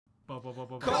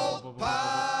Cold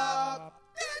Pop.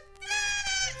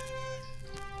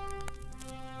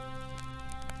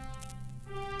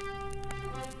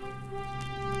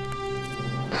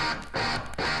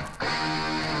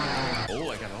 Oh,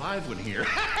 I got a live one here.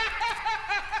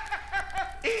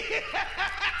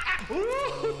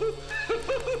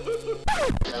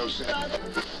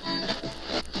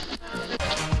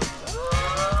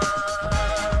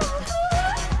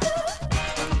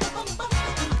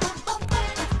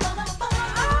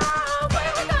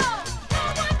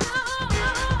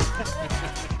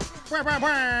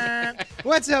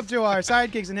 What's up to our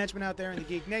sidekicks and henchmen out there in the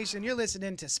Geek Nation? You're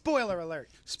listening to Spoiler Alert.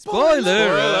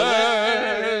 Spoiler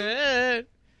alert!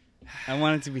 I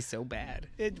want it to be so bad.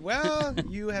 Well,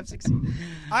 you have succeeded.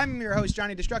 I'm your host,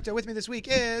 Johnny Destructo. With me this week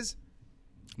is...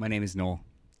 My name is Noel.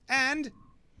 And...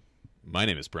 My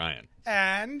name is Brian.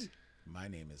 And... My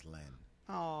name is Len.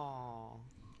 Aww.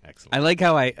 Excellent. I like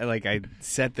how I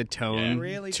set the tone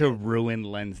Really to good. ruin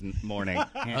Len's morning.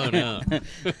 Oh, no.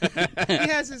 He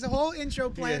has his whole intro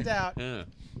planned out. Yeah.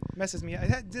 Messes me up.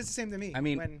 It does the same to me. I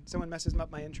mean- when someone messes up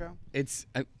my intro. It's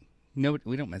no,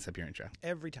 we don't mess up your intro.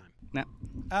 Every time. No.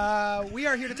 We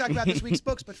are here to talk about this week's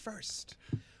books, but first,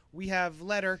 we have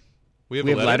letter. We have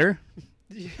We a have letter.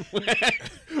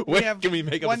 Wait, have can we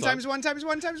make up one a song? times one times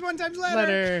one times one times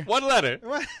letter. One letter.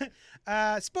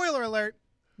 Spoiler alert.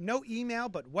 No email,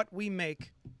 but what we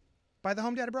make by the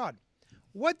Home Dad Abroad.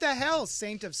 What the hell,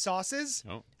 saint of sauces?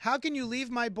 Oh. How can you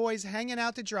leave my boys hanging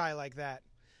out to dry like that?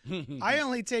 I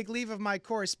only take leave of my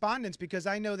correspondence because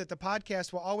I know that the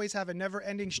podcast will always have a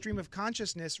never-ending stream of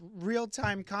consciousness,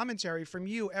 real-time commentary from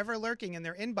you ever lurking in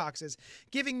their inboxes,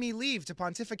 giving me leave to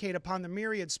pontificate upon the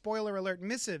myriad spoiler alert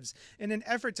missives in an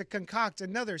effort to concoct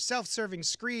another self-serving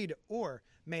screed or,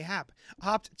 mayhap,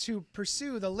 opt to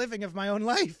pursue the living of my own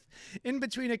life in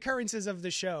between occurrences of the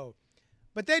show.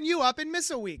 But then you up and miss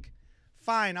a week.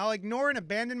 Fine, I'll ignore and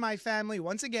abandon my family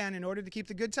once again in order to keep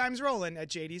the good times rolling at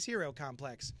JD's Hero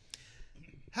Complex.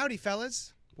 Howdy,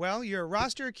 fellas. Well, your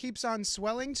roster keeps on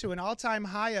swelling to an all-time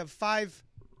high of 5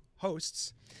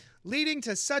 hosts, leading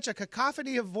to such a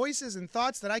cacophony of voices and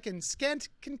thoughts that I can scant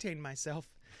contain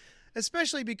myself,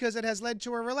 especially because it has led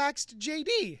to a relaxed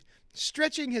JD,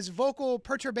 stretching his vocal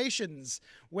perturbations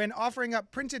when offering up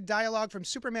printed dialogue from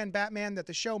Superman Batman that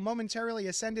the show momentarily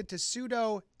ascended to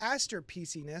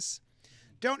pseudo-asterpieciness.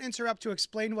 Don't interrupt to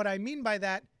explain what I mean by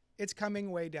that. It's coming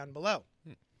way down below.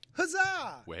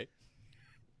 Huzzah! Wait.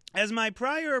 As my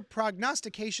prior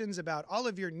prognostications about all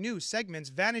of your new segments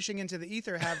vanishing into the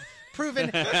ether have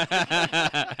proven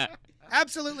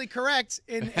absolutely correct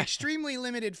in extremely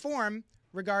limited form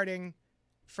regarding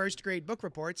first grade book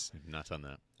reports, Not on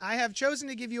that. I have chosen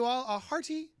to give you all a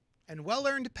hearty and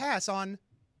well-earned pass on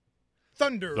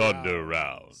Thunder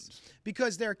Rounds.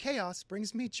 because their chaos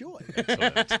brings me joy.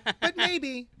 Excellent. But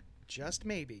maybe, just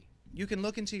maybe, you can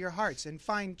look into your hearts and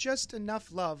find just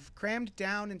enough love crammed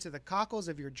down into the cockles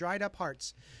of your dried-up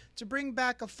hearts to bring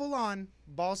back a full-on,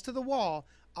 balls-to-the-wall,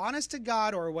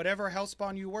 honest-to-God or whatever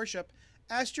hellspawn you worship,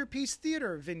 Astropiece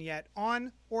Theater vignette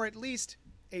on, or at least,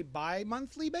 a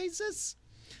bi-monthly basis?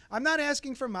 I'm not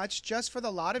asking for much, just for the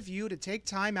lot of you to take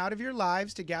time out of your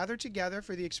lives to gather together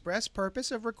for the express purpose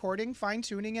of recording,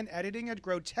 fine-tuning, and editing a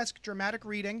grotesque dramatic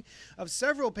reading of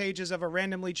several pages of a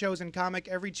randomly chosen comic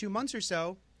every 2 months or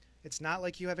so. It's not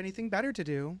like you have anything better to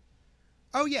do.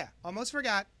 Oh yeah, almost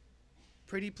forgot.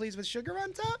 Pretty please with sugar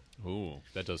on top? Ooh,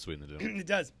 that does sweeten the deal. It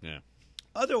does. Yeah.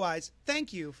 Otherwise,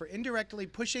 thank you for indirectly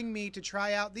pushing me to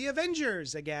try out The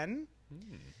Avengers again.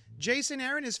 Jason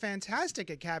Aaron is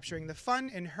fantastic at capturing the fun,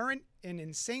 inherent in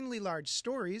insanely large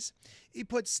stories. He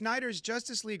puts Snyder's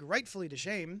Justice League rightfully to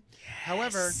shame.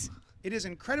 However, it is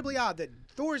incredibly odd that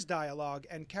Thor's dialogue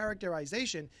and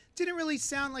characterization didn't really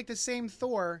sound like the same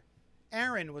Thor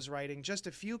Aaron was writing just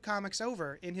a few comics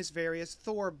over in his various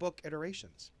Thor book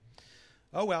iterations.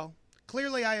 Oh well,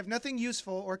 clearly I have nothing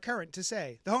useful or current to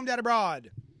say. The Home Dad Abroad.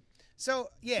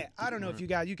 So, yeah, I don't know if you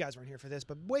guys weren't here for this,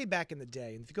 but way back in the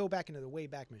day, and if you go back into the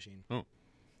Wayback Machine,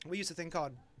 we used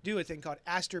to do a thing called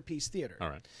Astropiece Theater. All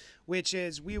right. Which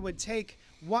is we would take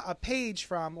a page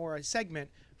from or a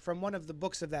segment from one of the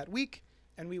books of that week,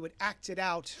 and we would act it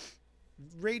out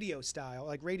radio style,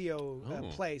 like radio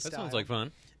play style. That sounds like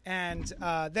fun. And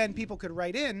then people could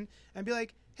write in and be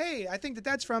like, hey, I think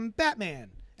that's from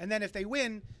Batman. And then if they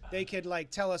win, they could like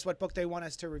tell us what book they want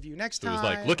us to review next So it time. was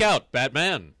like, look out,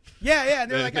 Batman. Yeah. And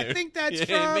they're like, I think that's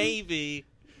from... Maybe.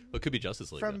 Well, it could be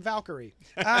Justice League. From then. Valkyrie.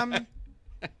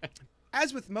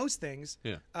 As with most things,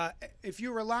 if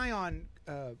you rely on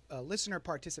listener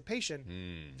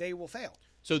participation, they will fail.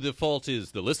 So the fault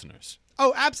is the listeners.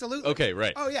 Oh, absolutely. Okay,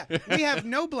 right. Oh yeah, we have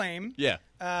no blame. Yeah.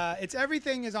 It's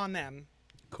everything is on them.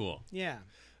 Cool. Yeah.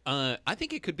 I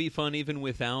think it could be fun even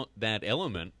without that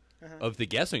element Uh-huh. of the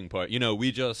guessing part. You know,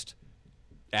 we just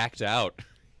act out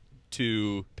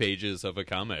 2 pages of a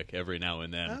comic every now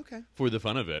and then Okay. for the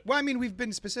fun of it. Well, I mean, we've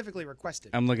been specifically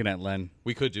requested. I'm looking at Len.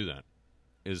 We could do that.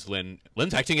 Is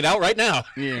Len's acting it out right now.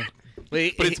 Yeah.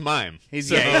 But it's mime. He's,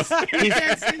 So- yeah, you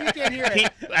can't see, you can't hear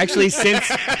it. actually,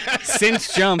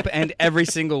 since Jump and every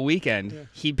single weekend,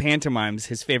 he pantomimes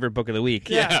his favorite book of the week.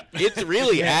 Yeah, it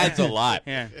really adds a lot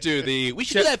Yeah. to the. We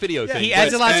should do that video thing. He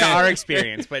adds but- a lot to our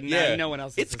experience, but Yeah, no one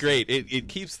else. It's great. It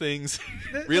keeps things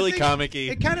The really thing- comic-y.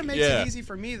 It kind of makes Yeah. it easy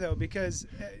for me though, because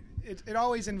it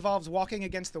always involves walking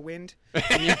against the wind.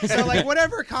 So like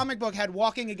whatever comic book had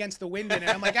walking against the wind in it,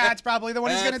 I'm like, it's probably the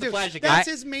one he's That's gonna the do. Flash again. That's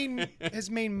his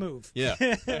main move. Yeah.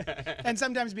 And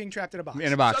sometimes being trapped in a box.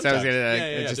 in a box. That was Sometimes. gonna,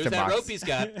 Yeah. just There's a that box. rope he's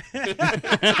got.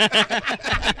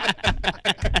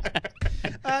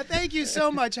 Thank you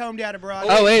so much, Home Dad Abroad.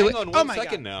 Oh, wait, hang on oh one my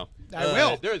second God. now. I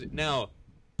will. Now,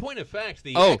 point of fact,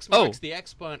 the Oh, X marks the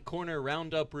Xpont Corner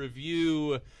Roundup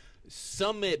Review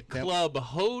Summit Club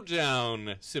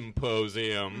Hoedown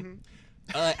Symposium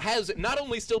has not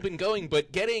only still been going,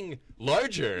 but getting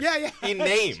larger Yeah, in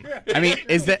name. I mean,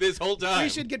 is that? This whole time. We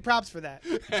should get props for that.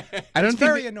 I don't think.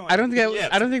 very annoying. I don't think. Yes,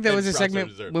 I don't think that and was a props are segment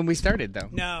deserved. when we started, though.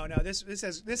 No, this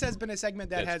has been a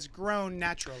segment that Yes. has grown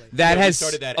naturally. That Yeah, we has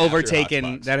started that after overtaken.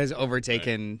 Hotbox. That has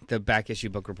overtaken the back issue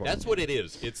book report. That's what it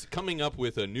is. It's coming up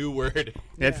with a new word.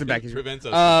 That's the back issue. Prevents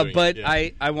us from doing But it, yeah.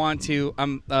 I want to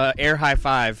air high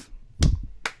five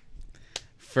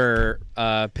for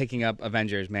picking up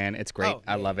Avengers. Man, it's great. Oh,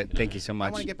 I love it. Thank you so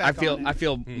much. wanna get back feel on it. I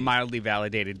feel mildly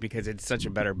validated because it's such a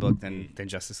better book than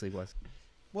Justice League was.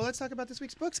 Well, let's talk about this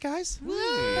week's books, guys.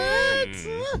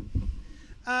 Hmm.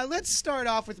 Let's start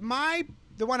off with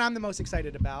the one I'm the most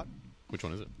excited about. Which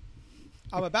one is it?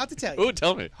 I'm about to tell you. Oh,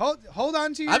 tell me. Hold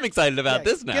on to your... I'm excited about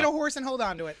this now. Get a horse and hold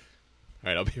on to it. All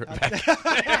right, I'll be right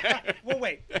back. We'll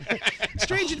wait.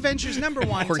 Strange Adventures #1.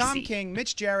 Tom Horsey. King,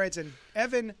 Mitch Gerrits, and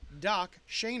Evan Doc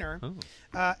Shaner.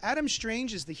 Oh. Adam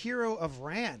Strange is the hero of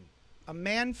Ran, a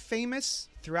man famous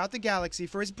throughout the galaxy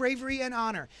for his bravery and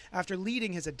honor. After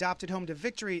leading his adopted home to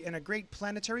victory in a great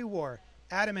planetary war,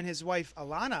 Adam and his wife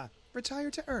Alana retire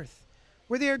to Earth,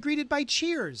 where they are greeted by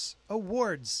cheers,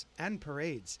 awards, and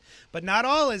parades. But not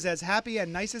all is as happy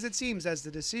and nice as it seems, as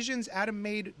the decisions Adam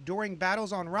made during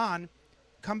battles on Ran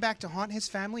come back to haunt his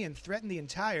family and threaten the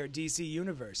entire DC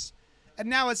universe. And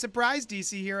now a surprise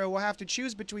DC hero will have to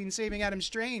choose between saving Adam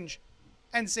Strange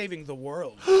and saving the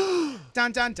world.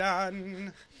 Dun, dun,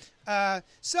 dun.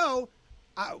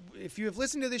 If you have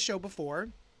listened to this show before,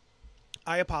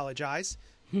 I apologize.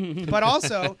 But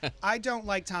also, I don't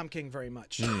like Tom King very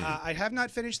much. I have not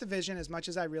finished The Vision as much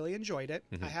as I really enjoyed it.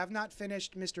 I have not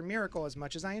finished Mr. Miracle as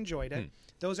much as I enjoyed it.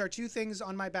 Those are 2 things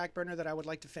on my back burner that I would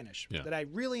like to finish, that I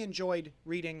really enjoyed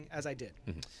reading as I did.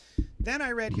 Then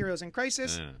I read Heroes in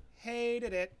Crisis,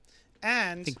 hated it,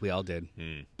 and I think we all did.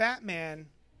 Batman.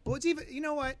 Well, it's even, you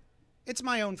know what? It's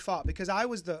my own fault because I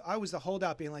was the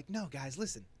holdout being like, no, guys,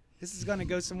 listen. This is going to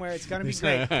go somewhere. It's going to be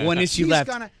great. One issue He's left.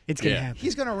 gonna- It's gonna Yeah. happen.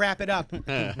 He's going to wrap it up.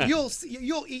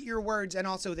 You'll eat your words and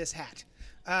also this hat.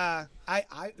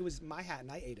 It was my hat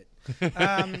and I ate it.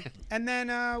 And then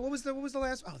what was the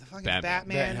last? Oh, the fucking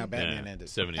Batman. How Batman ended.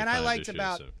 75 And I liked issues,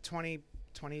 about so. 20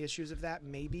 issues of that,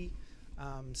 maybe,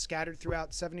 scattered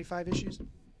throughout 75 issues.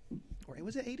 Or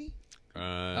was it 80? It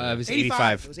was 85.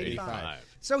 85. It was 85. 85.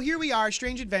 So here we are,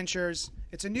 Strange Adventures.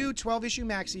 It's a new 12-issue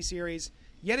maxi series.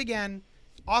 Yet again,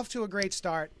 off to a great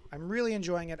start. I'm really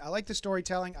enjoying it. I like the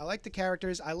storytelling. I like the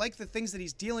characters. I like the things that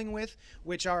he's dealing with,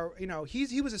 which are,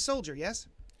 he was a soldier, yes?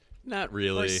 Not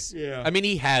really. Yeah. I mean,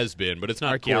 he has been, but it's not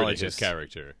core to his Archaeologist.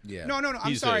 character. Yeah. No. I'm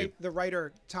He's sorry. The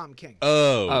writer, Tom King.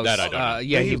 Oh, that I don't know.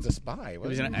 Yeah, he he was a spy. He was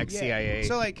Wasn't an he? ex-CIA.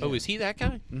 So, like, Oh, is he that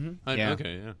guy? Yeah.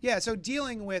 Okay, yeah. yeah, so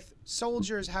dealing with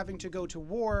soldiers having to go to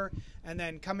war and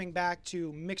then coming back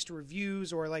to mixed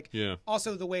reviews or, like, Yeah.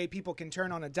 also the way people can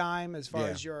turn on a dime as far Yeah.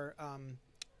 as your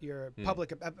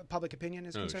public opinion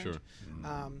is Oh, concerned.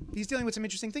 sure. He's dealing with some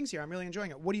interesting things here. I'm really enjoying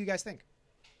it. What do you guys think?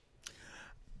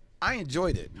 I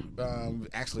enjoyed it.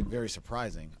 Actually, very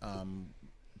surprising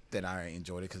that I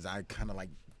enjoyed it because I kind of like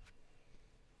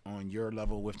on your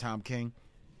level with Tom King,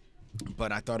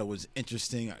 but I thought it was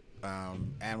interesting.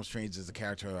 Adam Strange is a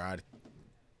character I'd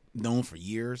known for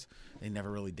years. They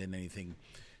never really did anything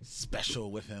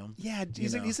special with him. Yeah, you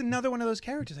know. he's another one of those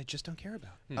characters I just don't care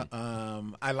about.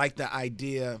 I like the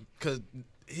idea because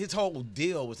his whole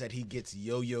deal was that he gets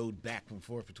yo-yoed back and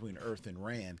forth between Earth and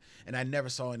Rand, and I never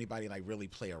saw anybody like really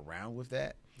play around with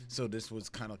that. So this was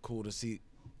kind of cool to see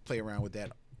play around with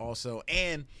that also,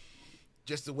 and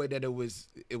just the way that it was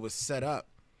set up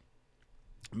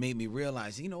made me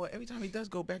realize, you know what? Every time he does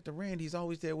go back to Rand, he's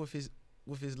always there with his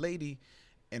lady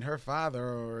and her father,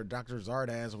 or Dr.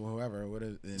 Zardoz, or whoever.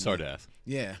 Sardath.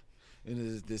 Yeah, it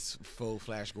is this faux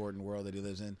Flash Gordon world that he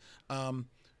lives in.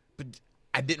 But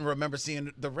I didn't remember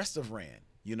seeing the rest of Rand.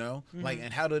 You know, like,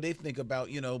 and how do they think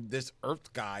about, you know, this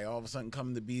Earth guy all of a sudden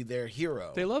coming to be their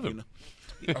hero? They love him.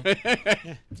 You know?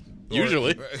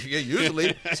 Usually. Yeah,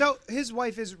 usually. So his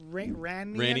wife is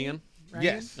Ranian? Ranian?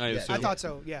 Yes. I yes. assume. I thought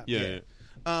so. Yeah. Yeah.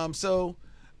 So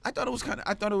I thought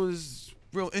it was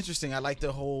real interesting. I like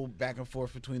the whole back and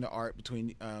forth between the art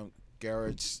between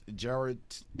Jarrett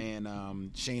and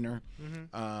Shaner,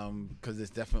 because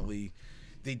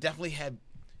they definitely had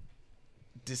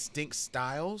distinct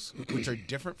styles which are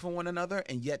different from one another,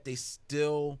 and yet they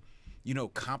still, you know,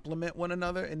 complement one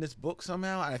another in this book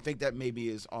somehow. And I think that maybe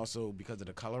is also because of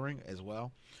the coloring as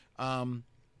well.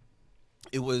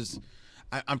 It was.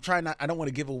 I'm trying not. I don't want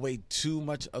to give away too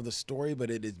much of the story, but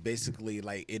it is basically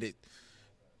like it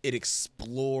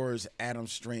explores Adam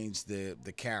Strange, the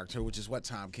character, which is what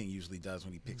Tom King usually does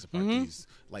when he picks apart these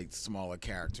like smaller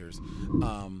characters.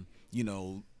 You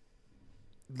know,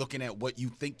 looking at what you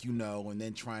think you know, and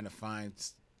then trying to find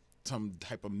some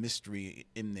type of mystery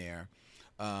in there.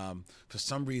 For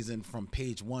some reason, from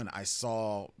page 1, I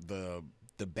saw the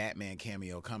Batman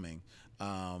cameo coming.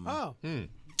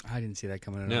 I didn't see that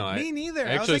coming at No, all. Me neither. It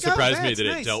I was actually like, oh, surprised me that's that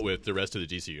nice. it dealt with the rest of the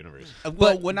DC universe.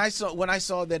 Well, when I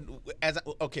saw that,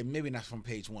 okay, maybe not from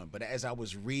page 1, but as I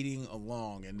was reading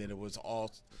along, and then it was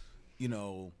all, you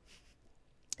know,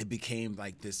 it became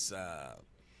like this.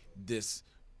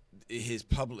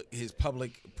 His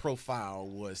public profile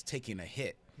was taking a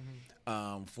hit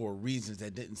for reasons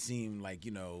that didn't seem like,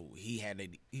 you know, he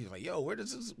was like, yo, where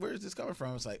is this coming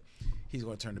from? It's like he's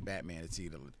going to turn to Batman to see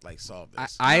to like solve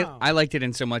this. I liked it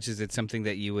in so much as it's something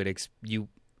that you would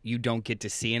you don't get to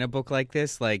see in a book like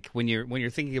this. Like when you're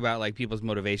thinking about like people's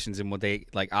motivations and what they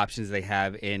like options they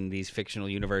have in these fictional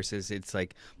universes, it's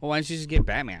like, well, why don't you just get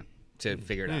Batman to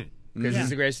figure it out? Because he's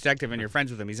the greatest detective and you're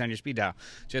friends with him. He's on your speed dial.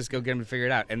 Just go get him to figure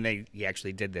it out. And he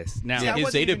actually did this. Now, Yeah, I His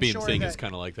wasn't Zeta even Beam sure thing that- is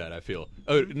kind of like that, I feel.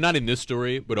 Oh, not in this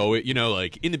story, but always, you know,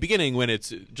 like in the beginning when it's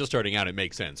just starting out, it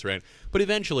makes sense, right? But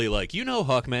eventually, like, you know,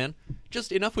 Hawkman,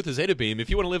 just enough with the Zeta Beam. If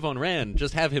you want to live on Rand,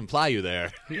 just have him fly you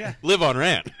there. Yeah. Live on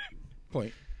Rand.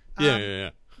 Point. Yeah.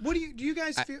 What do you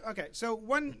guys feel? Okay, so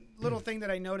one little thing that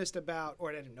I noticed about, or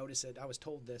I didn't notice it, I was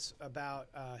told this about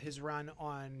his run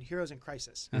on Heroes in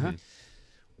Crisis,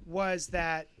 was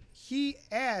that he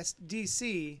asked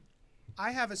DC,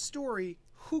 I have a story,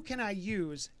 who can I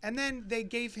use? And then they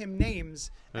gave him names,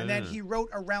 and then he wrote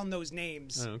around those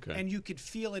names, Oh, okay. and you could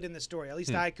feel it in the story. At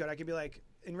least I could. I could be like,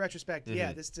 in retrospect,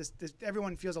 yeah, this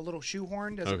everyone feels a little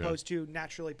shoehorned as Okay. opposed to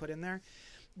naturally put in there.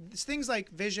 It's things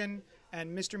like Vision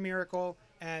and Mr. Miracle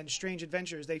and Strange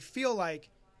Adventures, they feel like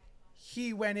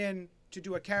he went in to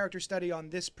do a character study on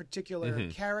this particular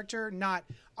character, not,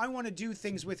 I want to do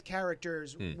things with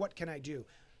characters, what can I do?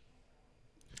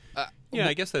 Yeah,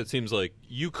 I guess that seems like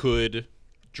you could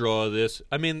draw this.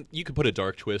 I mean, you could put a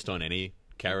dark twist on any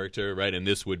character, right? And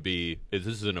this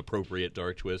is an appropriate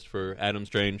dark twist for Adam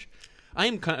Strange.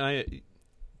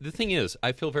 The thing is,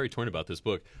 I feel very torn about this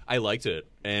book. I liked it,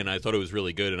 and I thought it was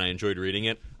really good, and I enjoyed reading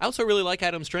it. I also really like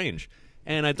Adam Strange,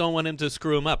 and I don't want him to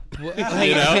screw him up. You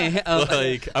know?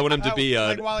 Like, I want him to be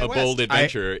like Wally a West. bold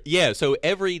adventurer. Yeah, so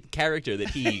every character that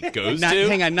he goes to,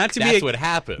 hang on, not to that's be what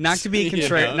happens. Not to be You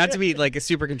know? not to be like a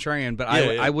super contrarian, but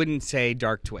Yeah. I wouldn't say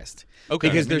dark twist. Okay.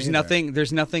 Because Me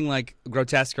there's nothing like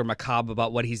grotesque or macabre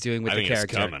about what he's doing with I the think it's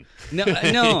character. coming.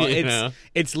 No, You know?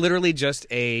 it's literally just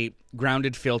a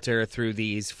grounded filter through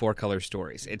these 4-color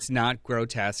stories. It's not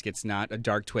grotesque. It's not a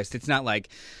dark twist. It's not like,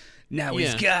 now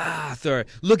he's goth, or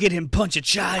look at him punch a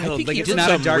child. Like, it's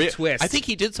not a dark twist. I think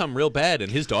he did something real bad, and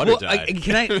his daughter died.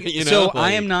 Can I? You so know,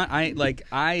 I am not.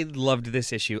 I loved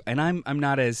this issue, and I'm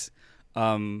not as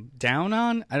down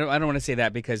on. I don't want to say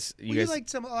that because you You guys.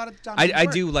 liked a lot of Tom I King's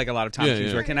work. do like a lot of Tom Yeah, King's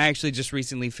yeah. work, and I actually just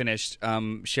recently finished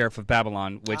Sheriff of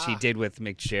Babylon, which he did with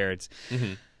Mitch Gerards.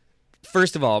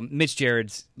 First of all, Mitch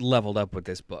Gerards leveled up with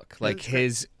this book. Like That's great.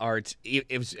 his art, it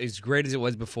was as great as it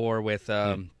was before with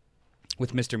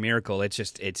Mr. Miracle.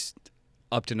 It's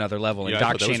up to another level, and Yeah, I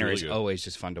Doc thought that was Shaner really is good. always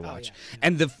just fun to watch. yeah.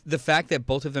 And the fact that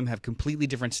both of them have completely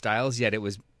different styles, yet it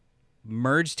was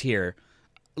merged here.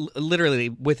 Literally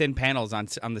within panels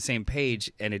on the same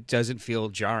page, and it doesn't feel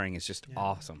jarring. It's just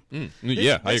awesome.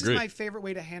 Yeah, I This agree. is my favorite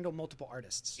way to handle multiple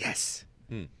artists. Yes.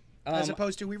 As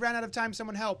opposed to, we ran out of time,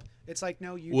 someone help. It's like,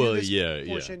 no, you Well, do this yeah.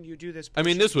 portion, you do this I portion.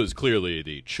 mean, this was clearly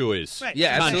the choice, Right. Yeah,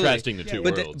 absolutely. contrasting the two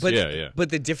But worlds. but yeah. but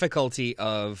the difficulty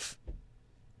of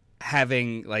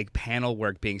having like panel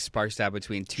work being sparsed out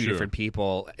between two Sure. different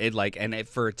people,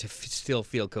 for it to still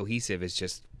feel cohesive is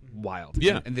just wild.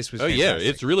 Yeah. And this was Oh yeah, fantastic.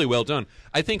 it's really well done.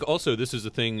 I think also this is a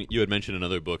thing you had mentioned in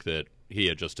another book that he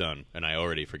had just done, and I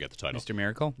already forget the title. Mr.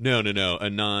 Miracle? No, a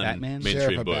Batman? non-mainstream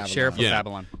Sheriff of book. Babylon. Sheriff of Yeah.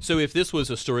 Babylon. So if this was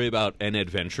a story about an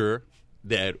adventurer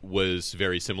that was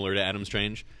very similar to Adam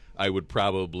Strange, I would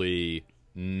probably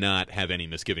not have any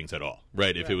misgivings at all,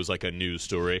 right? If it was like a news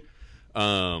story.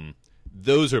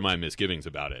 Those are my misgivings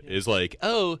about it. Is like,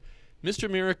 oh, Mr.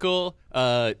 Miracle,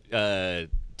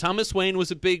 Thomas Wayne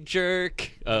was a big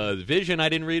jerk. Vision I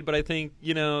didn't read, but I think,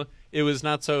 it was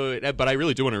not so... But I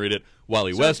really do want to read it.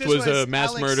 Wally So West if this was a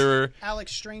mass murderer.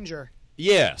 Alex Stranger.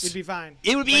 Yes. You'd be fine.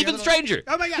 It would be Like a even little- stranger.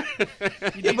 Oh my god!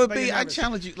 Yeah, but you're B, I nervous.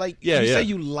 challenge you. Like, Yeah, you yeah. say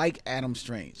you like Adam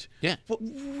Strange. Yeah. But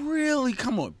really,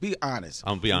 come on, be honest.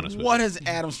 I'll be honest with What you. has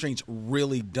Adam Strange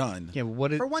really done? Yeah,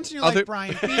 what For once in your other, life,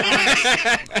 Brian, be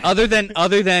honest.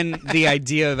 other than the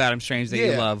idea of Adam Strange that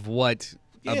you Yeah. love, what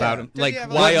Yeah. about him? Does he Like,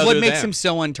 have a- Why what other makes than? him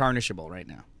so untarnishable right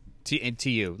now to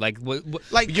you? Like, what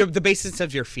Like- the basis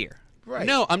of your fear? Right.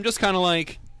 No, I'm just kind of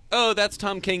like, oh, that's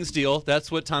Tom King's deal.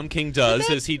 That's what Tom King does,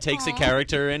 is he takes a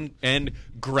character and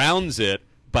grounds it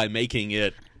by making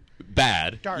it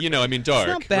bad. Dark. Dark.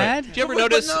 not bad. Right. Do you ever But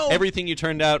notice no. everything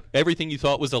you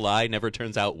thought was a lie never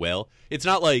turns out well? It's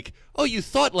not like, oh, you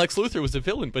thought Lex Luthor was a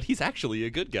villain, but he's actually a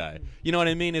good guy. You know what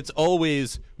I mean? It's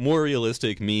always more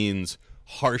realistic means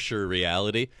harsher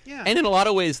reality. Yeah. And in a lot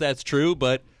of ways that's true,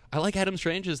 but I like Adam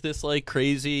Strange as this like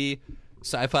crazy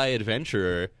sci-fi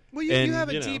adventurer. Well, you And, have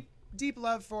a you know, deep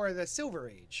love for the Silver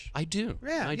Age. I do.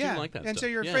 Yeah, I do like that And stuff. so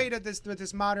you're Yeah. afraid of this with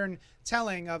this modern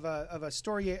telling of a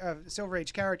story of Silver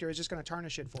Age character is just going to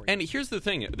tarnish it for you. And here's the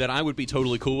thing that I would be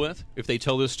totally cool with if they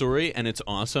tell this story and it's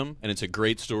awesome and it's a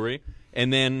great story,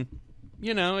 and then,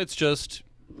 it's just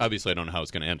obviously I don't know how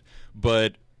it's going to end,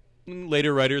 but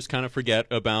later writers kind of forget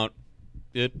about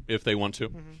it if they want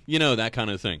to, that kind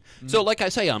of thing. So, like I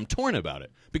say, I'm torn about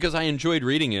it because I enjoyed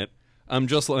reading it. I'm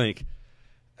just like,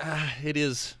 it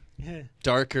is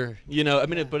darker,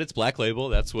 but it's Black Label.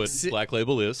 That's what Black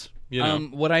Label is.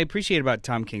 What I appreciate about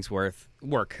Tom King's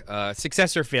work,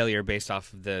 success or failure based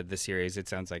off of the series, it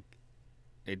sounds like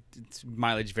its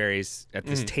mileage varies at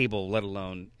this table, let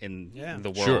alone in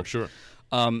the world. Sure.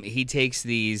 He takes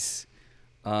these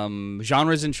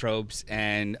genres and tropes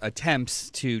and attempts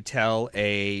to tell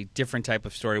a different type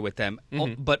of story with them,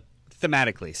 but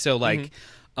thematically. So, like,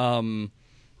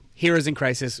 Heroes in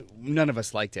Crisis, none of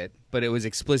us liked it, but it was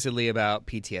explicitly about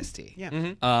PTSD. yeah.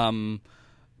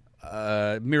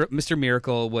 Mr.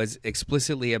 Miracle was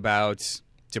explicitly about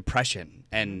depression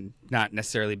and not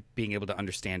necessarily being able to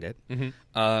understand it.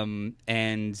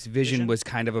 And Vision was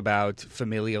kind of about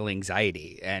familial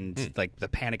anxiety and like the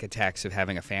panic attacks of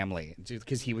having a family,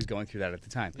 because he was going through that at the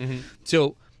time.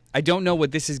 So I don't know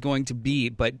what this is going to be,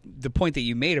 but the point that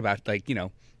you made about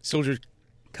soldiers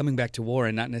coming back to war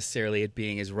and not necessarily it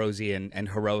being as rosy and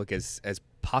heroic as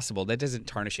possible, that doesn't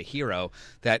tarnish a hero.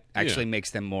 That actually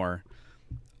makes them more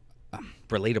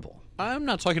relatable. I'm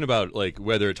not talking about like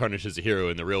whether it tarnishes a hero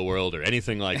in the real world or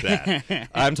anything like that.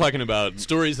 I'm talking about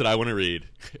stories that I want to read,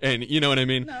 and you know what I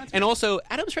mean. And also,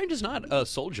 Adam Strange is not a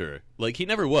soldier. Like he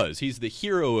never was. He's the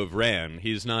hero of Ran.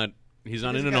 He's not in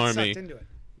an got army. sucked into it.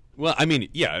 Well, I mean,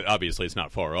 yeah, obviously it's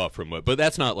not far off from what, but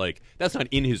that's not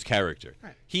in his character.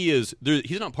 Right. He's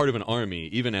not part of an army,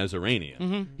 even as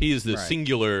Iranian. He is the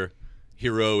singular,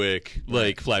 heroic,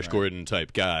 like Flash Gordon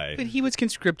type guy. But he was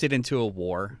conscripted into a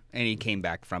war, and he came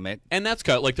back from it. And that's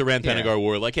cut like the Ran Yeah. Thanagar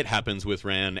War, like it happens with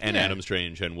Ran and Yeah. Adam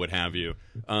Strange and what have you.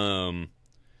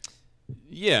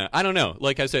 Yeah, I don't know.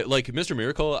 Like I said, like Mr.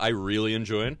 Miracle, I really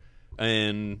enjoyed,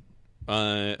 and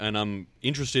I'm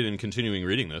interested in continuing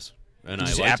reading this. And I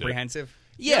Just liked it. apprehensive.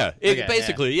 Yeah, Okay,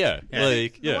 basically, yeah. Yeah.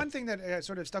 Like, The yeah. one thing that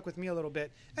sort of stuck with me a little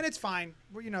bit, and it's fine,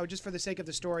 just for the sake of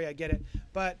the story, I get it.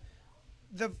 But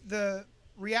the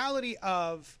reality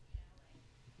of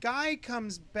guy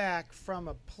comes back from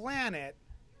a planet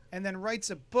and then writes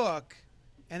a book,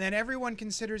 and then everyone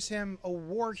considers him a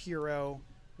war hero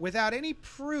without any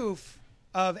proof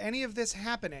of any of this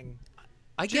happening.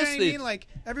 I Do you know guess what I they. mean? Like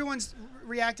everyone's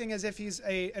reacting as if he's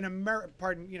an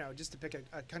American, just to pick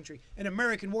a country, an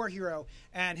American war hero,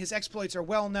 and his exploits are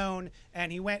well known,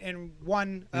 and he went and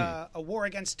won a war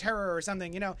against terror or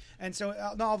something, and so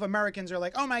all of Americans are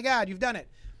like, "Oh my God, you've done it!"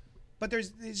 But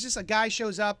it's just a guy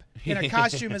shows up in a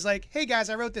costume, is like, "Hey guys,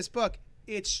 I wrote this book.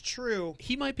 It's true."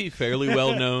 He might be fairly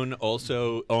well known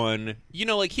also on,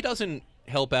 like he doesn't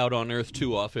help out on Earth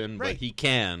too often, but Right. he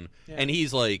can. Yeah. And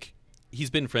he's like he's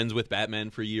been friends with Batman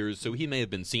for years, so he may have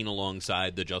been seen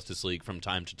alongside the Justice League from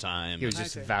time to time. He was I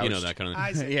just see. vouched. you know, that kind of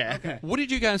I see. Yeah. Okay. What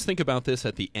did you guys think about this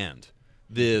at the end?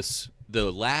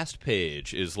 The last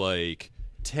page is like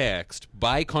text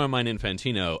by Carmine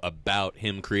Infantino about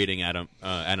him creating Adam.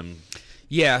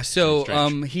 Yeah, so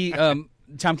Strange.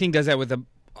 Tom King does that with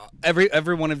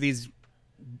every one of these.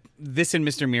 This and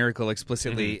Mr. Miracle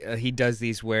explicitly, he does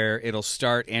these where it'll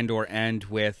start and or end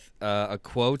with a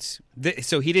quote.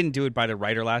 So he didn't do it by the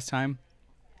writer last time.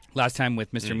 Last time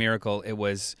with Mr. Miracle, it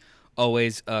was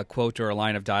always a quote or a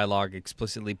line of dialogue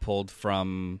explicitly pulled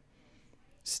from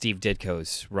Steve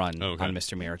Ditko's run on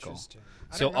Mr. Miracle. Interesting.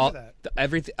 I So don't all remember that.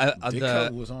 everything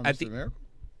Ditko was on at Mr. Miracle?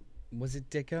 was it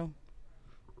Ditko?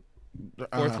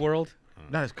 Fourth World?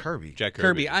 No, it's Kirby. Jack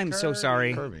Kirby. Kirby. I'm so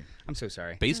sorry. Kirby. I'm so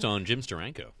sorry. Based on Jim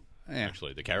Steranko, Yeah.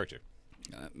 actually, the character.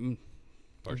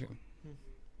 Partially.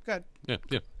 Good. Yeah,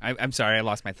 yeah. I'm sorry, I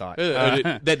lost my thought.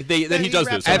 That he does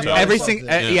wraps this up sometimes. Everything,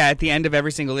 Yeah. yeah. At the end of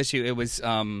every single issue, it was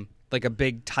like a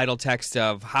big title text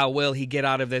of how will he get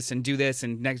out of this and do this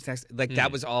and next like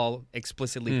that was all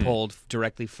explicitly pulled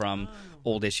directly from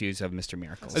old issues of Mr.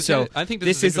 Miracle. So I think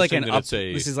this is like interesting an that up. it's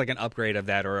a- This is like an upgrade of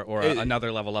that, or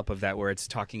another level up of that, where it's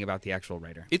talking about the actual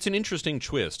writer. It's an interesting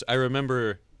twist. I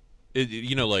remember,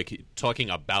 like talking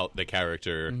about the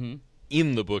character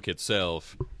in the book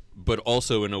itself, but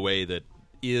also in a way that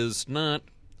is not.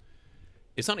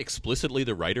 It's not explicitly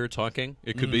the writer talking.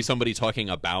 It could be somebody talking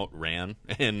about Ran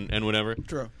and whatever.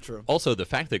 True. Also, the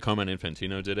fact that Carmine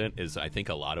Infantino did it is, I think,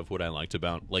 a lot of what I liked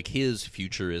about like his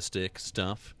futuristic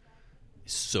stuff.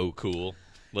 Is so cool.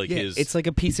 Like his, It's like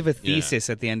a piece of a thesis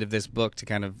at the end of this book to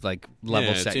kind of like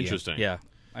level it's set you. interesting. Yeah,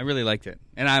 I really liked it,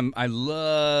 and I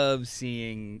love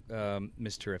seeing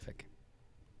Miss Terrific.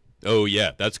 Oh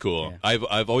yeah, that's cool. Yeah.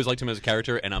 I've always liked him as a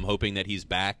character, and I'm hoping that he's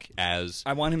back as.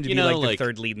 I want him to you be know, like the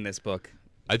third lead in this book.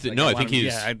 I I think want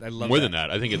he's him- yeah, I love more that. than that.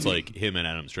 I think it's like him and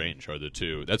Adam Strange are the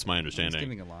two. That's my understanding.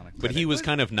 giving Alana But credit. he was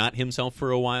kind of not himself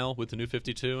for a while with the New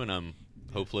 52, and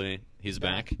hopefully he's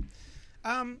back.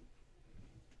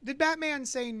 Did Batman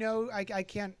say no? I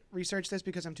can't research this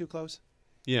because I'm too close.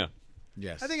 Yeah.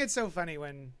 Yes. I think it's so funny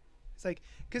when it's like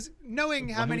because knowing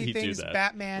how Why would many he do things that?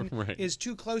 Batman Right. is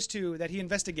too close to that he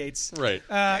investigates. Right.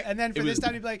 And then for It this was-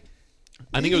 time he'd be like,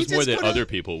 I think He it was more just that could've- other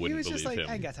people he wouldn't was just believe like,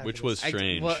 I ain't got him, time which for was this.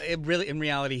 strange. Well, it really, in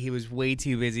reality, he was way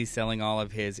too busy selling all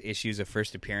of his issues of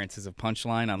first appearances of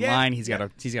Punchline online. He's got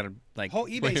a like whole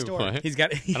eBay Wait, store. what? he's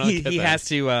got don't he get that. has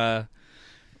to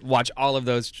watch all of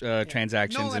those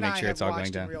transactions Noel and make I sure have it's all watched going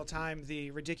in down. real time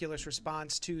the ridiculous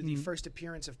response to the first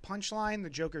appearance of Punchline, the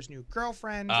Joker's new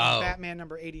girlfriend, Oh. Batman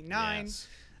number 89. Yes.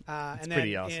 And then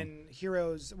pretty awesome. in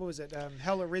Heroes, what was it?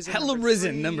 Hell Arisen. Hella number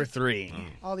Risen 3. number 3.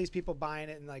 All these people buying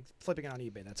it and like flipping it on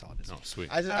eBay. That's all it is. Oh, sweet.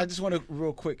 I just want to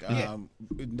real quick. Yeah.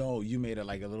 No, you made a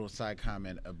little side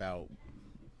comment about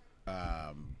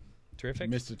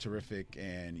Terrific. Mr. Terrific,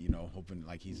 and hoping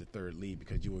like he's a third lead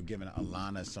because you were giving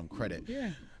Alana some credit. Yeah.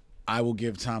 I will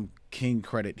give Tom King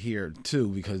credit here too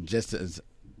because just as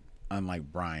unlike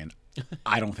Brian,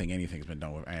 I don't think anything's been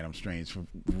done with Adam Strange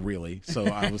really. So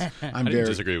I'm I didn't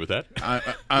disagree with that.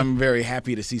 I'm very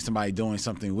happy to see somebody doing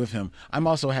something with him. I'm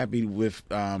also happy with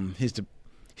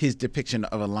his depiction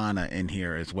of Alana in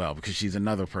here as well because she's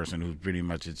another person who pretty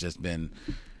much has just been.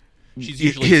 She's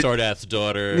usually Zardath's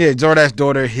daughter. Yeah, Zardath's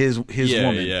daughter, his yeah,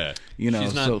 woman. yeah.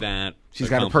 She's not that. She's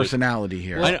got a accomplished. personality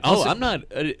here. I'm not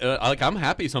I'm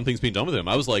happy something's being done with him.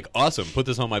 I was like, awesome, put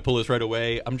this on my pull list right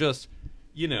away. I'm just,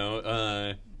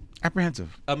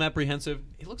 Apprehensive. I'm apprehensive.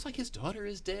 It looks like his daughter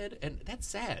is dead, and that's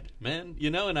sad, man.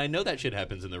 And I know that shit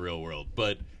happens in the real world,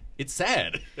 but it's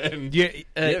sad. And Yeah,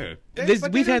 But we've they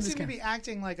had don't this seem to kind be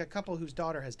acting like a couple whose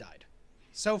daughter has died.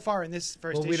 So far in this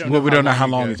first Well, we issue. don't Well, we don't know how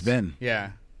he long goes. it's been.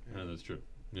 Yeah. yeah, that's true.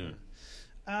 Yeah.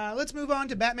 Let's move on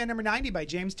to Batman number 90 by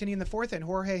James Tynion IV and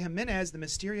Jorge Jimenez, the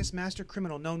mysterious master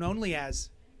criminal known only as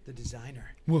the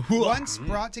Designer. Once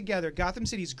brought together Gotham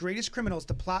City's greatest criminals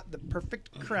to plot the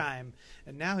perfect crime,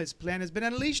 and now his plan has been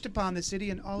unleashed upon the city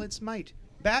in all its might.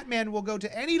 Batman will go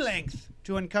to any length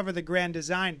to uncover the grand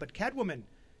design, but Catwoman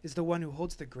is the one who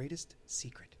holds the greatest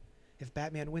secret. If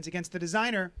Batman wins against the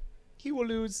Designer, he will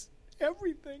lose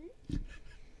everything.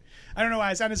 I don't know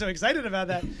why I sounded so excited about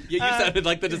that. Yeah, you sounded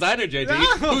like the Designer, JD,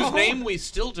 No. whose name we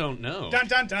still don't know. Dun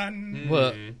dun dun.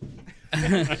 Well, I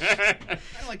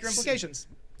don't like your implications.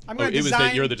 I'm going to it was design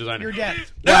that you're the designer. your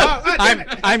death. well, Oh, damn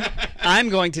it. I'm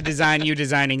going to design you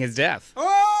designing his death.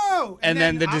 Oh, Oh, And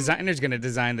then the I'm- designer's going to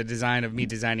design the design of me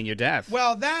designing your death.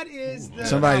 Well, that is the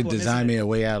Somebody problem, design isn't me it? a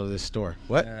way out of this store.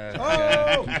 What?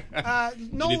 Oh,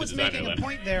 Noel need to was design making it, a Len.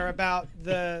 point there about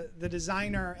the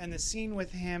designer and the scene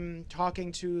with him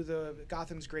talking to the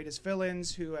Gotham's greatest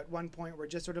villains, who at one point were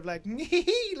just sort of like,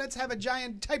 let's have a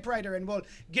giant typewriter and we'll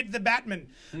get the Batman.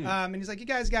 And he's like, you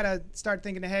guys got to start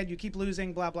thinking ahead. You keep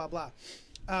losing, blah, blah, blah.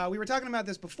 We were talking about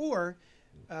this before,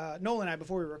 Noel and I,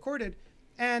 before we recorded,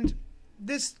 and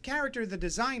this character, the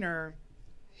designer,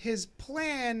 his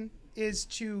plan is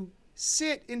to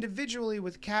sit individually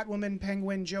with Catwoman,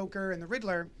 Penguin, Joker, and the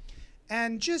Riddler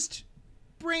and just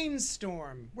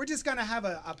brainstorm. We're just going to have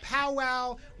a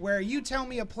powwow where you tell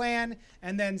me a plan,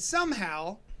 and then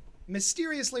somehow,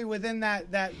 mysteriously within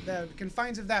the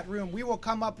confines of that room, we will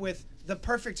come up with the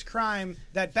perfect crime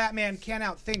that Batman can't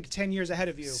outthink 10 years ahead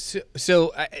of you.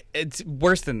 So it's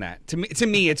worse than that. To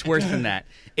me, it's worse than that.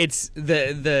 It's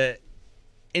the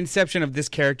inception of this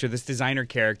character, this designer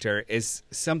character, is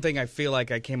something I feel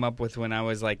like I came up with when I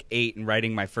was like 8 and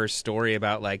writing my first story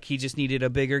about like he just needed a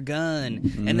bigger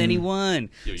gun and then he won.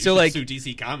 Yo, you so should like sue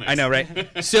DC Comics. I know,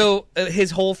 right? So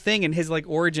his whole thing and his like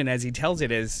origin as he tells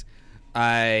it is,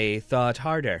 I thought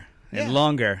harder and Yeah.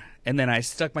 longer. And then I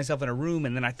stuck myself in a room,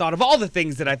 and then I thought of all the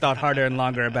things that I thought harder and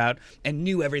longer about, and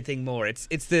knew everything more. It's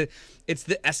the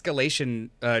escalation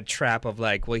trap of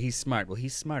like, well, he's smart. Well,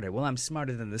 he's smarter. Well, I'm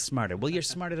smarter than the smarter. Well, you're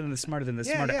smarter than the smarter than the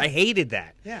Yeah, smarter. yeah. I hated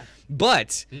that. Yeah.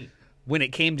 But when it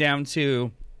came down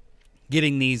to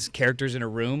getting these characters in a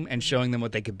room and showing them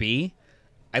what they could be,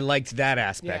 I liked that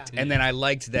aspect, Yeah. and then I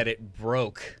liked that it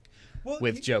broke Well,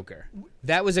 with Joker.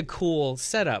 That was a cool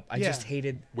setup. I Yeah. just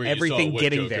hated Where you everything saw what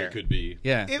getting Joker there. could be.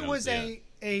 Yeah. It was Yeah.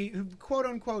 a quote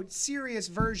unquote serious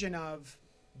version of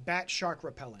Bat Shark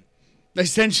Repellent,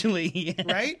 Essentially, yeah.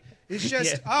 right? It's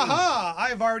just, Yeah. aha,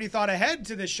 I've already thought ahead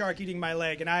to this shark eating my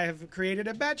leg, and I have created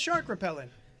a Bat Shark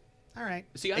Repellent. All right.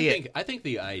 See, Yeah. I think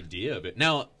the idea of it.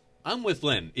 Now, I'm with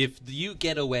Len. If you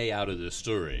get a way out of this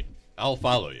story, I'll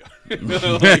follow you. Like, We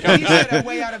get a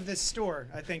way out of this store,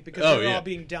 I think, because Oh, we're yeah. all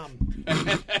being dumb.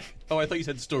 oh, I thought you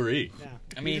said story. Yeah.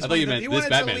 I mean, I thought you He meant this wanted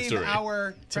Batman to leave story.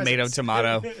 our tomato, presence.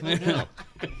 tomato.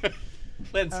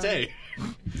 Len, stay.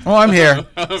 Oh, I'm here.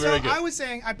 Oh, So very good. I was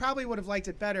saying I probably would have liked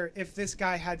it better if this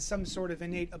guy had some sort of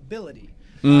innate ability.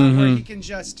 Mm-hmm. Where he can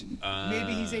just,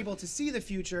 maybe he's able to see the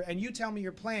future, and you tell me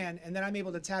your plan, and then I'm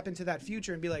able to tap into that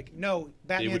future and be like, no,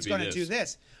 Batman's be going to this. do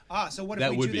this. So what if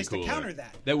That we would do be this cooler. to counter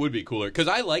that? That would be cooler because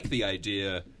I like the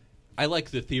idea. I like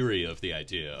the theory of the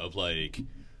idea of like,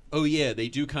 oh yeah, they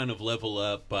do kind of level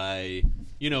up by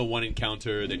one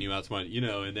encounter, then you outsmart,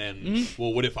 and then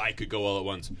well, what if I could go all at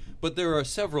once? But there are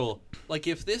several. Like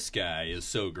if this guy is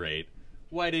so great,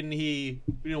 why didn't he?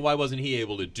 Why wasn't he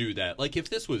able to do that? Like if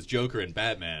this was Joker and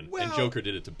Batman, and Well- Joker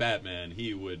did it to Batman,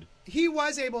 he would. He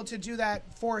was able to do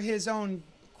that for his own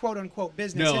quote unquote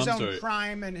business, No, his I'm own sorry.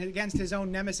 crime, and against his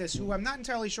own nemesis, who I'm not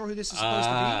entirely sure who this is supposed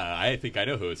to be. I think I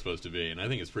know who it's supposed to be, and I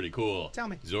think it's pretty cool. Tell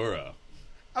me. Zorro.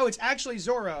 Oh, it's actually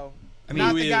Zorro, mean,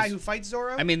 not who the guy is- who fights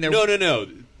Zorro. I mean, there. No.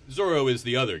 Zorro is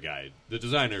the other guy. The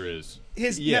designer is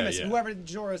his yeah, nemesis, yeah. whoever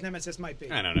Zorro's nemesis might be.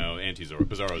 I don't know, anti-Zorro,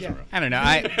 Bizarro Yeah. Zorro. I don't know.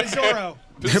 Zorro.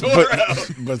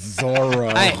 But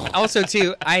Zorro. I also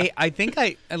too. I think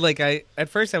I at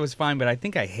first I was fine, but I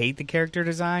think I hate the character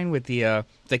design with the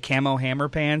camo hammer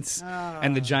pants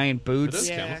and the giant boots those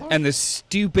Yeah. camouflage? and the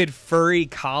stupid furry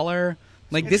collar.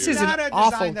 Like this is not an a design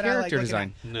awful that I like character looking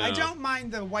design. at. No. I don't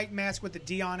mind the white mask with the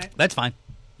D on it, That's fine.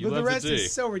 You but the love rest D.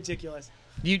 is so ridiculous.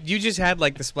 You just had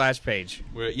like the splash page.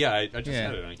 Where, yeah, I just Yeah.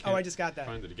 had it. I can't Oh, I just got that.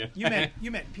 Find it again.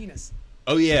 You meant penis.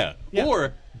 Oh yeah. Yeah.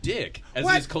 Or Dick, as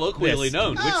What? he's colloquially This.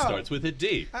 known, which Oh. starts with a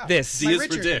D. Oh, This. D my is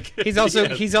Richard. for Dick. He's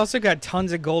Yes. also got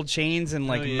tons of gold chains and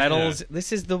like Oh, yeah. medals.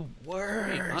 This is the Hey,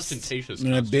 worst. ostentatious.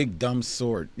 And a costume. big dumb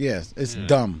sword. Yes, it's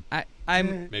dumb. I'm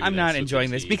Maybe I'm that's not what the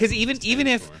enjoying this T because even stands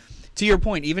if, for. to your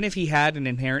point, even if he had an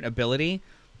inherent ability,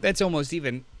 that's almost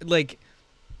even like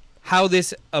how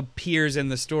this appears in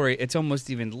the story. It's almost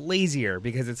even lazier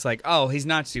because it's like, oh, he's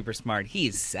not super smart.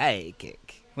 He's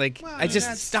psychic. Like Well, I I mean, just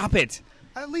that's- stop it.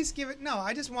 At least give it. No,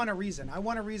 I just want a reason. I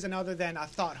want a reason other than I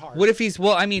thought hard. What if he's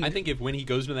well? I mean, I think if when he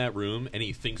goes into that room and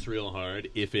he thinks real hard,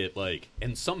 if it like,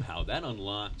 and somehow that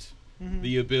unlocked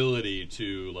the ability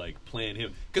to like plan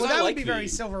him. Because Well, that I like would be the, very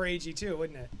Silver Agey too,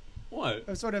 wouldn't it? what? It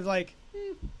was sort of like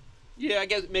Yeah, I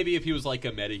guess maybe if he was like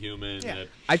a metahuman. Yeah. That,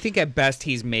 I think at best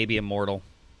he's maybe immortal.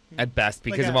 At best,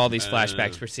 because of all these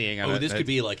flashbacks we're seeing. Oh, of this it. could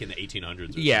be like in the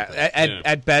 1800s. Or Yeah, something.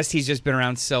 at best, he's just been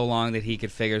around so long that he could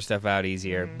figure stuff out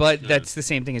easier. But that's the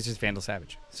same thing as just Vandal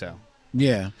Savage. So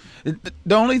Yeah.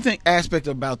 The only aspect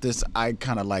about this I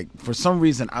kind of like, for some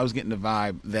reason, I was getting the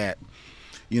vibe that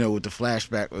with the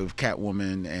flashback of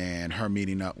Catwoman and her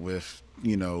meeting up with,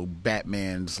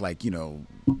 Batman's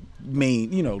main,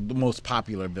 the most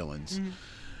popular villains.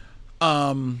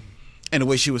 And the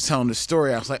way she was telling the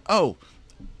story, I was like, oh,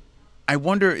 I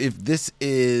wonder if this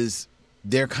is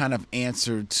their kind of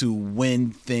answer to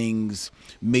when things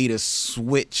made a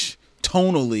switch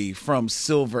tonally from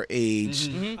Silver Age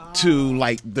to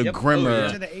the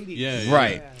grimmer. To the 80s. Yeah.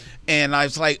 Right. And I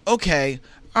was like, okay,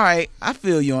 all right, I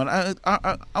feel you on.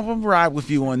 I will ride with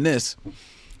you on this.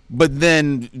 But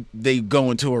then they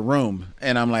go into a room,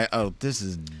 and I'm like, oh, this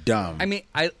is dumb. I mean,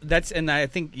 I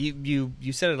think you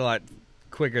said it a lot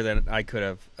quicker than I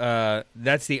could have.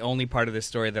 That's the only part of the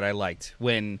story that I liked,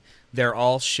 when they're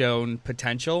all shown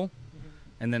potential,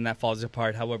 and then that falls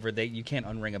apart. However, you can't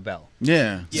unring a bell.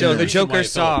 Yeah. So the reason why Joker it fell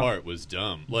saw. apart was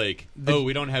dumb. Like,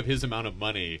 we don't have his amount of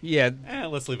money. Yeah,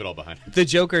 Let's leave it all behind. the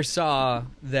Joker saw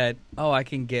that, I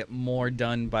can get more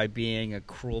done by being a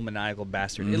cruel, maniacal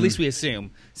bastard. At least we assume.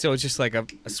 So it's just like a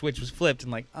switch was flipped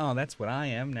and that's what I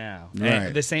am now. Right.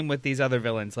 And the same with these other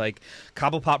villains. Like,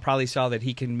 Cobblepot probably saw that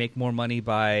he can make more money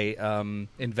by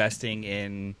investing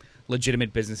in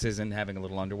legitimate businesses and having a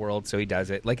little underworld, so he does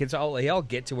it. Like, they all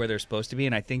get to where they're supposed to be,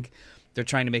 and I think they're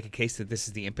trying to make a case that this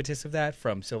is the impetus of that,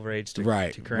 from Silver Age to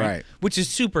current, right. which is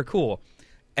super cool.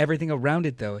 Everything around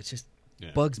it, though, it just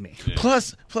bugs me. Yeah.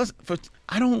 Plus,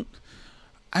 I don't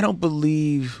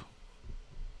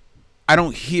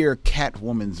hear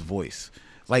Catwoman's voice.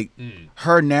 Like,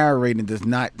 her narrating does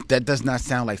not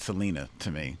sound like Selena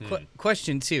to me.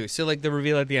 Question 2. So, the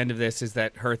reveal at the end of this is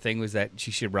that her thing was that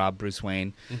she should rob Bruce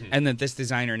Wayne, and that this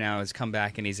designer now has come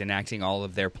back and he's enacting all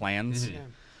of their plans. Yeah.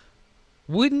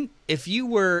 Wouldn't, if you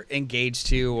were engaged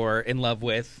to or in love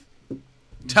with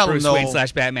Tell Bruce him Wayne no.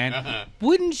 / Batman,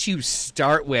 wouldn't you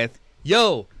start with,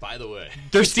 yo, By the way.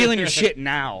 they're stealing your shit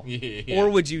now? Yeah. Or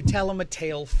would you tell him a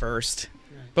tale first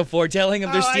before telling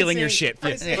him they're I stealing your see. shit?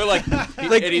 I see. But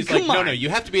and he's come like, on. no, you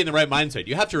have to be in the right mindset.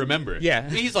 You have to remember. Yeah.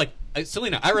 He's like,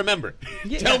 Selena, I remember.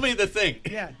 Yeah. Tell me the thing.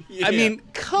 Yeah. I mean,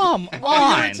 come When you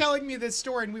on. were telling me this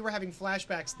story and we were having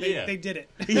flashbacks, they did it.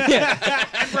 Yeah.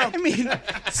 I mean,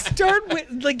 start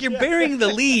with, you're burying the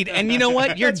lead, and you know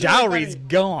what? Your That's really dowry's funny.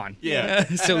 gone. Yeah.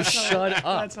 So shut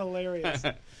up. That's hilarious.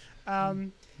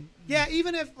 Yeah,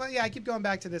 even if I keep going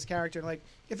back to this character. Like,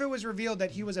 if it was revealed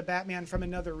that he was a Batman from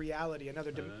another reality,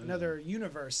 another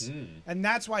universe, and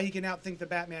that's why he can outthink the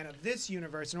Batman of this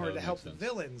universe in order That to help makes the sense.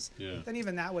 villains, Yeah. then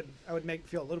even that would make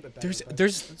feel a little bit better.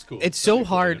 There's That's cool. It's That'd so be cool,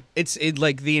 hard. yeah. It's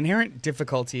the inherent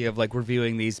difficulty of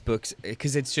reviewing these books,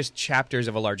 because it's just chapters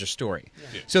of a larger story.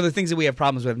 Yeah. So the things that we have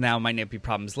problems with now might not be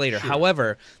problems later.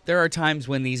 However, there are times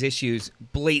when these issues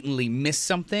blatantly miss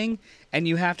something, and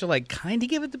you have to kind of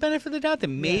give it the benefit of the doubt that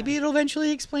maybe it'll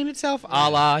eventually explain itself, a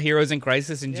la Heroes in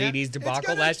Crisis and JD's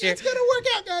debacle last year. It's gonna work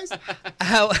out,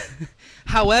 guys.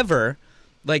 However,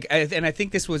 and I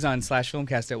think this was on Slash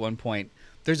Filmcast at one point,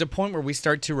 there's a point where we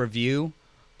start to review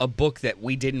a book that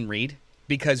we didn't read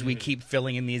because we keep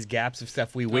filling in these gaps of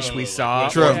stuff we wish we saw.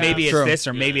 True. Or maybe it's True. this,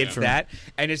 or maybe Yeah, it's yeah. that.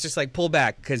 And it's just pull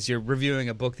back because you're reviewing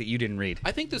a book that you didn't read.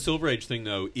 I think the Silver Age thing,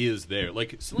 though, is there.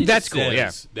 Selena That's cool,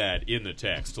 says that in the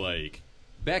text.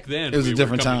 Back then, It was we a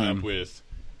different were coming time. up with...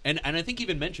 And I think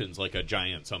even mentions, a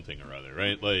giant something or other,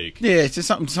 right? Yeah, it's just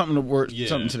something to work, Yeah.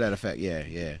 something to that effect.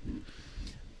 Yeah.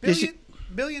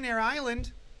 Billionaire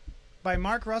Island by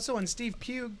Mark Russell and Steve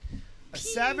Pugh. A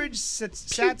savage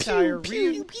satire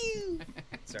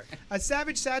A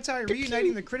savage satire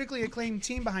reuniting the critically acclaimed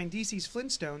team behind DC's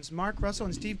Flintstones, Mark Russell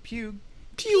and Steve Pugh,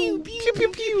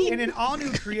 in an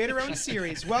all-new creator-owned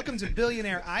series. Welcome to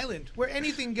Billionaire Island, where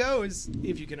anything goes,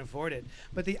 if you can afford it.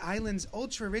 But the island's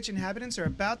ultra-rich inhabitants are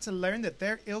about to learn that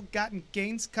their ill-gotten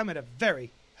gains come at a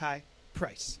very high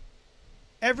price.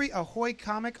 Every Ahoy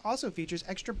comic also features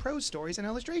extra prose stories and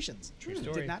illustrations. True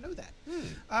story. Did not know that.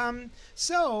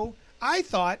 So I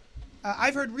thought,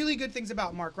 I've heard really good things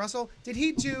about Mark Russell. Did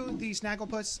he do the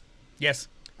Snagglepuss? Yes.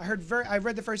 I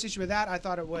read the first issue of that. I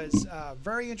thought it was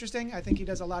very interesting. I think he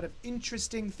does a lot of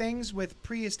interesting things with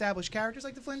pre-established characters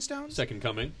like the Flintstones. Second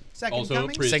Coming. Second also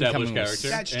Coming? a pre-established Second Coming was- character.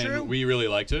 That's and true. we really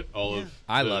liked it.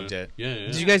 I loved it. Yeah.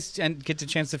 Did you guys get the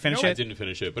chance to finish I it? didn't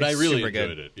finish it, but It's I really super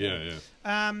good. enjoyed it.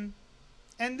 Yeah.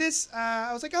 And this,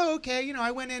 I was like, oh, okay.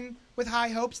 I went in with high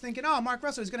hopes thinking, oh, Mark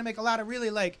Russell is going to make a lot of really,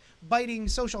 biting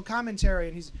social commentary,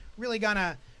 and he's really going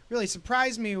to really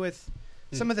surprise me with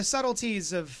some of the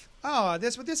subtleties of, oh,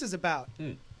 this what this is about.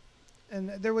 And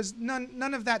there was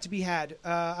none of that to be had.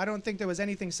 I don't think there was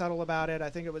anything subtle about it.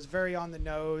 I think it was very on the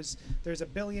nose. There's a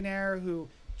billionaire who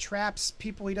traps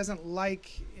people he doesn't like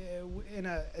in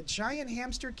a giant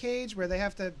hamster cage where they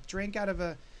have to drink out of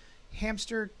a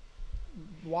hamster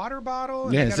water bottle.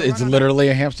 And Yeah, they it's, gotta it's run on literally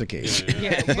a hamster cage.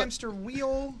 a hamster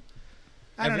wheel.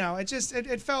 I don't know. It just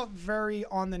it felt very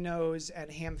on the nose and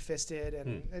ham-fisted,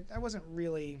 and I wasn't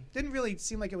really didn't really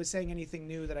seem like it was saying anything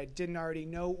new that I didn't already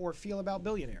know or feel about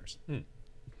billionaires.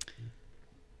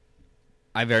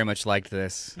 I very much liked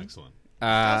this. Excellent.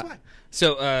 That's why.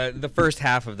 So the first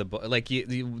half of the book, like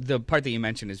the part that you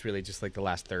mentioned, is really just like the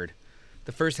last third.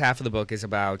 The first half of the book is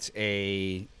about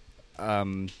a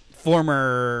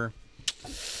former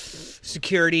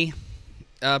security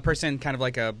person, kind of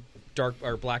like a dark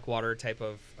or Blackwater type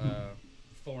of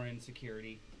foreign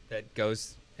security that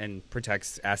goes and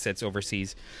protects assets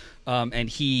overseas, and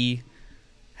he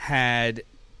had.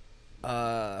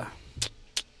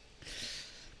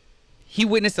 He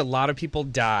witnessed a lot of people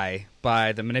die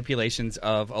by the manipulations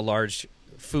of a large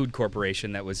food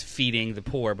corporation that was feeding the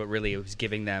poor, but really it was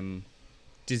giving them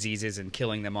diseases and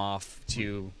killing them off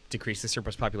to decrease the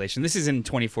surplus population. This is in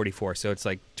 2044, so it's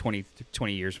like 20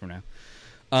 years from now.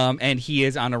 And he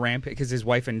is on a rampage because his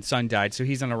wife and son died, so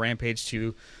he's on a rampage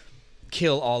to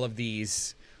kill all of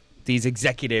these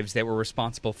executives that were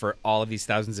responsible for all of these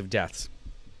thousands of deaths.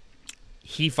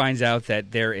 He finds out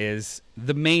that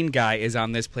the main guy is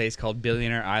on this place called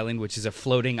Billionaire Island, which is a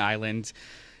floating island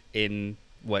in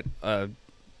what's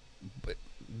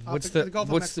the Gulf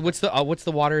of what's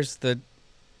the waters, the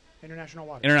international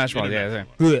water. international water, International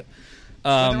yeah.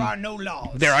 Where there are no laws.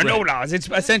 There are no laws. It's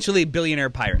essentially billionaire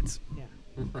pirates. Yeah.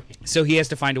 Right. So he has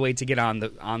to find a way to get on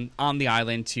the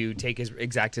island to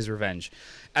exact his revenge.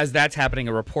 As that's happening,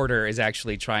 a reporter is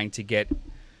actually trying to get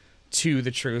to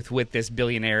the truth with this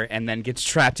billionaire and then gets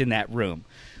trapped in that room.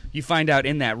 You find out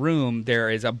in that room there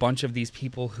is a bunch of these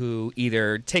people who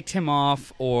either ticked him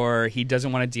off or he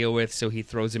doesn't want to deal with, so he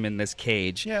throws him in this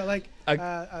cage. Yeah, like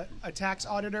a tax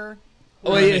auditor.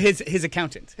 Oh, yeah, his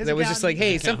accountant. His that was just like,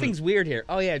 hey, accountant. something's weird here.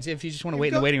 Oh yeah, if you just want to wait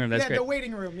in the waiting room, that's yeah, great. the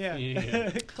waiting room. Yeah. Yeah.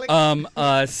 Click.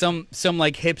 Some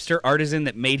like hipster artisan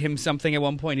that made him something at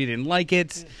one point. He didn't like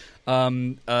it.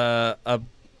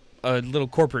 A little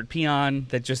corporate peon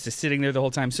that just is sitting there the whole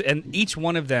time. So, and each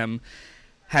one of them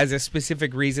has a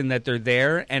specific reason that they're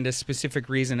there and a specific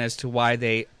reason as to why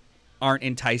they aren't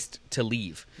enticed to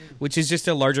leave, which is just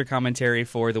a larger commentary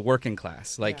for the working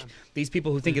class. Like these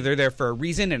people who think they're there for a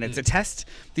reason and it's a test.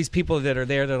 These people that are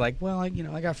there, they're like, well, I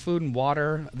got food and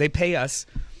water. They pay us.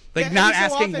 Like, Yeah, not every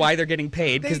so asking often, why they're getting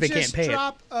paid because they can't pay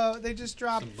it. They just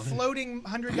drop floating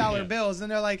 $100 bills,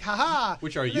 and they're like, "Ha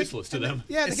Which are useless to them.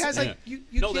 Yeah, the guy's like, "You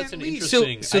no, that's can't an leave."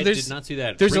 interesting. So I there's- did not see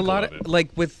that. There's a wrinkle lot of of it. like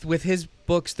with his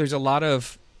books. There's a lot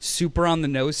of super on the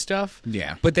nose stuff.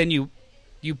 Yeah. But then you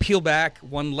peel back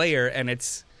one layer and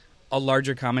it's a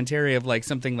larger commentary of like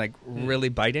something like really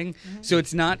biting. So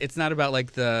it's not about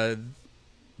like the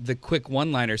quick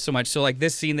one-liners so much. So like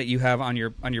this scene that you have on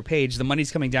your page, the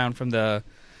money's coming down from the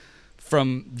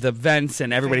vents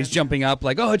and everybody's jumping up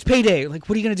like, oh, it's payday. Like,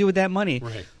 what are you going to do with that money?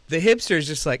 Right. The hipster's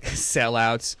just like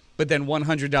sellouts, but then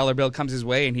 $100 bill comes his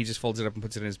way and he just folds it up and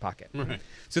puts it in his pocket. Right.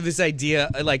 So this idea,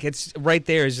 like, it's right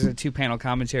there is just a 2-panel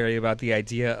commentary about the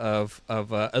idea of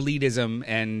elitism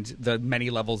and the many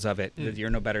levels of it that you're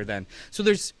no better than. So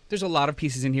there's a lot of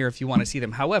pieces in here if you want to see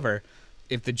them. However,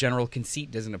 if the general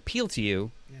conceit doesn't appeal to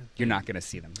you, you're not going to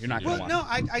see them. You're not going to Well, want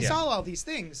no, them. I saw all these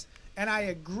things, and I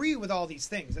agree with all these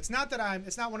things. It's not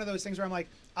one of those things where I'm like,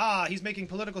 he's making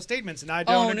political statements, and I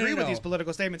don't agree with these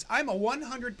political statements. I'm a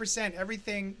 100%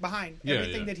 everything behind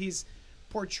everything that he's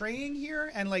portraying here,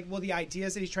 and like, the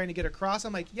ideas that he's trying to get across.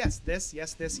 I'm like, yes, this.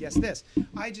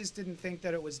 I just didn't think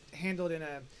that it was handled in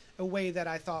a way that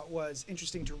I thought was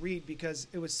interesting to read because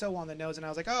it was so on the nose, and I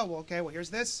was like, oh, well, okay, well, here's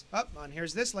this, and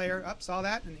here's this layer, saw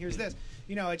that, and here's this.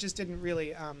 It just didn't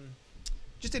really,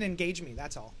 just didn't engage me.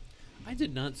 That's all. I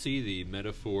did not see the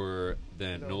metaphor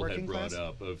that The Noel working had brought class?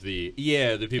 up of the people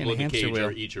in the hamster cage wheel.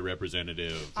 are each a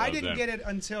representative. I of didn't them. get it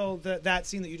until that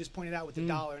scene that you just pointed out with the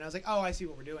dollar, and I was like, oh, I see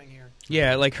what we're doing here.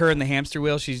 Yeah, like her in the hamster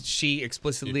wheel, she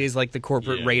explicitly is like the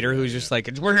corporate Yeah, raider who's yeah. just like,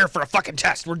 we're here for a fucking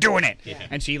test, we're doing it. Yeah.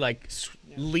 And she like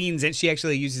leans in. She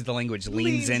actually uses the language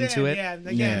leans into it. Yeah,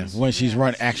 Yeah, when she's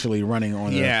actually running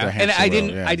on the Yeah, hamster and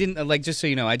wheel, I didn't like, just so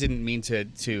you know, I didn't mean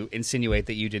to insinuate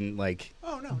that you didn't like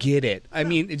Oh, no. get it. I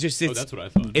mean, it just Oh, it's that's what I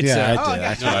thought. it's Yeah, Oh, I did. yeah.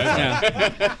 That's No, what I I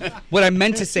thought. thought. what I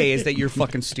meant to say is that you're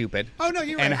fucking stupid. Oh, no,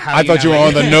 you're And right. how I thought you were not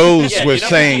on like the it. nose Yeah, with enough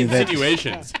saying with the that.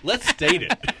 insinuations. Let's state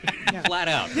it flat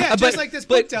out. Yeah, but- just like this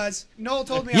but- book does. Noel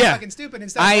told me Yeah. I'm fucking stupid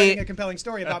instead of writing a compelling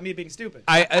story about me being stupid.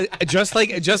 I just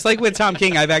like with Tom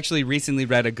King, I've actually recently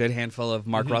read a good handful of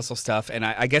Mark Russell stuff, and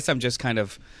I guess I'm just kind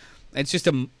of, it's just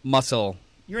a muscle.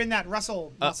 You're in that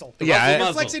Russell muscle. yeah, Russell You're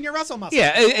muscle. flexing your Russell muscle.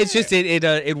 Yeah, it's just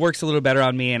it works a little better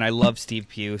on me, and I love Steve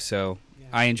Pugh, so Yeah.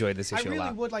 I enjoyed this I issue a really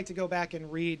lot. would like to go back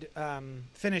and read,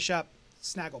 finish up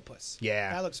Snagglepuss.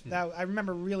 Yeah. That looks. That I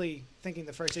remember really thinking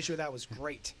the first issue of that was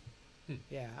great.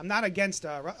 Yeah, I'm not against.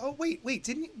 Oh wait,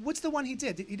 didn't what's the one he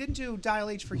did? He didn't do Dial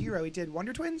H for Hero. He did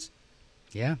Wonder Twins.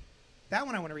 Yeah. That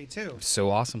one I want to read too. So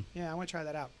awesome. Yeah, I want to try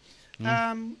that out.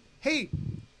 Hey,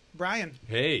 Brian,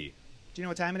 Hey, do you know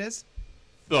what time it is?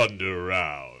 Thunder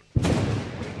Round.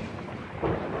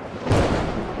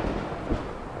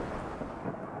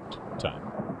 Time.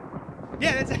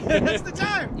 Yeah, that's the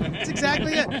time. That's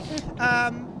exactly it.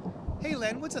 Hey,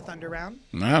 Len, what's a thunder round?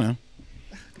 I don't know.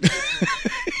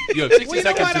 You have 60 Well, you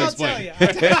know seconds what? to I'll explain. tell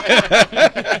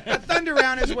you. A thunder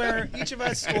round is where each of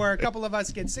us or a couple of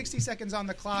us get 60 seconds on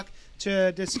the clock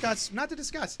to discuss,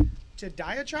 to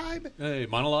diatribe, Hey,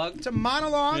 monologue. to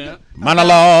monologue. Yeah.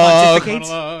 Monologue.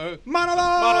 Pontificate.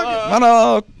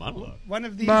 Monologue. Monologue. One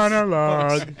of these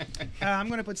Monologue. books. I'm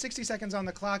going to put 60 seconds on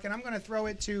the clock, and I'm going to throw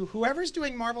it to whoever's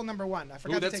doing Marvel #1. I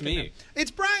forgot Ooh, to that's take me. it. Now.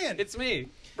 It's Brian. It's me,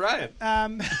 Brian.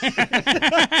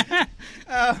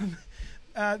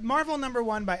 Marvel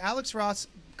 #1 by Alex Ross,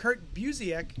 Kurt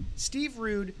Busiek, Steve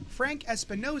Rude, Frank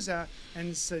Espinoza,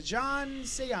 and Sajan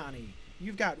Sayani.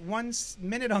 You've got 1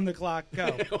 minute on the clock.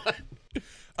 Go.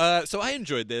 So I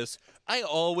enjoyed this. I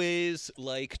always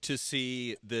like to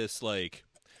see this, like,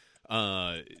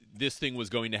 this thing was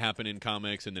going to happen in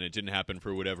comics and then it didn't happen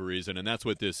for whatever reason, and that's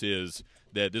what this is.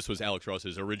 That this was Alex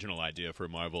Ross's original idea for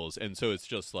Marvels, and so it's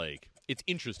just like it's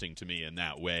interesting to me in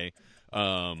that way.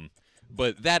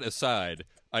 But that aside,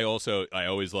 I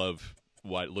always love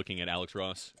looking at Alex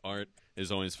Ross art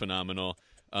is always phenomenal.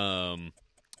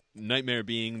 Nightmare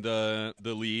being the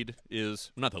lead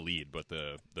is not the lead, but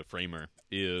the framer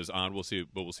is odd. We'll see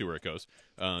where it goes.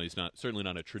 He's certainly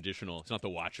not a traditional. It's not the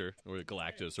Watcher or the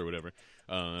Galactus or whatever.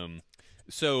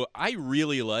 So I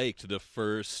really liked the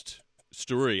first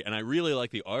story, and I really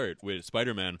like the art with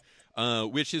Spider-Man,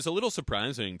 which is a little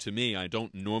surprising to me. I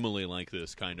don't normally like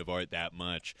this kind of art that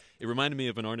much. It reminded me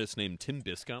of an artist named Tim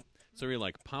Biscup. It's very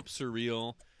like pop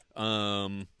surreal.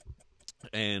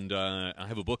 And I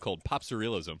have a book called Pop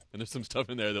Surrealism, and there's some stuff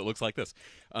in there that looks like this.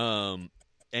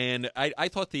 And I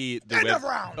thought the End of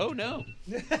round. Oh no,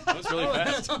 that was really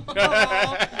fast.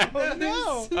 Oh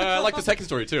no! I like the second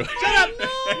story too. Shut up!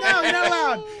 No, you're not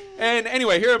allowed. And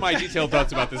anyway, here are my detailed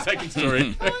thoughts about the second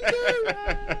story.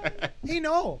 Hey,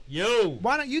 Noel. Yo.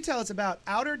 Why don't you tell us about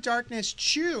Outer Darkness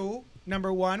Chew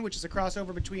 #1, which is a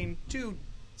crossover between two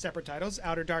separate titles,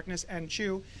 Outer Darkness and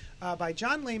Chew, by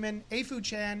John Layman, Afu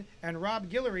Chan, and Rob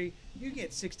Guillory. You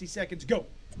get 60 seconds. Go.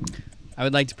 I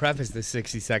would like to preface this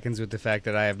 60 seconds with the fact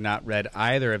that I have not read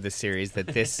either of the series that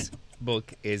this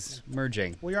book is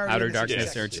merging. We are Outer reading the 60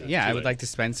 Darkness. seconds. Yeah, I Too would late. like to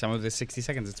spend some of the 60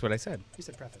 seconds. That's what I said. You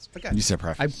said preface. But good. You said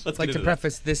preference. I'd Let's like get to into that.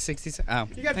 preface this 60 seconds. Oh,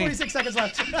 You got thank- 46 seconds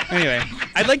left. Anyway,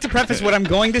 I'd like to preface what I'm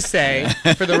going to say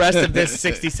for the rest of this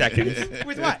 60 seconds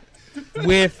With what?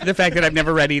 with the fact that I've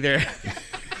never read either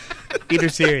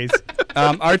series.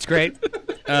 Art's great.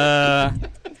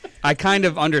 I kind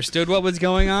of understood what was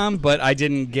going on, but I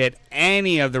didn't get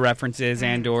any of the references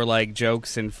and or like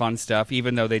jokes and fun stuff,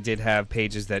 even though they did have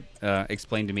pages that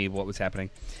explained to me what was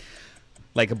happening,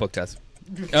 like a book does.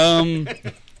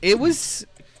 It was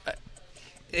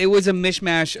a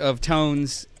mishmash of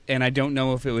tones, and I don't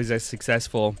know if it was as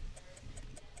successful.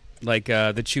 Like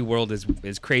the Chew world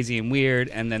is crazy and weird,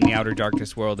 and then the Outer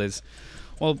Darkness world is,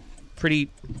 well,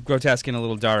 pretty grotesque and a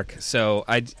little dark. So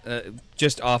I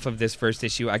just off of this first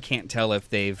issue, I can't tell if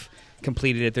they've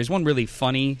completed it. There's one really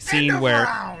funny scene End of where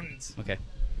round. okay,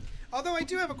 Although I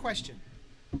do have a question,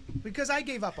 because I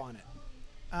gave up on it.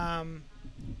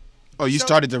 Oh, you So-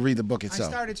 started to read the book I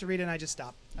itself. started to read it and I just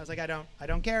stopped. I was like, I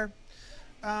don't care.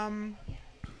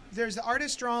 There's the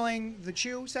artist drawing the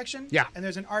Chew section. Yeah. And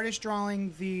there's an artist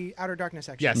drawing the Outer Darkness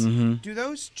section. yes. Do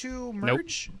those two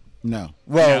merge? No. No,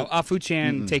 Well,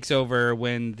 Afu-chan takes over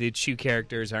when the Chew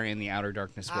characters are in the Outer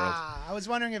Darkness world. I was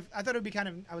wondering if I thought it would be kind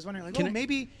of. I was wondering like, Can oh, I-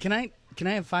 maybe. Can I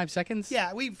have 5 seconds?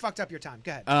 Yeah, we fucked up your time.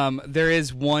 Go ahead. There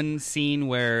is one scene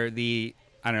where the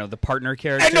partner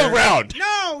character. End of round.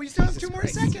 No, we still have 2 more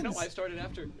Christ. seconds. No, I started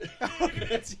after. Go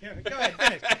ahead,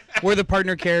 finish. Where the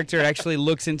partner character actually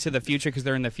looks into the future because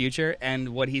they're in the future, and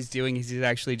what he's doing is he's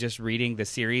actually just reading the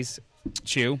series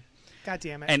Chew, God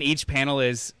damn it. and each panel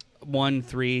is 1,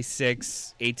 3,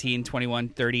 6, 18, 21,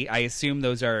 30. I assume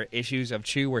those are issues of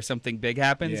Chew where something big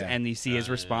happens, Yeah. and you see his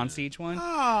response to each one.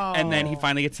 Oh. And then he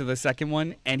finally gets to the second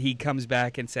one, and he comes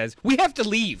back and says, "We have to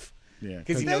leave." Yeah,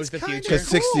 because he knows the That's kinda future. because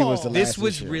 60 was the cool. last. This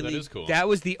was issue. really That is cool. that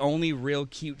was the only real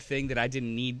cute thing that I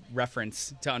didn't need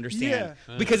reference to understand.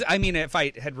 Yeah. Because I mean, if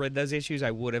I had read those issues, I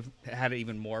would have had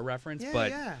even more reference. Yeah, but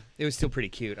yeah. it was still pretty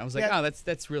cute. I was like, Yeah. oh,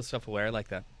 that's real self-aware. I like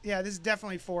that. Yeah, this is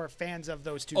definitely for fans of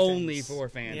those two Only things. for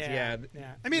fans, Yeah.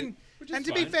 yeah. I mean, Which is and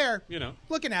to be fine, fair, you know.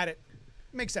 looking at it,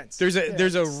 makes sense. There's a Yeah,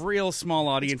 there's a it's- real small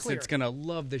audience clear. that's gonna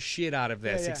love the shit out of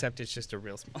this, Yeah, yeah. except it's just a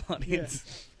real small audience.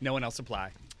 No one else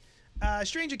apply.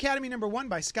 Strange Academy #1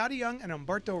 by Scotty Young and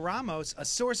Humberto Ramos, a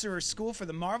sorcerer's school for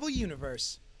the Marvel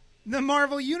Universe. The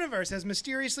Marvel Universe has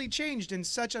mysteriously changed in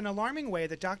such an alarming way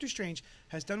that Doctor Strange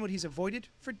has done what he's avoided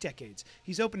for decades.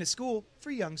 He's opened a school for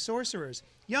young sorcerers.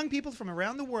 Young people from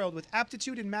around the world with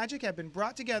aptitude in magic have been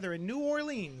brought together in New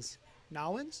Orleans,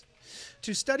 Nolans,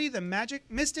 to study the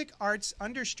mystic arts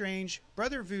under Strange,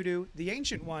 Brother Voodoo, the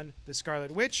Ancient One, the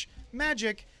Scarlet Witch,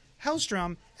 magic,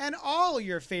 Hellstrom, and all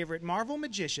your favorite Marvel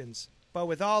magicians. But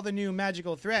with all the new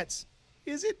magical threats,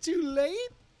 is it too late?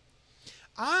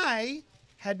 I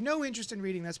had no interest in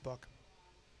reading this book.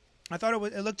 I thought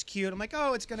it looked cute. I'm like,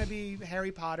 oh, it's going to be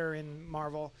Harry Potter and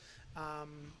Marvel.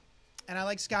 And I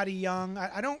like Scotty Young.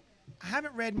 I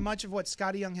haven't read much of what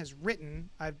Scotty Young has written.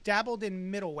 I've dabbled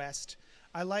in Middle West.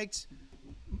 I liked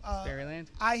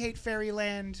Fairyland. I Hate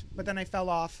Fairyland, but then I fell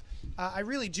off. I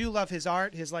really do love his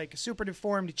art. His like super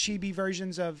deformed chibi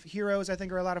versions of heroes I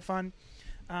think are a lot of fun.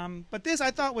 But this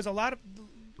I thought was a lot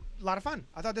of fun.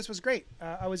 I thought this was great.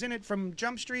 I was in it from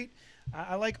Jump Street.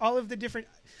 I like all of the different.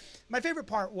 My favorite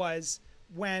part was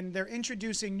when they're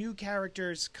introducing new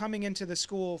characters coming into the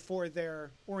school for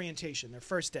their orientation, their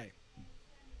first day.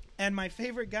 And my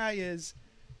favorite guy is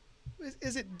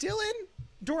it Dylan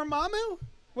Dormammu?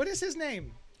 What is his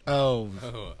name? Oh,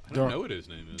 I don't know what his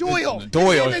name is. Doyle.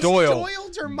 Doyle, His name is Doyle. Doyle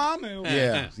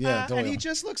Dormammu. Yeah, Doyle. And he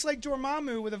just looks like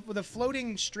Dormammu with a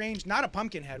floating strange, not a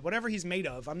pumpkin head, whatever he's made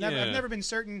of. I've never been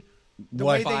certain the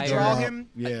What way they fire. draw him,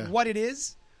 Yeah. what it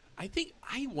is.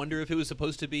 I wonder if it was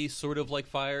supposed to be sort of like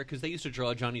Fire, because they used to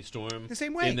draw Johnny Storm The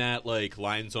same way. in that like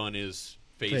lines on his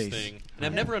face Face. thing, and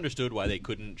I've never understood why they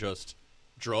couldn't just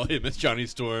draw him as Johnny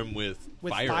Storm with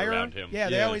fire around him. Yeah,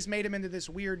 they always made him into this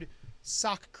weird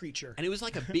sock creature. And it was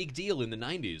like a big deal in the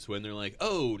 90s when they're like,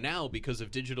 oh, now because of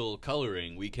digital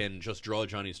coloring, we can just draw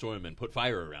Johnny Storm and put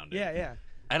fire around him. Yeah.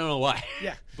 I don't know why.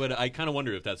 Yeah. But I kind of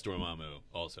wonder if that's Dormammu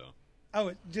also.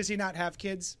 Oh, does he not have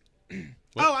kids?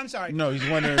 Oh, I'm sorry. No, he's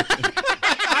wondering.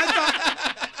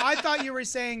 I thought you were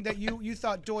saying that you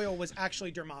thought Doyle was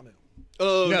actually Dormammu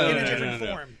Oh, No, in no, a no, different no,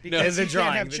 no. form. No. Because As a he drawing,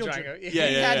 can't have the children. drawing.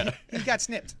 Yeah. He got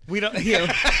snipped. We don't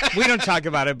we don't talk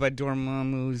about it, but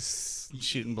Dormammu's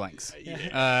shooting blanks.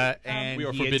 And We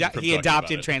are he, forbidden from he talking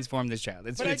adopted, about it. transformed this child.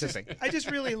 It's But a thing. I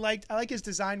just really liked his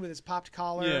design with his popped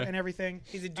collar Yeah. and everything.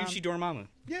 He's a douchey Dormammu.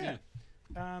 Yeah.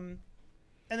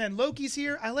 And then Loki's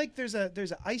here. I like there's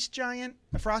a ice giant,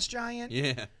 a frost giant.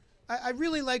 Yeah. I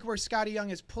really like where Scotty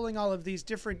Young is pulling all of these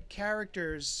different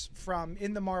characters from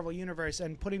in the Marvel universe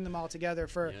and putting them all together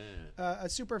for a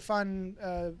super fun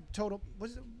total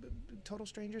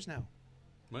strangers now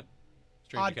What?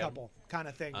 Strange odd Academy? couple kind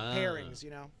of thing Ah. pairings, you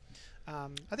know. I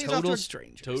think Total it's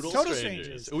strangers. Total Total strangers.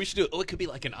 Strangers. We should do. Oh, it could be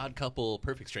like an Odd Couple,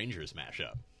 Perfect Strangers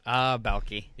mashup.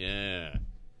 Balky. Yeah.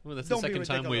 Well, that's Don't the be second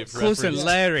time we've ridiculous. Close and referenced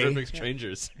Larry. Perfect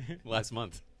Strangers last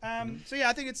month. so yeah,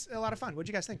 I think it's a lot of fun. What'd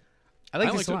you guys think? I like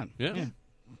I this liked it. one. Yeah.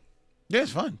 Yeah,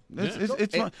 it's fun.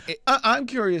 It's fun. It- I'm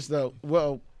curious though.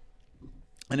 Well,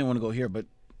 I didn't want to go here, but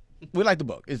we like the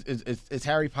book. It's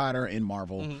Harry Potter in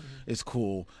Marvel. It's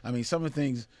cool. I mean, some of the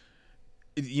things,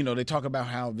 you know, they talk about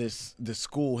how the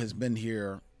school has been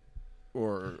here,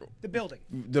 or The building.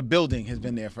 the building has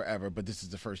been there forever, but this is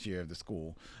the first year of the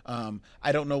school.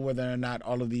 I don't know whether or not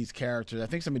all of these characters. I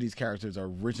think some of these characters are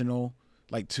original,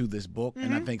 like to this book,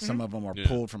 and I think some of them are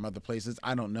pulled from other places.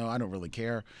 I don't know. I don't really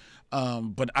care.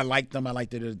 But I like them. I like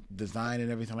their design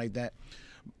and everything like that.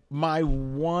 My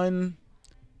one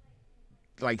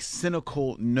like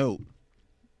cynical note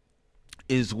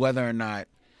is whether or not,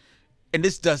 and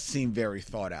this does seem very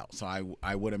thought out, so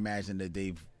I would imagine that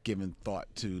they've given thought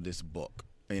to this book.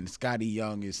 And Scotty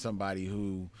Young is somebody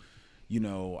who, you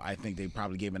know, I think they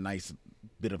probably gave a nice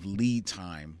bit of lead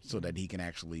time so that he can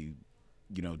actually,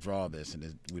 you know, draw this.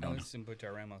 And we don't know.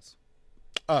 Humberto Ramos.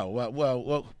 Oh,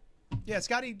 well, Yeah,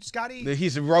 Scotty.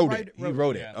 he's wrote it. Wrote He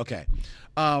wrote it. yeah. Okay.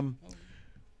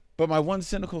 But my one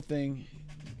cynical thing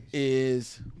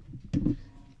is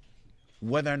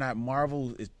whether or not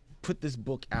Marvel is put this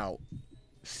book out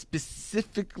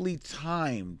specifically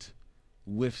timed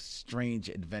with Strange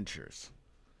Adventures.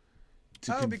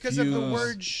 To because of the confuse-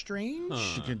 word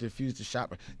strange. to confuse the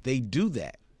shopper. They do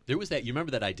that. There was that. You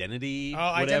remember that identity,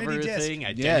 Oh, whatever Identity Disc. thing?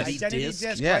 Yes. Identity Disc.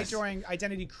 Disc Yes. right during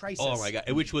Identity Crisis. Oh my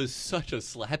god! Which was such a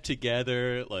slap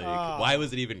together. Like, why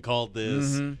was it even called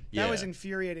this? Yeah. That was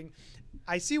infuriating.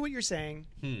 I see what you're saying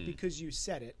because you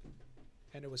said it,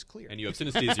 and it was clear. And you have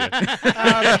synesthesia.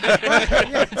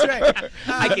 Yeah, that's right.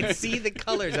 I can see the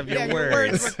colors of your Yeah,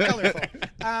 words. were colorful.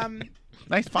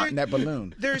 Nice font in that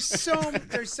balloon. There's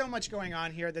so much going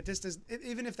on here that this does.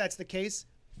 Even if that's the case,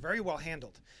 very well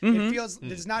handled. It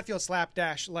does not feel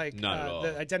slapdash like Not at all.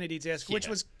 the Identity Disc, which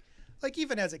Yeah. was like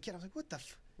even as a kid, I was like, what the,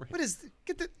 what is?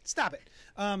 Stop it.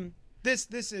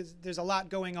 This is there's a lot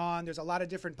going on. There's a lot of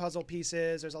different puzzle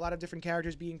pieces. There's a lot of different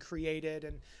characters being created,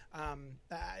 and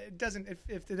it doesn't.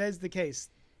 If it is the case,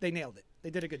 they nailed it. They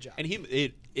did a good job. And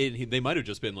they might have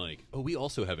just been like, "Oh, we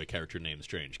also have a character named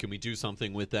Strange. Can we do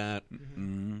something with that?"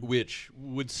 Which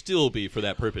would still be for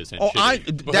that purpose. And Oh,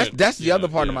 shitty. that's the Yeah, other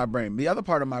part of yeah. my brain. The other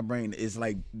part of my brain is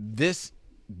like this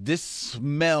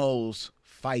smells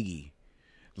Feige,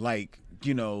 like,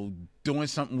 you know, doing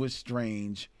something with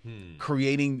Strange,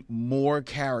 creating more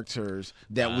characters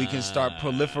that we can start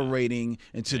proliferating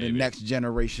into the Maybe. next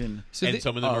generation. And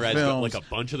some of them are films. like a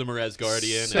bunch of them are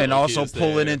Asgardian, And Loki also is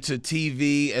pull it there. into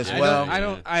TV as I well.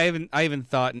 haven't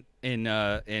thought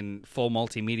in full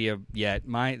multimedia yet.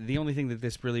 The only thing that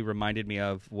this really reminded me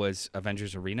of was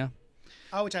Avengers Arena.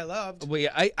 Oh, which I loved. Well,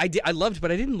 yeah, I loved,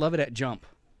 but I didn't love it at jump.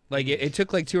 Like it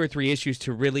took like 2 or 3 issues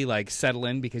to really like settle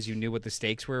in because you knew what the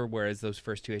stakes were, whereas those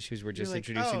first 2 issues were just You're like,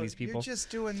 introducing oh, these people. You're just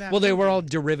doing that. Well, they were movie. all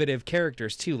derivative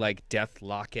characters too, like Death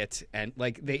Locket, and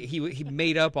like he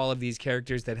made up all of these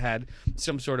characters that had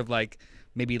some sort of like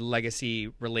maybe legacy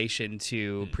relation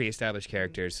to pre-established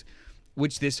characters,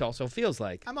 which this also feels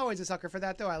like. I'm always a sucker for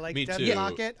that, though. I like Me Death too.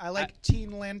 Locket. I like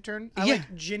Teen Lantern. I Yeah.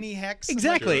 like Ginny Hex. I'm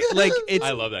Exactly. like, Like it's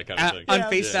I love that kind of thing. on Yeah,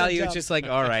 face yeah. value, Good it's job. just like,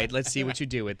 all right, let's see what you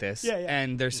do with this. Yeah, yeah.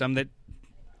 And there's some that,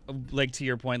 like to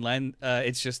your point, Len,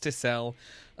 it's just to sell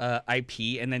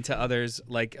IP, and then to others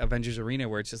like Avengers Arena,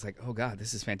 where it's just like, oh god,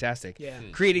 this is fantastic. Yeah.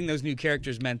 Creating those new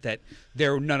characters meant that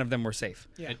none of them were safe.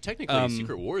 Yeah. And technically,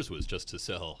 Secret Wars was just to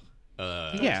sell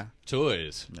Yeah.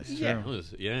 toys. Yeah. It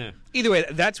was- yeah. Either way,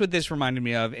 that's what this reminded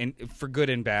me of, and for good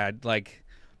and bad. Like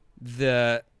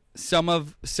some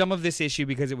of this issue,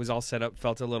 because it was all set up,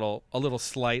 felt a little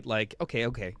slight. Like okay,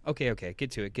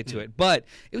 get to it. But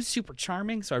it was super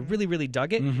charming, so I really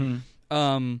dug it.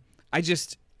 I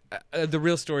just the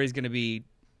real story is going to be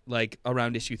like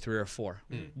around issue 3 or 4.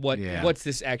 What's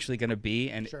this actually going to be,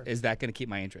 and Sure. is that going to keep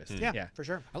my interest? Yeah, for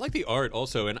sure. I like the art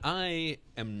also, and I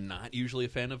am not usually a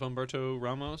fan of Humberto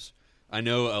Ramos. I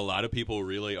know a lot of people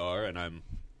really are, and I'm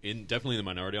definitely in the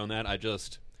minority on that.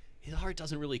 His art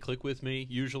doesn't really click with me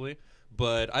usually,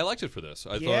 but I liked it for this.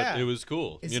 I Yeah. thought it was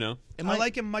cool. I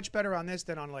like him much better on this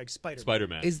than on like Spider-Man.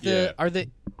 Spider-Man. Is are the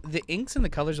inks and the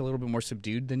colors a little bit more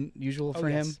subdued than usual for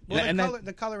him? Well, and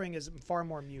the coloring is far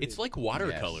more muted. It's like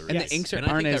watercolor, And Yes. the inks and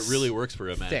aren't I think as that really works for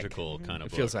a thick. magical kind of It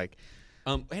book. feels like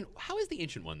And how is the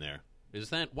Ancient One there?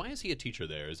 Why is he a teacher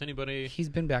there? Is anybody? he's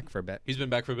been back for a bit. He's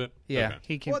been back for a bit. Yeah, Okay.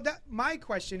 he can. Well, my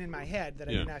question in my head that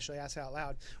I Yeah. didn't actually ask out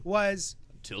loud was,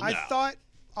 Till I now. thought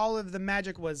all of the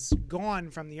magic was gone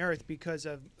from the Earth because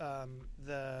of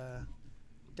the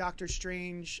Doctor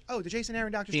Strange. Oh, the Jason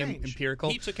Aaron Doctor the Strange. empirical.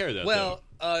 He took care of that. Well,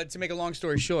 to make a long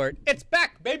story short, it's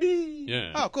back, baby. though.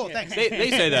 Yeah. Oh, cool. Thanks. They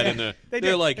say that in the. They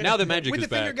They're did. like, now the magic With is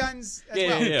the back. finger guns as Yeah,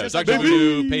 well. yeah. Just like Doctor Marvel.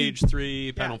 Voodoo, page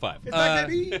 3, panel 5. It's back,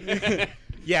 baby.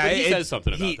 Yeah, But he says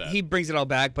something about he, that. He brings it all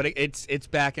back, but it's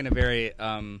back in a very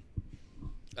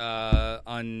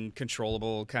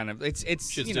uncontrollable kind of. It's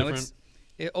Shit's you know different.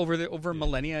 over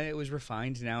millennia it was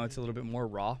refined. Now it's a little bit more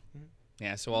raw.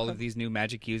 Yeah, so all of these new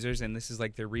magic users, and this is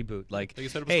like their reboot. Like, Like you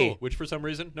said, it was hey, cool, which for some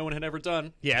reason no one had ever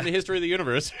done Yeah. in the history of the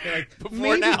universe before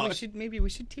maybe now. maybe we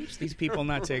should teach these people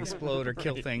not to explode or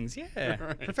kill things. Yeah,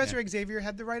 Professor Xavier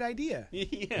had the right idea.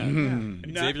 Yeah.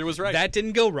 Xavier was right. that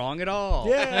didn't go wrong at all.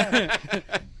 Yeah.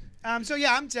 So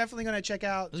yeah, I'm definitely going to check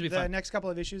out This'll be the fun. next couple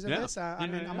of issues of Yeah. this.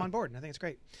 I'm Yeah. on board. I think it's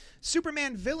great.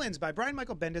 Superman Villains by Brian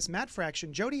Michael Bendis, Matt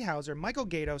Fraction, Jody Hauser, Michael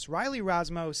Gaydos, Riley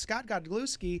Rosmo, Scott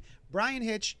Godlewski, Brian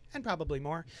Hitch, and probably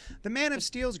more. The Man of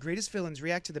Steel's greatest villains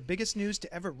react to the biggest news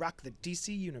to ever rock the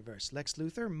DC universe. Lex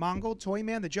Luthor, Mongol,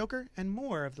 Toyman, the Joker, and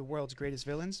more of the world's greatest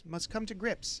villains must come to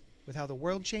grips with how the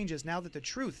world changes now that the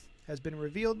truth has been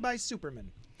revealed by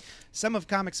Superman. Some of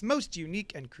comics' most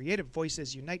unique and creative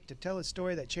voices unite to tell a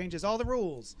story that changes all the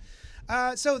rules.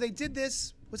 So they did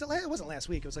this. It wasn't last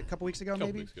week. It was like a couple weeks ago,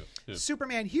 maybe. weeks ago, yeah.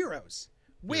 Superman Heroes,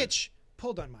 which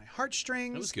pulled on my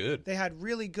heartstrings. That was good. They had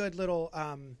really good little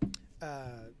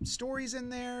stories in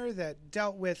there that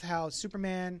dealt with how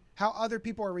other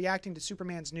people are reacting to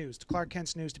Superman's news, to Clark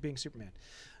Kent's news, to being Superman.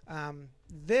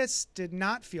 This did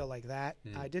not feel like that.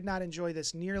 I did not enjoy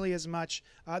this nearly as much.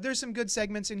 There's some good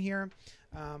segments in here,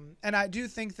 and I do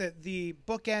think that the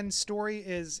bookend story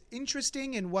is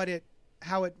interesting in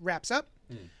how it wraps up.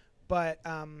 But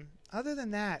other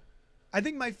than that, I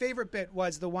think my favorite bit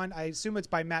was the one. I assume it's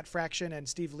by Matt Fraction and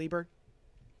Steve Lieber.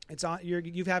 It's on.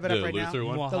 You have it The up right Luther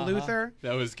now. one? The Luther.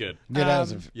 That was good. Yeah, that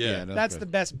was That's the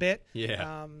best bit.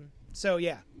 Yeah. So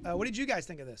yeah, what did you guys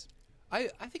think of this? I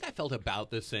think I felt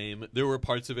about the same. There were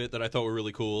parts of it that I thought were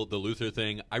really cool. The Luther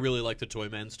thing. I really liked the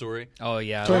Toyman story. Oh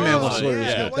yeah, Toyman Oh, was story was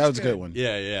yeah, good. that That was was a good good. one.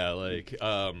 Yeah. Like,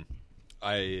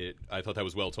 I thought that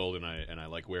was well told, and I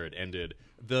like where it ended.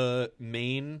 The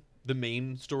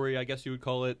main story, I guess you would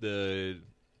call it, the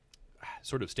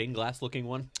sort of stained glass looking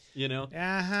one. You know,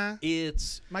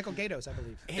 it's Michael Gaydos, I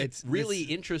believe. it's really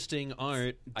interesting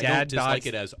art. I Dad don't dislike bods-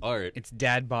 it as art. it's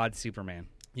dad bod Superman.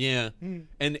 Yeah,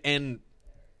 and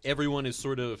everyone is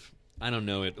sort of, I don't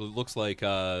know. It looks like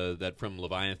that from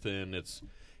Leviathan. It's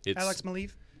Alex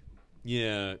Maleev.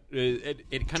 Yeah, it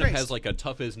kind of Traced. has like a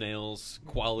tough as nails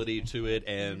quality to it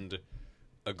and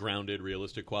a grounded,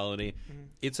 realistic quality.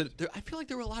 I feel like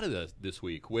there were a lot of this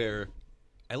week where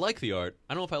I like the art.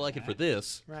 I don't know if I like it for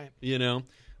this. Right. You know,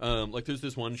 like there's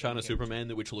this one shot of Superman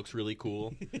which looks really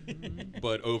cool,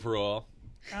 but overall,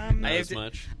 not I have as to-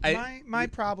 much. My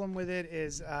problem with it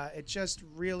is it just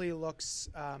really looks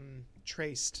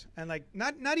traced and like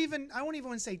not even I won't even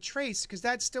want to say traced because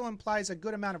that still implies a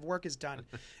good amount of work is done.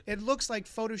 It looks like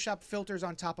Photoshop filters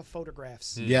on top of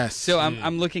photographs. Yes. So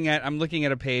I'm looking at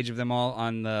a page of them all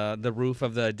on the roof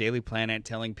of the Daily Planet,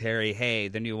 telling Perry, "Hey,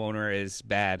 the new owner is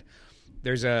bad."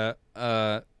 There's a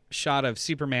shot of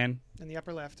Superman In the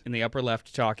upper left. in the upper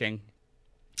left talking,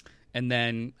 and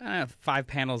then 5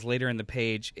 panels later in the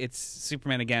page, it's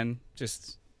Superman again,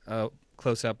 just a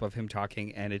close up of him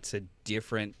talking, and it's a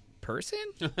different person.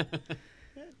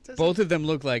 Both of them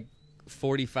look like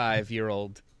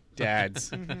 45-year-old dads,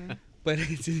 but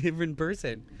it's a different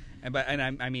person. And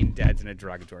I mean dads in a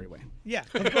derogatory way. Yeah,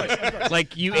 of course.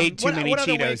 Like you ate too many what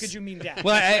other way Cheetos. could you mean dad?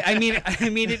 Well, I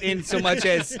mean it in so much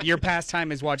as your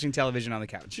pastime is watching television on the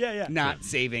couch. Yeah. Not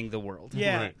saving the world.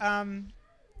 Yeah. Right.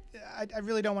 I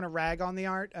really don't want to rag on the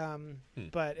art,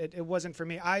 but it wasn't for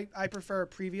me. I prefer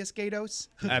previous Gaydos.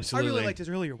 Absolutely. I really liked his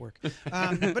earlier work.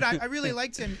 But I really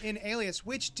liked him in Alias,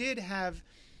 which did have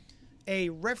a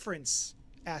reference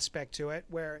aspect to it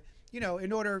where, you know,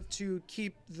 in order to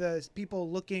keep the people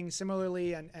looking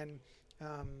similarly and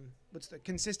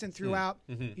consistent throughout,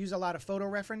 use a lot of photo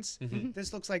reference.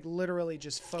 This looks like literally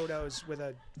just photos with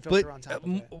a filter But on top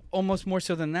of it. almost more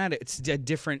so than that, it's a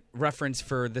different reference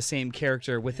for the same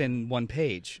character within one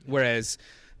page. Whereas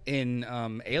in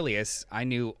Alias, I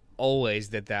knew always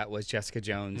that was Jessica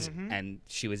Jones and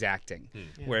she was acting.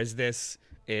 Whereas this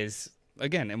is,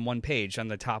 again, in one page. On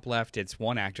the top left, it's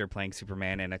one actor playing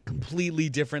Superman and a completely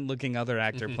different looking other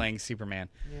actor playing Superman.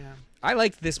 Yeah. I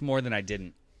liked this more than I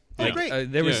didn't. Oh,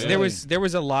 great. There was Yeah, there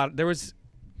was a lot.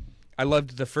 I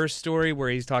loved the first story where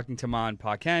he's talking to Ma and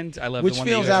Pa Kent. I love Which the one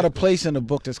feels that out of place in a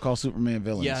book that's called Superman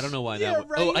Villains. Yeah, I don't know why Yeah, that.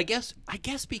 Oh, right. I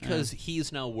guess because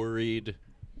he's now worried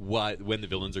when the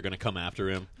villains are going to come after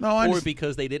him, No, I or understand.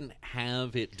 because they didn't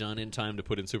have it done in time to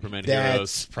put in Superman That's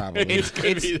Heroes. probably It's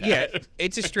be that. yeah,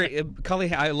 it's a straight.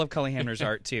 Cully, I love Cully Hamner's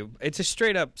art too. It's a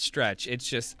straight up stretch. It's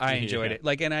just I enjoyed Yeah. it.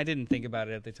 Like, and I didn't think about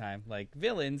it at the time. Like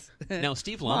villains. Now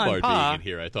Steve Ma and Lombard Pa. being in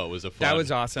here, I thought was a fun. That was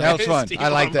awesome. That was fun. Steve I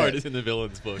like Lombard that. is in the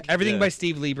villains book. Everything Yeah. by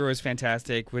Steve Lieber was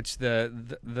fantastic. Which the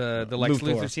Lex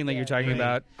Luthor. Luthor scene that you're Yeah, talking right.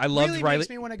 about. I loved really Riley. makes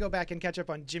me want to go back and catch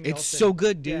up on Jimmy It's Olsen. so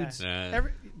good, Yeah. dudes. Yeah.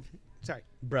 Sorry,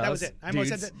 Bros, that was it. I almost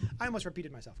dudes. said that. I almost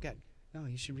repeated myself. Go ahead. No,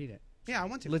 you should read it. Yeah, I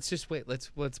want to. Let's just wait. Let's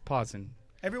pause and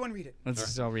Everyone read it. let's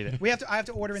just all read it. We have to. I have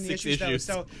to order in the 6 issues, issues.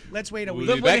 though. So let's wait a We'll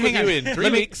week. be back with hang you on. in 3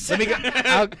 Let me- weeks. Let me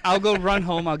go, I'll go run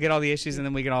home. I'll get all the issues, and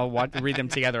then we can all read them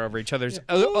together over each other's.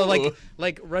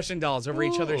 Like Russian dolls over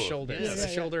each other's Ooh. shoulders. Yeah,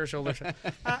 Shoulder.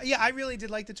 Yeah, I really did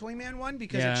like the Toyman one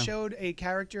because Yeah. it showed a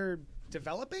character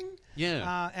developing.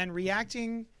 Yeah. And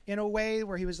reacting in a way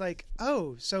where he was like,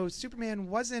 "Oh, so Superman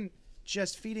wasn't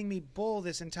just feeding me bull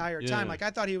this entire time. Yeah. Like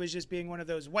I thought he was just being one of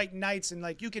those white knights and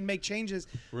like you can make changes.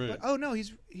 Right. But oh no,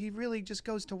 he really just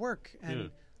goes to work and Yeah.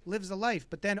 lives a life,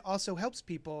 but then also helps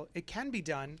people. It can be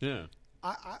done. Yeah.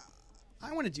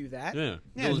 I want to do that. Yeah.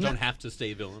 Yeah, Villains no- don't have to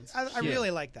stay villains. I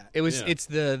really like that. It was. Yeah. It's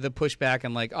the pushback.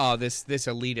 I'm like, oh, this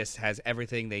elitist has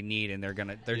everything they need, and they're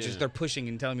Yeah. they're pushing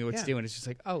and telling me what Yeah. to do, and it's just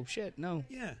like, oh shit, no.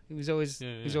 Yeah. He was always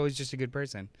Yeah, he was yeah. always just a good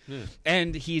person. Yeah.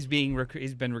 And he's been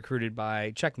recruited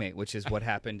by Checkmate, which is what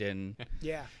happened in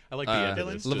Yeah. I like the end of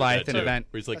this, Leviathan that too, event.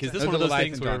 where he's like, That's "Is this right. one of The those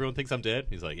Leviathan things where dawn. everyone thinks I'm dead?"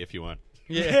 He's like, "If you want."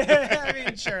 yeah. I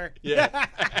mean, sure. Yeah.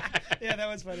 Yeah, that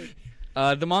was funny.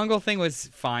 The Mongol thing was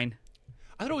fine.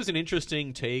 I thought it was an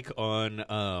interesting take on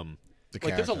The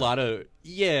like there's a character. lot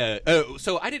of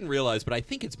so I didn't realize, but I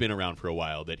think it's been around for a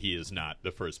while that he is not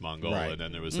the first Mongol, Right. and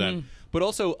then there was that. But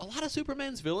also a lot of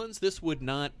Superman's villains, this would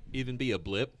not even be a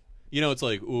blip. You know, it's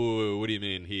like, ooh, what do you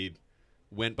mean he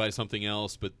went by something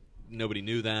else, but nobody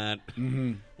knew that?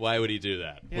 Why would he do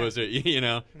that? Yeah. Was it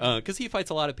because he fights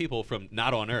a lot of people from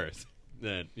not on Earth?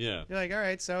 Then You're like, all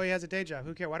right, so he has a day job.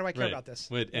 Who cares? Why do I care Right. about this?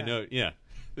 And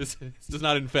this does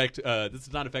not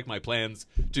affect my plans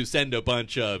to send a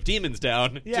bunch of demons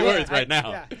down to Earth right now.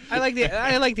 Yeah. I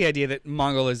like the idea that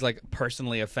Mongol is like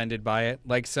personally offended by it,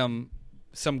 like some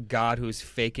god who's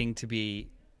faking to be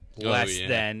less yeah.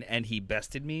 than, and he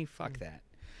bested me. Fuck that.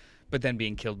 But then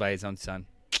being killed by his own son.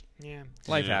 Yeah.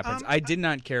 Life Yeah. happens. I did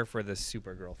not care for the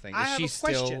Supergirl thing. I Is have she a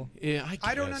question. still? Yeah,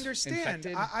 I don't guess. understand.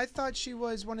 Infected? I thought she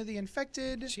was one of the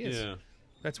infected. She is. Yeah.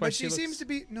 That's why But she looks- seems to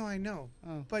be. No, I know.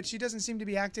 Oh. But she doesn't seem to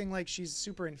be acting like she's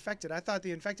super infected. I thought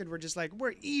the infected were just like,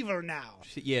 we're evil now.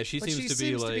 She But seems she to be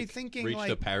seems to like be thinking reached a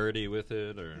like- parody with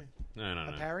it, or I don't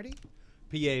A know. parody?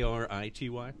 Parity.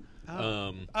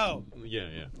 Oh.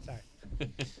 Yeah. Sorry.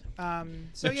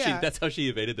 So yeah. that's how she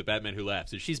evaded the Batman Who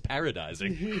Laughs. Is she's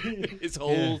parodizing his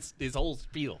whole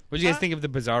spiel. What did you guys think of the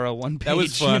Bizarro one page? That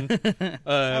was fun. by Jim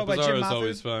Bizarro's Moffat?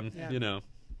 always fun. Yeah. You know.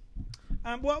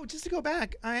 Well, just to go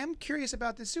back, I am curious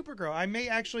about this Supergirl. I may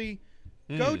actually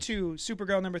Hmm. go to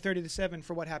Supergirl number 37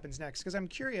 for what happens next because I'm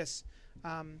curious.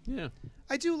 Yeah.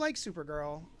 I do like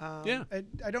Supergirl. Yeah.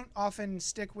 I don't often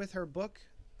stick with her book,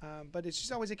 but it's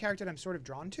just always a character that I'm sort of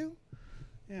drawn to.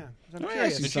 Yeah. So I'm Oh, yeah,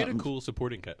 curious. she's- And she had a something. cool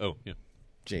supporting cat. Oh, yeah.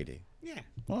 JD. Yeah.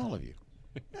 Well, all of you.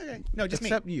 Okay. No, just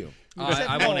Except me. you.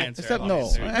 I won't answer. Except I no. won't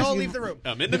answer. I asked No, you- leave the room.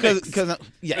 I'm in the Because, mix. because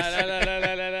yes.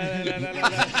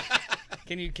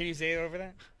 Can you say it over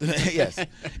that? Yes.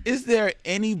 Is there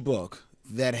any book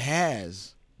that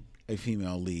has a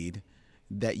female lead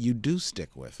that you do stick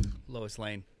with? Lois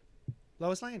Lane.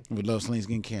 Lois Lane. With Lois Lane's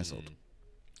getting canceled.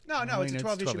 No, I it's a mean,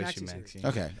 12 issue 12 maxi issue series. maxi.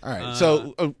 Okay. All right.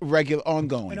 So regular,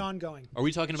 ongoing. An ongoing. Are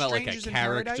we talking about like a Strangers in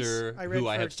Paradise, character I read who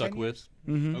I for have stuck 10 with?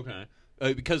 Mm-hmm. Okay.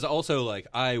 Because also, like,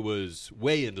 I was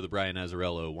way into the Brian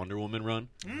Azzarello Wonder Woman run,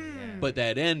 but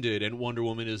that ended, and Wonder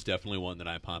Woman is definitely one that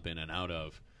I pop in and out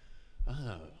of.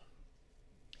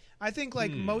 I think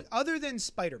like other than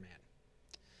Spider-Man,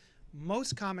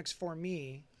 most comics for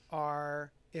me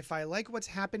are if I like what's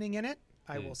happening in it,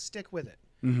 I will stick with it.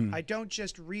 I don't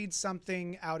just read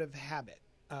something out of habit.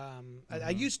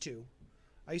 I used to.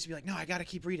 I used to be like, no, I got to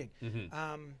keep reading.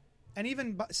 And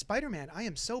even Spider-Man, I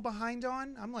am so behind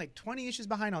on. I'm like 20 issues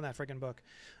behind on that freaking book.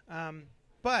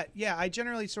 But yeah, I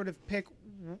generally sort of pick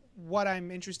what I'm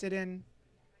interested in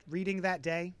reading that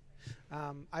day.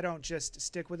 I don't just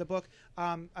stick with a book.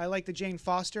 I like the Jane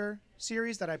Foster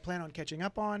series that I plan on catching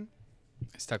up on.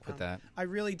 I stuck with that. I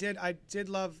really did. I did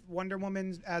love Wonder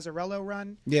Woman's Azzarello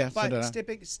run. Yeah, so but did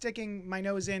I. sticking my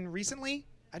nose in recently,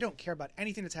 I don't care about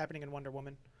anything that's happening in Wonder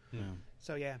Woman.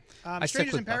 So yeah, stuck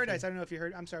Strangers with in Paradise. Buffy. I don't know if you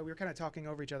heard. I'm sorry, we were kind of talking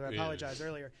over each other. I Yeah. apologize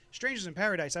earlier. Strangers in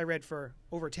Paradise, I read for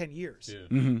over 10 years, Yeah.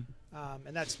 and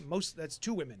that's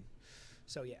two women.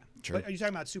 So yeah. True. But are you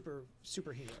talking about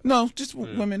superhero? No, just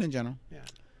women in general. Yeah.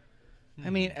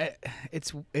 I mean,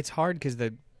 it's hard because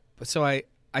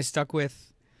I stuck with.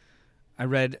 I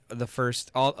read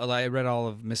I read all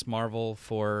of Miss Marvel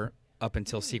for up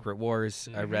until Secret Wars.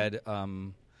 I read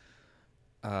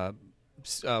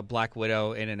Black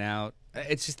Widow in and out.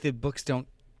 It's just the books don't.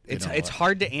 It's don't it's last.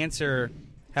 hard to answer.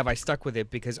 Have I stuck with it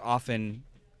because often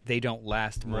they don't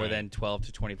last more Right. than 12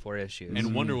 to 24 issues.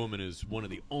 And Wonder Woman is one of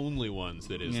the only ones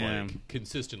that is Yeah. like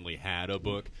consistently had a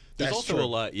book. There's That's also true. a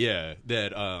lot,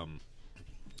 that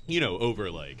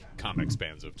over like comic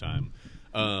spans of time.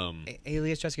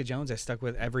 Alias Jessica Jones, I stuck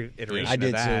with every iteration I of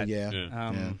did that. too. Yeah.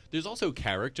 Yeah. Yeah. There's also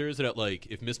characters that like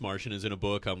if Miss Martian is in a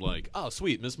book, I'm like, oh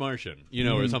sweet, Miss Martian,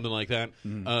 or something like that.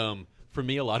 For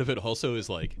me, a lot of it also is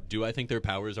like, do I think their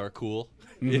powers are cool?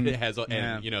 It has,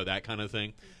 and that kind of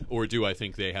thing, or do I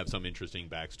think they have some interesting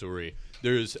backstory?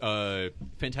 There's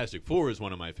Fantastic Four is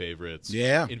one of my favorites.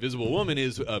 Yeah. Invisible Woman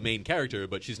is a main character,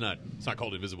 but she's not. It's not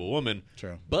called Invisible Woman.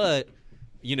 True. But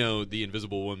the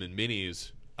Invisible Woman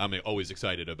minis, I'm always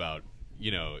excited about.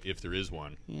 If there is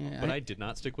one. Yeah, But I did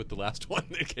not stick with the last one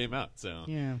that came out. So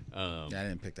Yeah. I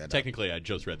didn't pick that up. technically, I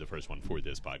just read the first one for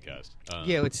this podcast.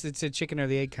 Yeah, it's a chicken or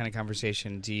the egg kind of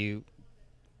conversation. Do you,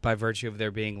 by virtue of there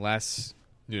being less,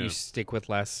 Yeah. you stick with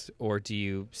less, or do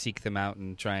you seek them out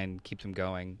and try and keep them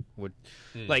going?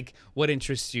 What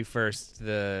interests you first,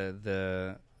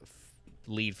 the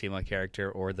lead female character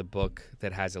or the book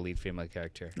that has a lead female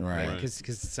character? Right.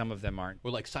 Because some of them aren't.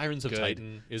 Or like Sirens of Good.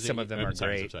 Titan. Some of them are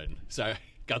Sirens great. of Titan.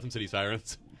 Gotham City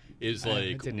Sirens. is it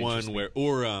like didn't one interest me. where,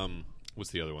 or what's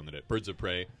the other one that it? Birds of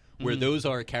Prey, where those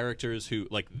are characters who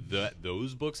like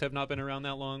those books have not been around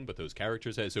that long, but those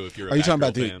characters have. So if you're a Are you talking Batgirl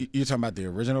about the? fan, You're talking about the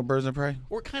original Birds of Prey?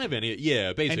 or kind of any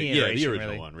basically Any the iteration, original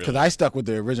really. one, Because really. I stuck with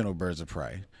the original Birds of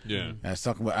Prey. Yeah. I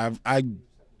stuck with. I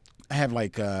have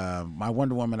like my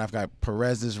Wonder Woman. I've got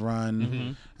Perez's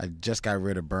run. I just got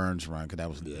rid of Burns' run because that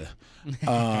was.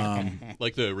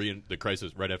 Like the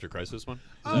Crisis right after Crisis one.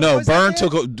 Oh, No, was that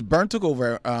Byrne it? took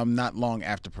over not long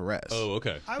after Perez. Oh,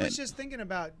 okay. I was just thinking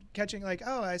about catching, like,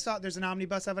 I saw there's an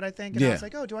omnibus of it, I think, and I Yeah. was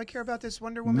like, do I care about this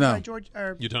Wonder Woman No. by George?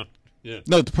 Or You don't. Yeah.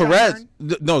 No, Perez.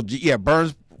 Byrne? No, yeah,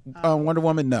 Burns. Wonder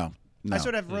Woman. No. I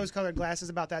sort of have rose-colored glasses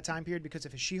about that time period because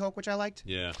of his She-Hulk, which I liked.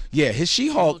 Yeah. Yeah, his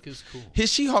She-Hulk. She-Hulk is cool.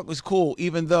 His She-Hulk was cool,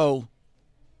 even though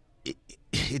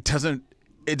it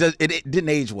didn't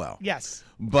age well. Yes.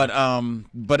 But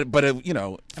you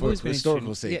know, for always been historical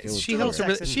interested- sake, yeah, it was She-Hulk's clear.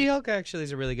 sexist. She-Hulk actually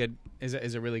is a really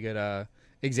good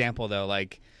example though.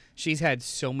 Like she's had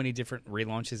so many different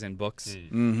relaunches in books,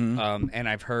 and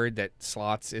I've heard that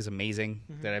Slots is amazing.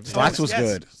 That I've Slots was Yes.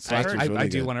 good. I Slots heard- was really I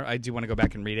do good. want to go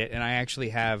back and read it, and I actually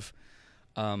have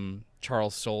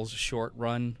Charles Soule's short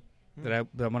run that I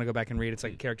want to go back and read. It's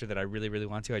like a character that I really really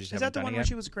want to. I just Is haven't that the done one it where yet.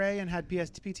 she was gray and had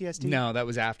PTSD? No, that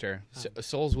was after.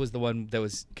 Soule's was the one that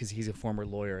was because he's a former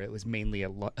lawyer. It was mainly a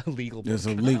legal book. It's a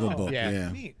legal Oh, book. yeah.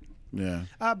 Yeah, Neat.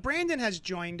 yeah. Brandon has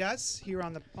joined us here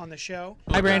on the show.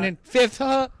 Hi, Brandon. Fifth,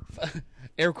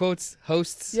 air quotes,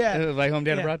 hosts. Yeah. Like Home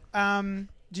Dad Yeah. Abroad.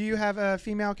 Do you have a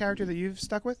female character that you've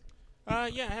stuck with?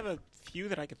 Yeah, I have a few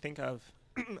that I could think of.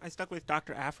 I stuck with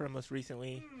Dr. Aphra most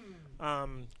recently.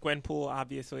 Gwenpool,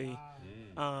 obviously.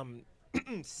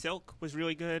 Silk was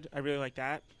really good. I really like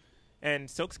that. And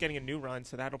Silk's getting a new run,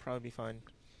 so that'll probably be fun.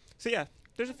 So yeah,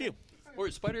 there's a few. Or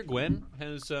Spider Gwen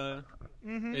has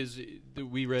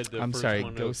we read the I'm first sorry,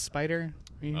 one Ghost Spider.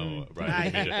 Oh,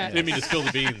 right. Didn't mean to spill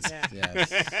the beans. Yeah.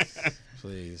 Yes.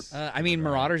 Please. I mean,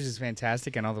 Marauders is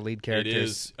fantastic, and all the lead It characters.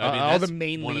 is. I mean, all the that's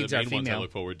main one leads of the are main ones I female.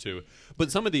 look forward to.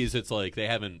 But some of these, it's like they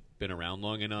haven't been around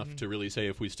long enough to really say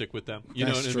if we stick with them. You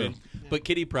know That's what true. I mean? But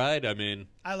Kitty Pryde, I mean,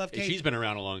 I love Kate. she's been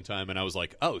around a long time, and I was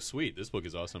like, oh, sweet, this book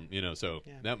is awesome. You know, so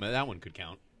Yeah. that one could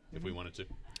count if we wanted to.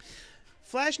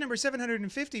 Flash number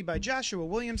 750 by Joshua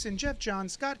Williamson, Jeff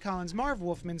Johns, Scott Collins, Marv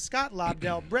Wolfman, Scott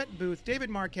Lobdell, Brett Booth, David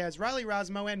Marquez, Riley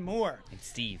Rosmo, and more. And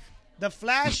Steve. The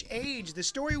Flash Age, the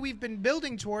story we've been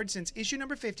building towards since issue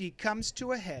number 50, comes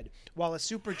to a head while a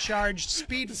supercharged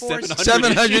Speed Force.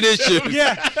 700 issues.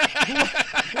 Yeah.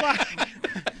 I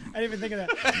didn't even think of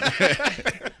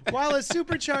that. While a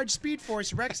supercharged Speed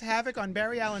Force wreaks havoc on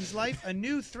Barry Allen's life, a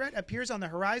new threat appears on the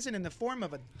horizon in the form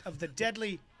of the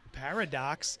deadly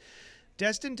Paradox.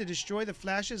 Destined to destroy the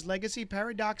Flash's legacy,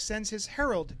 Paradox sends his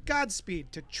herald,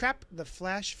 Godspeed, to trap the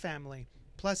Flash family.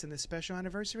 Plus, in this special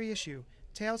anniversary issue,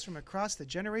 tales from across the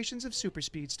generations of super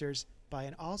speedsters by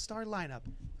an all-star lineup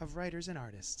of writers and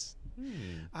artists.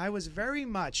 I was very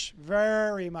much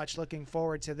looking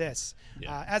forward to this,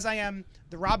 Yeah. as I am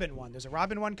the Robin one. There's a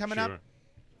Robin one coming Sure. up.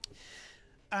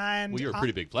 And Well, you're a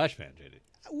pretty big Flash fan, JD.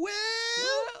 well,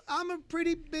 I'm a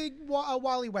pretty big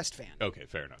Wally West fan. Okay,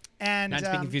 fair enough. And Not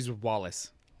to be confused with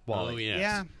Wallace. Wally. Oh, yes.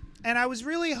 yeah, and I was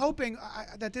really hoping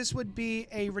that this would be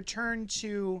a return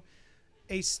to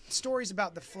stories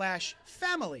about the Flash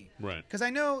family. Right. Because I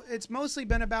know it's mostly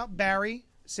been about Barry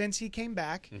since he came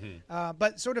back,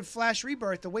 but sort of Flash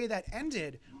Rebirth, the way that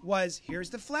ended was here's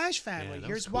the Flash family, that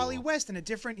here's was Wally cool. West in a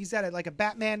different. He's got like a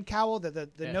Batman cowl, the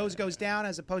nose goes down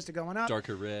as opposed to going up.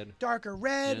 Darker red. Darker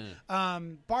red.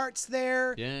 Bart's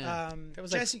there. Yeah. That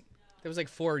was like Jesse. That was like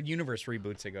 4 universe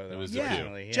reboots ago. That was Yeah,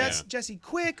 originally. Jesse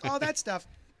Quick, all that stuff.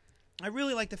 I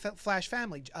really like the Flash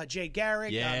family. Jay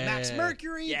Garrick, Max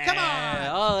Mercury. Come on.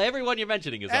 Oh, everyone you're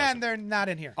mentioning is awesome. And they're not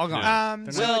in here. All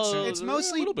gone. So Well, it's a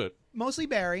mostly little bit. mostly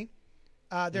Barry.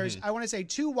 There's I want to say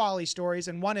 2 Wally stories,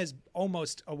 and one is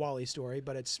almost a Wally story,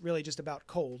 but it's really just about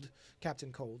Cold,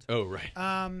 Captain Cold. Oh, right.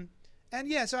 And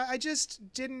yeah, so I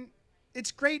just didn't.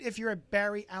 It's great if you're a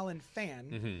Barry Allen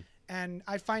fan, and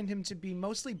I find him to be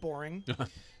mostly boring.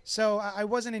 So I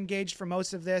wasn't engaged for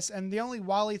most of this, and the only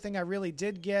Wally thing I really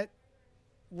did get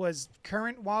was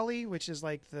current Wally, which is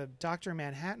like the Dr.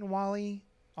 Manhattan Wally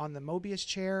on the Mobius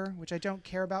chair, which I don't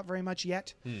care about very much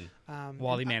yet.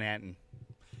 Wally Manhattan.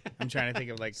 I'm trying to think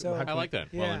of like. So- how I like that.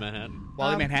 Yeah. Wally Manhattan.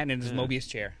 Wally Manhattan in his Mobius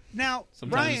chair. Now, Sometimes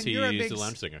Brian, he's you're a a big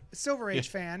lounge singer. Silver Age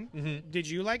fan. Did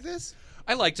you like this?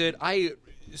 I liked it. I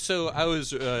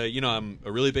was, I'm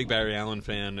a really big Barry Allen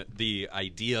fan. The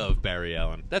idea of Barry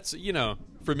Allen, that's,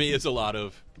 for me, it's a lot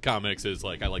of comics is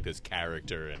like, I like this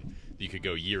character, and you could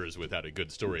go years without a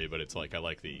good story, but it's like, I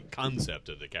like the concept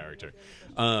of the character.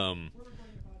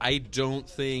 I don't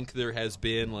think there has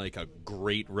been like a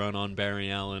great run on Barry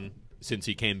Allen since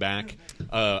he came back.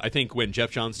 I think when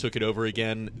Jeff Johns took it over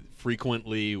again,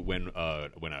 frequently when a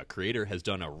creator has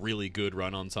done a really good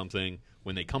run on something,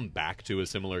 when they come back to a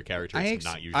similar character, it's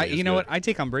not usually as you know good. what? I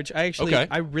take umbrage. I actually, Okay.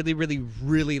 I really, really,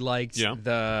 really liked Yeah.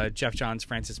 the Jeff Johns,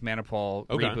 Francis Manapul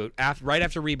Okay. reboot right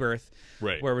after Rebirth,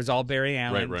 Right. where it was all Barry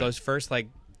Allen. Right. Those first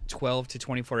 12 to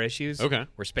 24 issues Okay.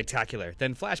 were spectacular.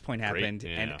 Then Flashpoint happened, yeah.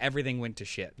 and everything went to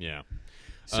shit. Yeah.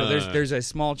 So there's a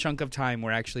small chunk of time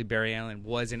where actually Barry Allen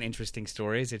was in interesting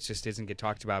stories. It just doesn't get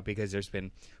talked about because there's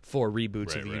been 4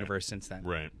 reboots of the universe since then.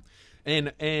 Right.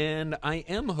 And I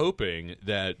am hoping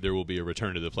that there will be a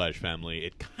return to the Flash family.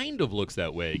 It kind of looks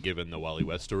that way given the Wally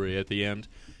West story at the end,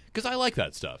 because I like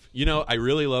that stuff. You know, I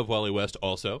really love Wally West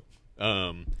also.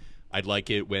 I'd like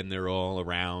it when they're all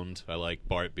around. I like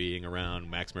Bart being around,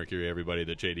 Max Mercury, everybody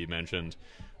that JD mentioned.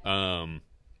 You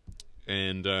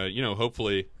know,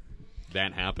 hopefully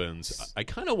that happens. I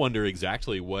kind of wonder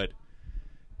exactly what...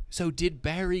 So did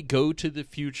Barry go to the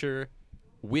future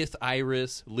with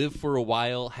Iris, live for a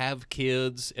while, have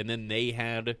kids, and then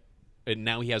and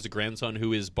now he has a grandson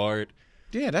who is Bart?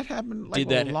 Yeah, that happened Did a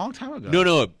that- long time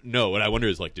ago. No. What I wonder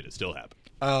is, like, did it still happen?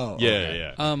 Oh, Yeah,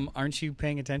 okay. yeah. Aren't you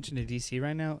paying attention to DC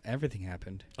right now? Everything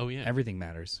happened. Oh, yeah. Everything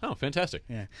matters. Oh, fantastic.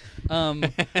 Yeah.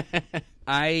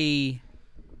 I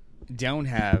don't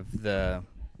have the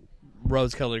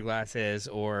rose-colored glasses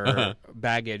or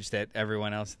baggage that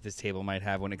everyone else at this table might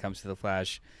have when it comes to the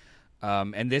Flash.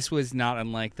 And this was not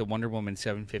unlike the Wonder Woman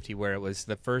 750, where it was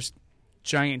the first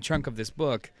giant chunk of this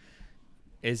book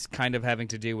is kind of having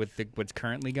to do with what's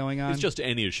currently going on. It's just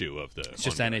an issue of the... It's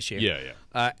just an issue.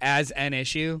 Yeah. As an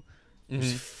issue, it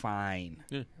was fine.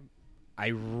 Yeah. I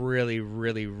really,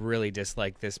 really, really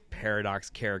dislike this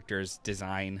Paradox character's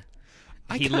design.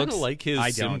 I kind of like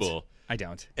his symbol. I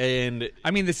don't. And... I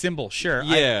mean, the symbol, sure.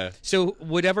 Yeah. So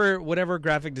whatever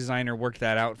graphic designer worked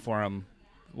that out for him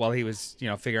while he was,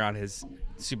 figuring out his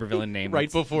supervillain name.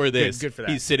 Right before this, good for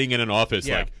that. he's sitting in an office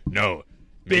Yeah. like, no,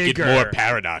 make Bigger. it more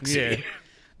paradoxy. Yeah.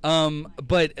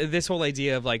 But this whole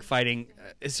idea of like fighting,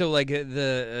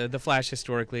 the Flash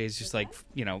historically is just like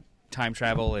time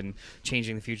travel and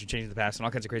changing the future, changing the past, and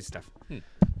all kinds of crazy stuff.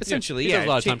 Essentially, he yeah, does a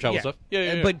lot of time travel stuff.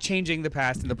 Yeah. But changing the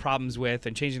past and the problems with,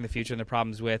 and changing the future and the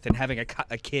problems with, and having a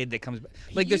kid that comes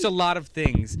like there's a lot of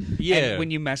things. Yeah. And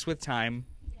when you mess with time,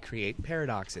 create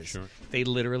paradoxes. Sure. They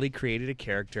literally created a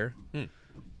character.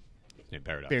 Named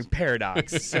Paradox. Very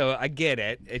paradox. So I get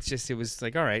it. It was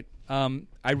like, all right.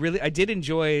 I did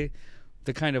enjoy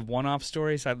the kind of one-off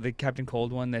stories, the Captain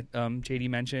Cold one that JD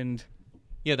mentioned.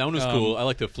 Yeah, that one was cool. I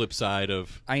like the flip side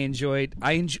of... I enjoyed,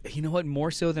 you know what,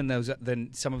 more so than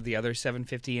some of the other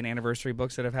 750 and anniversary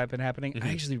books that have been happening.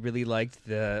 I actually really liked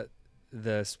the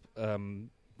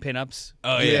pinups.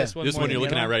 Oh, yeah. This This more one than you're the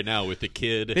looking other at right now with the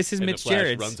kid. This is and Mitch the Flash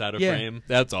Gerrard's. runs out of Yeah. frame.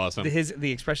 That's awesome.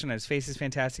 The expression on his face is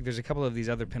fantastic. There's a couple of these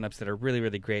other pinups that are really,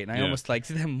 really great, and I Yeah. almost liked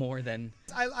them more than...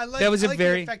 I like, That was I a like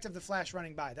very- the effect of the Flash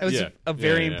running by. That was Yeah. a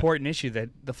very Yeah. important issue that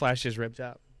the Flash just ripped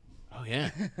up. Oh, yeah.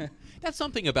 That's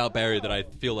something about Barry that I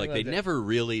feel like they loved it. never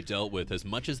really dealt with as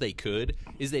much as they could,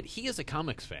 is that he is a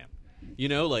comics fan. You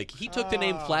know, like, he took the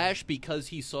name Flash because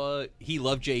he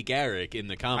loved Jay Garrick in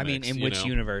the comics. I mean, in you which know?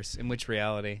 universe? In which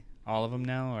reality? All of them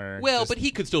now, or Well, just but he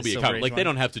could still be a Silver comic. Age Like, they one?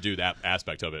 don't have to do that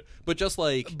aspect of it. But just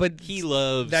like, But he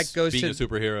loves that goes being to a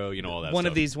superhero, all that one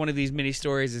stuff. of these mini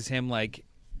stories is him like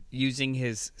using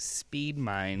his speed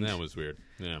mind That was weird.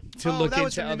 Yeah. to Oh, look that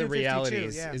was into from the other New 52,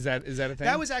 realities. yeah. Is that a thing?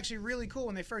 That was actually really cool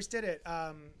when they first did it.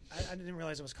 I didn't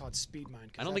realize it was called Speed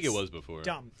Mind. 'cause I don't think it that's was before.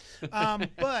 Dumb.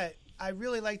 But I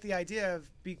really like the idea of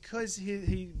because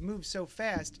he moves so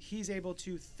fast, he's able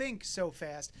to think so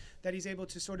fast that he's able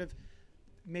to sort of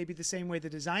maybe the same way the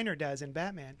designer does in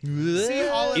Batman. See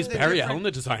all of Is the Barry different- Allen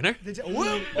the designer?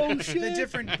 the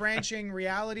different branching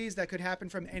realities that could happen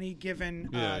from any given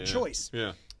choice.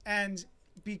 Yeah. And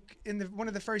in one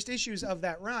of the first issues of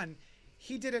that run,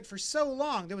 he did it for so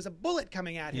long. There was a bullet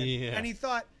coming at him, Yeah. and he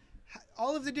thought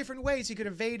all of the different ways he could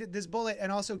evade this bullet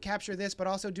and also capture this, but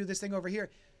also do this thing over here,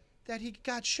 that he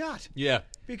got shot Yeah.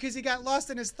 because he got lost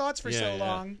in his thoughts for so Yeah.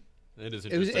 long. It is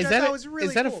It was, interesting. is I that thought a, it was really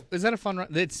is that cool. is that a fun run?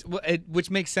 Which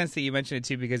makes sense that you mentioned it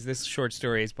too, because this short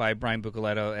story is by Brian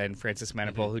Bucoletto and Francis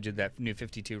Manapul, who did that New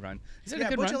 52 run. Is it Yeah, a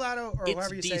good run? Buccellato, or It's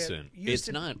however you decent. say it, used It's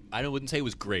to, not. I wouldn't say it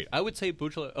was great. I would say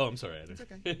Buccellato. Oh, I'm sorry. It's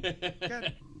okay.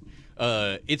 Good.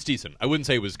 It's decent. I wouldn't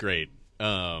say it was great.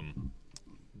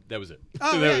 That was it.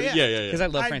 Oh, That yeah. was- yeah. Because I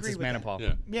love I Francis agree with that. Manapul.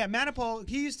 Yeah. Yeah, Manapul,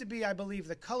 he used to be, I believe,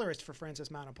 the colorist for Francis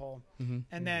Manapul, Mm-hmm.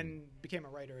 and then became a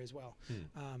writer as well.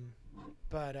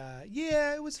 But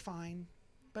yeah, it was fine.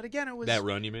 But again, it was That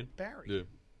run, you mean? Barry. Yeah.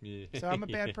 Yeah. So I'm a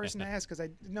bad person to ask because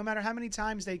no matter how many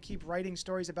times they keep writing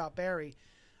stories about Barry,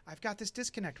 I've got this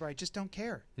disconnect where I just don't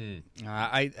care.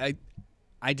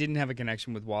 I didn't have a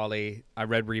connection with Wally. I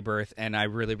read Rebirth, and I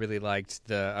really, really liked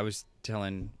the. I was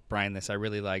telling Brian this. I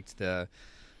really liked the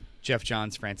Jeff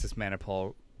Johns, Francis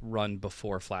Manipul run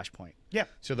before Flashpoint. Yeah.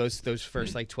 So those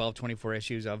first like 12, 24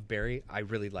 issues of Barry, I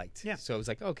really liked. Yeah. So it was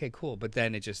like, okay, cool. But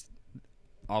then it just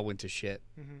all went to shit.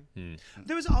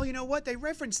 There was you know what? They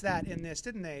referenced that in this,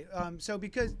 didn't they? So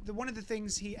because one of the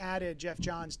things he added, Jeff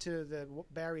Johns, to the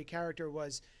Barry character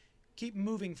was keep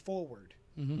moving forward.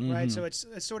 Right, so it's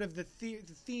sort of the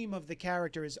theme of the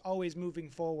character is always moving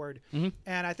forward,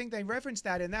 and I think they referenced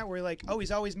that in that where like, oh,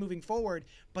 he's always moving forward,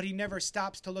 but he never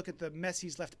stops to look at the mess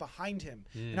he's left behind him,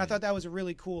 and I thought that was a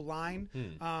really cool line,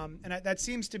 and that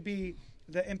seems to be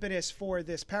the impetus for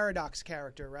this Paradox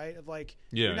character, right? Of like,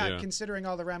 you're not considering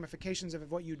all the ramifications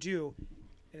of what you do,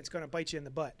 and it's going to bite you in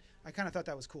the butt. I kind of thought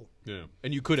that was cool. Yeah,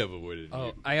 and you could have avoided it. Oh,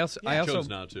 You I also chose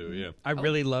not to. Yeah, I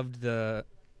really loved the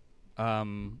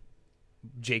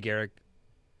Jay Garrick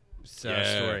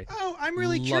story. Oh, I'm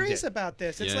really Loved curious it. about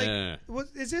this. It's Yeah. like,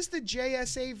 is this the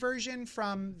JSA version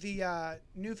from the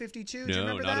New 52? Do you No,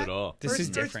 remember not that? at all. This is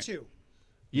Earth different. 2.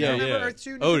 yeah, remember yeah. Earth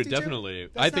 2, New Oh, 52? definitely.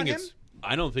 That's I think not it's. him?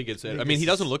 I don't think it's. I think mean, he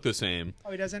this doesn't look the same. Oh,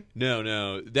 he doesn't?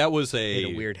 No, that was He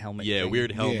had a weird helmet Yeah, thing.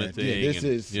 weird helmet thing. Yeah, this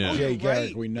and- is yeah. Jay you're Garrick.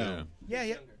 right. We know.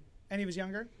 Yeah. And he was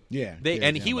younger? Yeah. They yeah,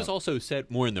 and yeah, he was about- also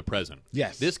set more in the present.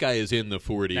 Yes. This guy is in the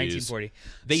 40s. 1940.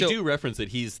 They So- do reference that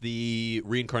he's the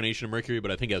reincarnation of Mercury,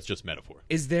 but I think that's just metaphor.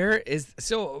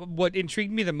 So what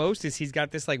intrigued me the most is he's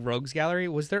got this like rogues gallery.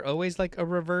 Was there always like a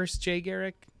reverse Jay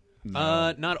Garrick?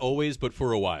 Not always, but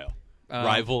for a while.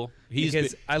 Rival.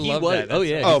 because I he love was, that. Oh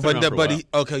yeah. Oh, he's been around for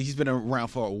a while. he's been around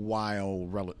for a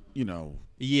while,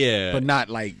 Yeah. but not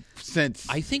like since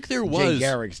I think there Jay was.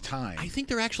 Garrick's time. I think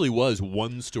there actually was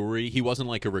one story. He wasn't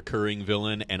like a recurring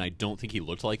villain, and I don't think he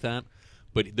looked like that.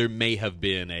 But there may have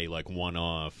been a like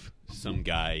one-off. Some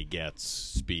guy gets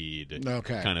speed,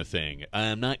 Okay. kind of thing.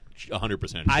 I'm not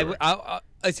 100% sure. I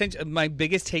essentially my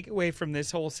biggest takeaway from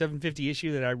this whole 750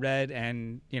 issue that I read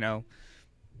and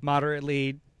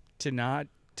moderately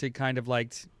to kind of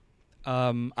liked.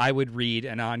 I would read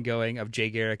an ongoing of Jay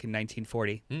Garrick in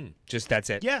 1940. Just that's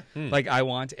it. Yeah. Like I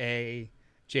want a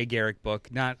Jay Garrick book.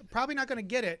 Not Probably not going to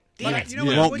get it. Damn But it. you know You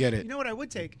what I won't would, get it. You know what I would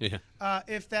take? Yeah.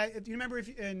 If you remember, if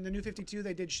in the New 52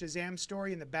 they did Shazam's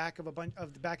story in the back of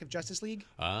the back of Justice League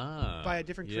by a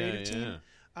different creative team.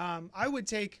 I would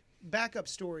take backup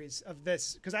stories of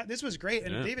this because this was great,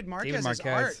 and Yeah. David Marquez's Marquez.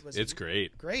 art was It's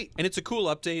great. great. And it's a cool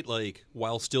update, like,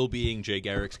 while still being Jay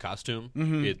Garrick's costume,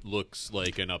 it looks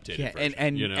like an updated yeah, version.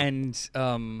 and you know?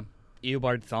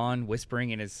 Eobard Thawne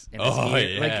whispering in his Oh, ear.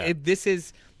 yeah. Like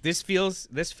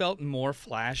this felt more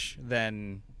Flash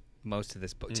than most of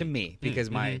this book to me because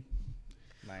my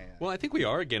Well, I think we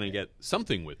are going to get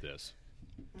something with this.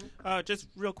 Just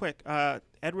real quick,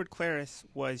 Edward Claris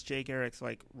was Jay Garrick's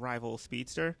like rival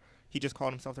speedster. He just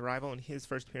called himself the rival, and his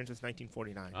first appearance was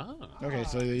 1949. Ah. Okay,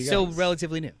 so there you so go.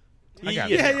 relatively new. I got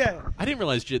it. Yeah. I didn't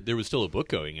realize there was still a book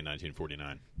going in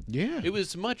 1949. Yeah. It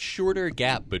was much shorter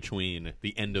gap between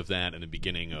the end of that and the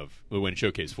beginning of when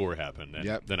Showcase 4 happened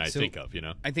than I So- think of, you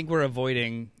know? I think we're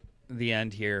avoiding the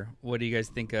end here. What do you guys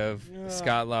think of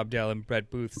Scott Lobdell and Brett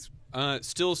Booth's?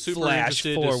 Still super Flash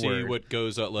interested to see forward. what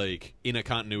goes like in a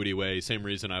continuity way. Same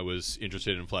reason I was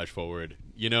interested in Flash Forward.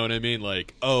 You know what I mean?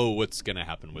 Like, oh, what's going to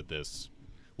happen with this?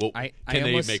 Well, I can they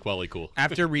almost- make Wally cool?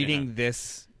 After reading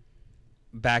this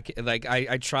back, like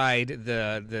I tried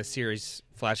the series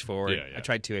Flash Forward. Yeah, yeah. I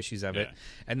tried 2 issues of it, Yeah.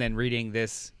 and then reading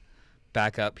this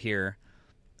back up here,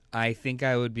 I think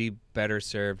I would be better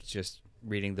served just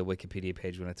reading the Wikipedia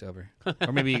page when it's over.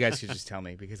 Or maybe you guys could just tell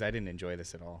me because I didn't enjoy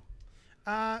this at all.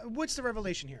 What's the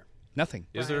revelation here? Nothing.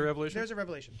 Is there a Brian? revelation? There's a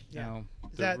revelation. Yeah. No.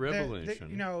 The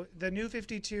revelation. The New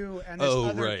 52 and this Oh,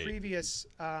 other right. previous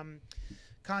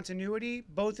continuity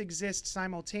both exist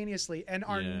simultaneously and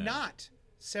are Yeah. not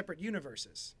separate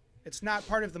universes. It's not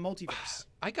part of the multiverse.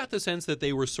 I got the sense that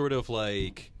they were sort of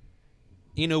like,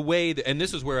 in a way, and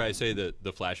this is where I say that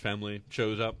the Flash family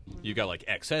shows up. You got like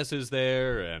XS is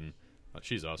there, and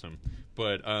she's awesome.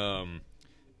 But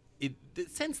the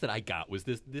sense that I got was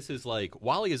this is like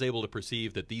Wally is able to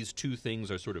perceive that these two things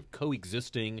are sort of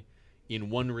coexisting in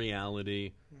one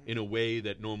reality in a way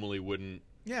that normally wouldn't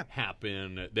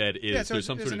happen that is Yeah, so there's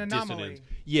some there's sort an of anomaly dissonance.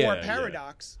 Yeah, or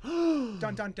paradox.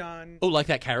 Dun dun dun. Oh, like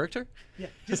that character? Yeah,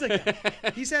 just like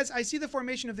that. He says, I see the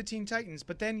formation of the Teen Titans,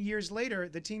 but then years later,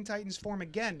 the Teen Titans form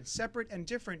again, separate and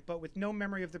different, but with no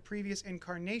memory of the previous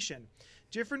incarnation.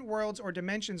 Different worlds or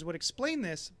dimensions would explain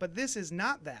this, but this is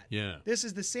not that. Yeah. This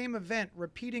is the same event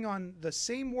repeating on the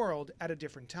same world at a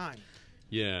different time.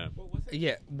 Yeah.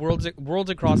 Yeah, worlds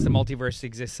across the multiverse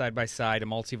exist side by side. A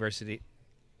multiversity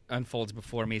unfolds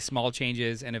before me. Small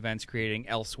changes and events creating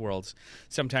else worlds,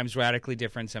 sometimes radically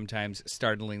different, sometimes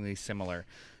startlingly similar.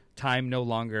 Time no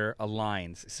longer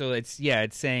aligns. So it's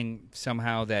saying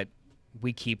somehow that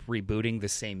we keep rebooting the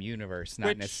same universe, not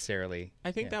Which necessarily.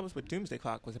 I think that was what Doomsday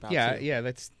Clock was about. Yeah, too. yeah,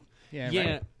 that's Yeah.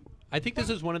 right. I think this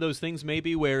is one of those things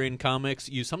maybe where in comics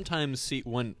you sometimes see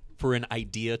one for an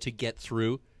idea to get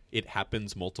through, it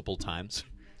happens multiple times,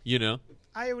 you know?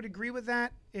 I would agree with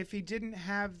that if he didn't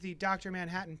have the Dr.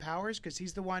 Manhattan powers, because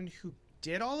he's the one who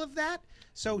did all of that.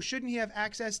 So shouldn't he have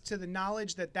access to the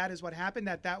knowledge that that is what happened,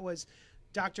 that was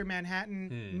Dr.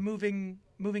 Manhattan moving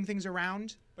things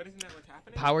around? But isn't that what's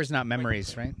happening? Powers, not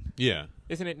memories, right? Yeah.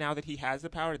 Isn't it now that he has the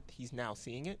power, he's now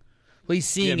seeing it? Well, he's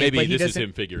seeing maybe it, but he this is doesn't.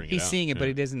 him figuring it he's out. seeing it, but Yeah.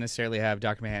 he doesn't necessarily have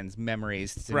Dr. Manhattan's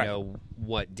memories to Right. know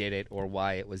what did it or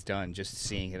why it was done. Just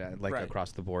seeing it Right.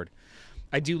 across the board.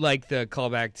 I do like the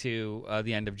callback to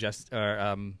the end of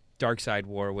Darkseid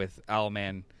War with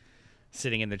Owlman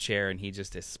sitting in the chair and he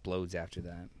just explodes after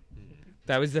that.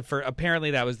 That was the first.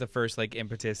 Apparently, that was the first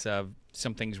impetus of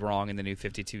something's wrong in the New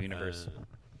 52 universe.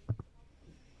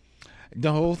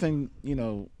 The whole thing,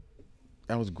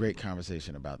 that was a great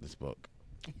conversation about this book.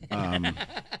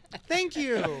 Thank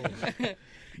you.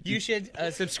 You should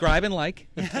subscribe and write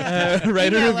a Email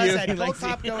review. us if at you like to.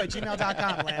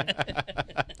 goldpopgo@gmail.com, Len.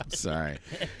 Sorry.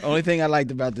 Only thing I liked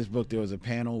about this book, there was a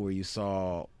panel where you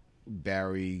saw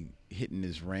Barry hitting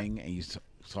his ring and you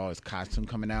saw his costume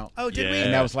coming out. Oh, did Yeah. we?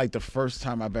 And that was like the first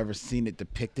time I've ever seen it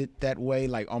depicted that way,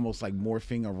 like almost like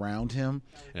morphing around him.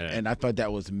 Yeah. And I thought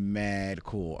that was mad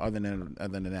cool. Other than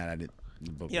that, I didn't.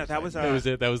 The book Yeah, that was That was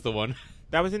it. That was the one.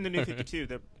 That was in the New 52.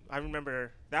 I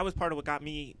remember that was part of what got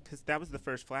me, because that was the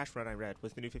first Flash run I read,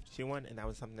 was the New 52 one, and that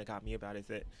was something that got me about it, is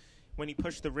that when he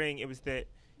pushed the ring, it was that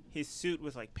his suit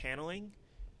was like paneling,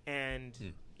 and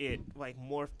it like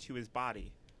morphed to his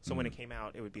body. So when it came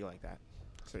out, it would be like that.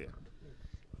 So yeah.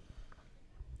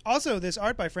 Also, this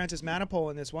art by Francis Manipul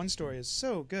in this one story is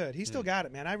so good. He still got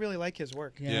it, man. I really like his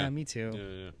work. Yeah, me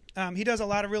too. Yeah. He does a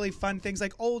lot of really fun things,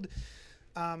 like old.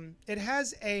 It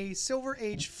has a Silver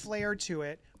Age flair to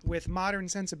it with modern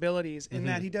sensibilities in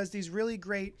that he does these really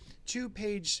great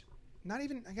 2-page, not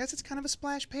even, I guess it's kind of a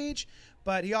splash page,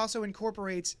 but he also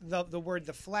incorporates the word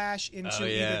 "the Flash" into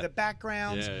either the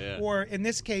backgrounds or, in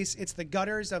this case, it's the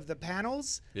gutters of the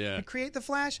panels that create the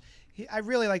Flash. I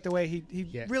really like the way he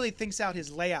really thinks out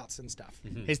his layouts and stuff.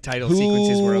 His title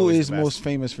sequences were Who always is the best. most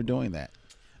famous for doing that?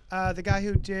 The guy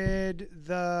who did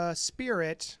the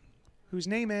Spirit, whose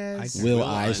name is Will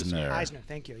Eisner. Eisner.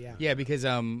 Thank you. Yeah. Yeah, because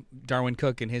Darwin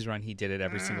Cook in his run, he did it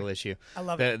every single issue. I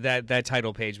love it. That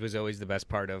title page was always the best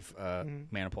part of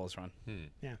Manipul's run.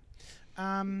 Yeah.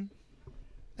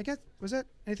 I guess, was that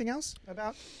anything else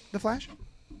about the Flash?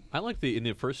 I like in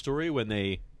the first story when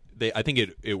they I think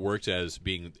it worked as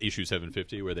being issue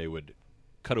 750 where they would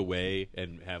cut away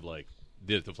and have like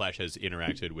the Flash has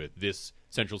interacted with this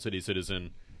Central City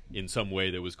citizen in some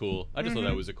way that was cool. I just thought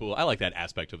that was I like that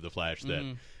aspect of the Flash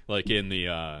that like in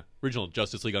the original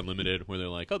Justice League Unlimited where they're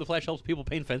like, oh, the Flash helps people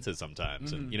paint fences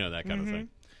sometimes and that kind of thing.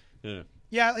 Yeah.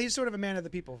 Yeah, he's sort of a man of the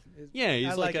people. Yeah, he's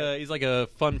I like it. he's like a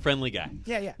fun, friendly guy.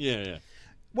 Yeah. Yeah.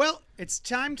 Well, it's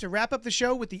time to wrap up the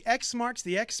show with the X Marks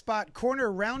the X Spot Corner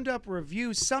Roundup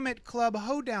Review Summit Club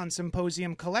Hoedown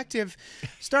Symposium Collective,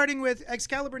 starting with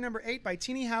Excalibur number 8 by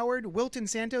Teenie Howard, Wilton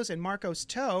Santos, and Marcos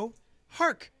Toe.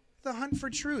 Hark! The hunt for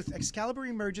truth. Excalibur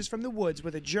emerges from the woods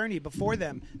with a journey before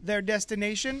them. Their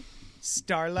destination?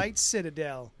 Starlight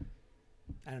Citadel.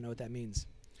 I don't know what that means.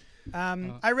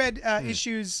 I read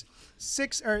issues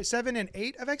 7 and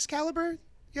 8 of Excalibur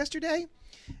yesterday,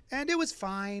 and it was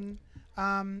fine.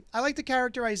 I like the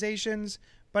characterizations,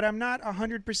 but I'm not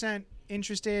 100%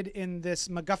 interested in this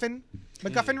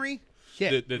MacGuffinry.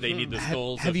 Yeah. That they need the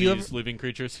skulls have of you these living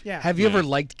creatures. Yeah. Have you ever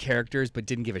liked characters but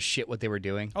didn't give a shit what they were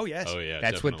doing? Oh, yes. Oh yeah.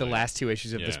 That's what the definitely. last 2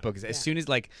 issues of this Yeah. book is. As soon as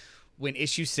when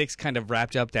issue 6 kind of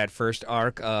wrapped up that first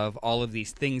arc of all of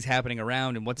these things happening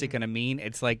around and what's it going to mean,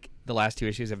 it's like the last 2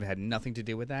 issues have had nothing to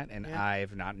do with that, and Yeah.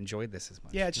 I've not enjoyed this as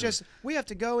much. Yeah, it's just we have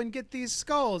to go and get these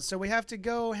skulls, so we have to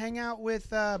go hang out with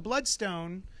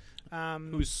Bloodstone.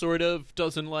 Who sort of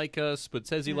doesn't like us, but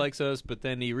says he likes us, but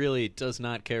then he really does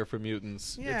not care for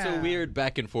mutants. It's Yeah. a weird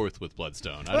back and forth with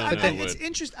Bloodstone. Well, I don't know. it's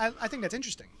interesting. I think that's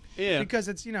interesting. Yeah. Because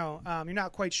it's you're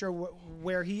not quite sure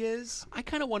where he is. I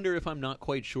kind of wonder if I'm not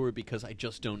quite sure because I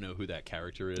just don't know who that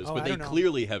character is. Oh, but I they don't know.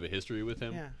 clearly have a history with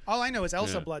him. Yeah. All I know is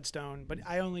Elsa Yeah. Bloodstone, but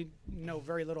I only know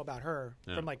very little about her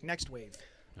from like Next Wave.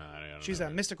 I don't She's know. a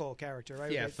mystical character,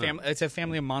 right? Yeah, Like- it's a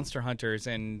family of monster hunters,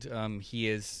 and he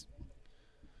is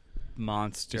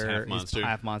monster. He's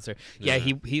half monster. Yeah,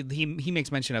 Yeah. he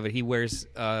makes mention of it. He wears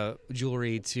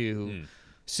jewelry to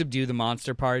subdue the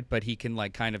monster part, but he can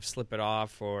like kind of slip it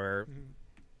off or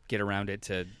get around it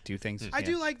to do things. I Yeah.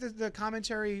 do like the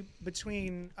commentary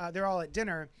between they're all at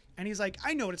dinner, and he's like,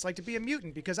 "I know what it's like to be a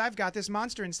mutant because I've got this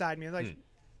monster inside me." Like,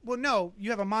 well, no, you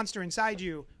have a monster inside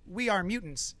you. We are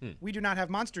mutants. We do not have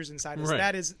monsters inside us. Right.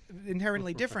 That is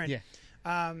inherently different. Yeah.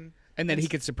 And then he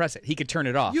could suppress it. He could turn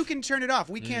it off. You can turn it off.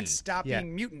 We can't stop Yeah.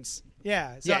 being mutants.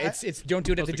 Yeah. So Yeah, I- it's don't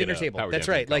do it at the Also get dinner a table. power That's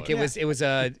dampening right. Like color. it was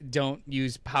don't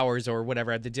use powers or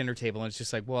whatever at the dinner table, and it's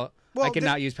just like, well I Well,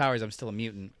 cannot use powers. I'm still a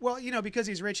mutant. well, because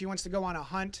he's rich, he wants to go on a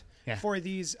hunt Yeah. for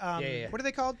these. yeah. What are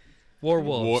they called?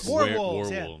 Werewolves.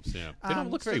 Werewolves, yeah. Werewolves, yeah. They don't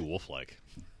look very wolf-like.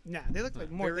 Nah, they look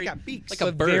like more. They got beaks. Like a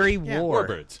But bird. very Yeah. war.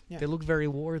 Warbirds. Yeah. They look very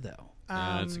war though.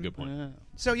 That's a good point.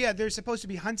 So yeah, they're supposed to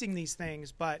be hunting these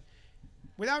things, but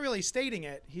without really stating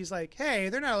it, he's like, "Hey,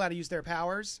 they're not allowed to use their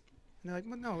powers." And they're like,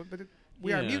 "Well, no, but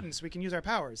we are Yeah. mutants. We can use our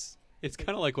powers. It's kind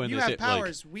of like when You they have say,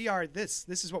 powers. We are this.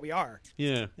 This is what we are."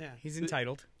 yeah. Yeah, He's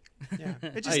entitled. yeah.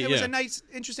 It was yeah. a nice,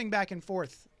 interesting back and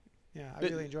forth. Yeah, I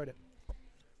really enjoyed it.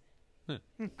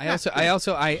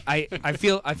 I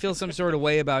feel some sort of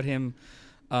way about him,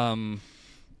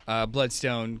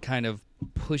 Bloodstone kind of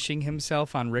pushing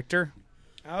himself on Richter.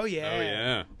 Oh yeah. Oh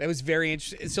yeah. That was very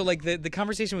interesting. So like the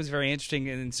conversation was very interesting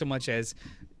in so much as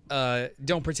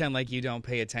don't pretend like you don't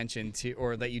pay attention to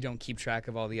or that you don't keep track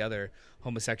of all the other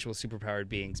homosexual superpowered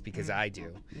beings because I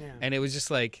do. Yeah. And it was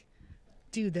just like,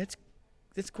 dude, that's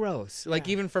gross. Like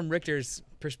Yeah. even from Richter's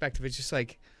perspective, it's just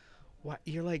like, what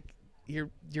you're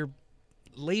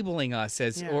labeling us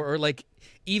as Yeah. or like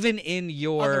even in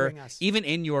your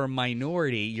Othering us.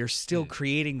 minority, you're still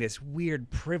creating this weird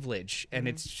privilege, and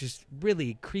it's just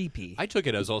really creepy. I took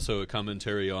it as also a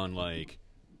commentary on like,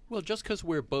 well, just because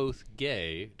we're both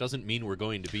gay doesn't mean we're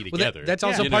going to be Well, together. that's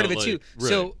also You part know, of it too. like,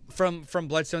 So from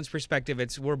Bloodstone's perspective,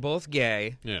 it's we're both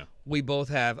gay. yeah, We both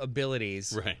have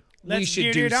abilities. right. We Let's should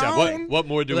get do it something. on. What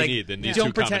more do Like, we need than these don't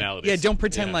two pretend, commonalities? Yeah, don't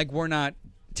pretend Yeah. like we're not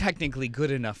technically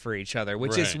good enough for each other,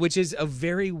 which Right. is a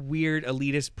very weird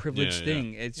elitist privileged Yeah, yeah.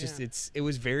 thing. It's just Yeah. it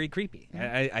was very creepy.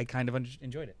 I kind of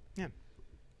enjoyed it. Yeah.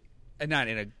 And not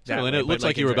in a that Well, and way, it but, looks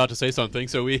like you were enjoy- about to say something,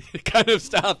 so we kind of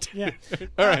stopped. Yeah.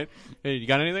 All right. Hey, you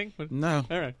got anything? No.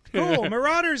 All right. Cool.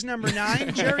 Marauders number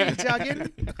 9, Jerry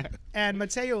Duggan and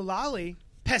Matteo Lally.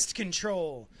 Pest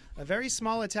Control. A very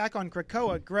small attack on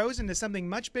Krakoa grows into something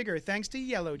much bigger thanks to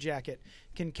Yellow Jacket.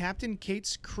 Can Captain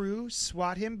Kate's crew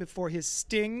swat him before his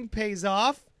sting pays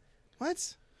off?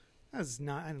 What? That was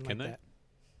not. I didn't Can like they? that.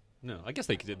 No, I guess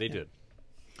they did. They did.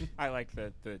 I like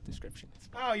the description.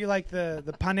 Oh, you like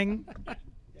the punning?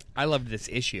 I loved this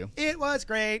issue. It was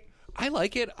great. I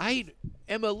like it. I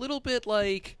am a little bit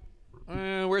like,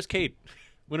 where's Kate?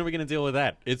 When are we going to deal with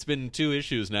that? It's been 2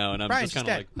 issues now, and I'm Brian, just kind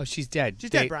she's of dead. like, Oh, she's dead. She's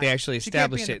they, dead, Brian. they actually She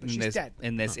can't be established in it it, she's dead.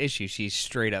 in this issue. She's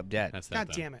straight up dead. that's that.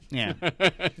 God then. damn it. Yeah.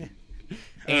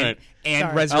 All right. And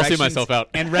Sorry. resurrection. I'll see myself out.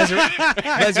 And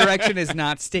resurrection is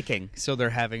not sticking, so they're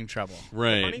having trouble.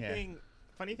 Right.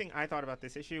 Funny thing I thought about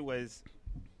this issue was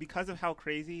because of how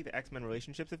crazy the X-Men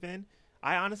relationships have been.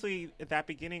 I honestly, at that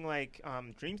beginning,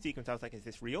 dream sequence, I was like, "Is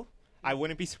this real?" I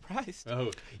wouldn't be surprised.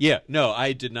 Oh, yeah. No,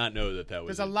 I did not know that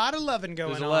was. There's a lot of loving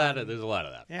going There's a on. lot of. There's a lot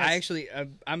of that. Yes. I actually,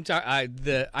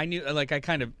 I knew, like, I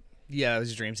kind of, yeah, it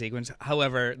was a dream sequence.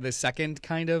 However, the second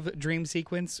kind of dream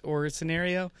sequence or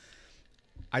scenario,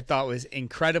 I thought was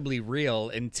incredibly real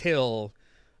until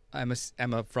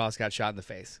Emma Frost got shot in the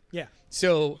face. Yeah.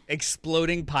 So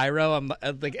exploding pyro, I'm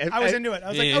like, I was into it. I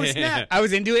was like, oh, snap. I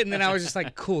was into it, and then I was just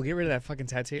like, cool, get rid of that fucking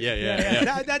tattoo. Yeah.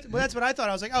 Yeah. That's what I thought.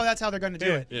 I was like, oh, that's how they're going to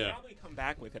do it. Yeah. Probably come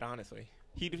back with it. Honestly,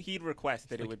 he'd request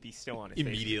that it would be still on his face.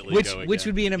 Immediately. Which go which again.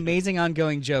 would be an amazing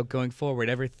ongoing joke going forward.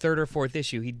 Every 3rd or 4th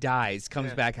issue, he dies,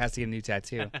 comes Yeah. back, has to get a new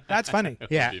tattoo. That's funny.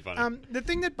 Yeah. That'd be funny. The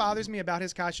thing that bothers me about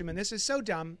his costume, and this is so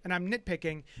dumb, and I'm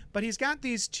nitpicking, but he's got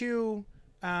these 2,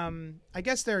 I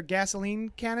guess they're gasoline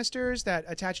canisters that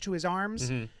attach to his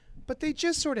arms, but they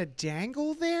just sort of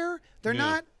dangle there. They're Yeah.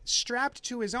 not strapped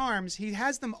to his arms. He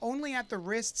has them only at the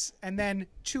wrists and then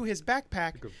to his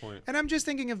backpack. Good point. And I'm just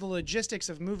thinking of the logistics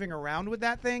of moving around with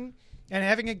that thing and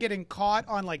having it getting caught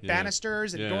on like Yeah.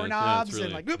 banisters and Yeah, doorknobs yeah, and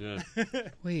it's like, really-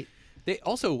 whoop. Wait,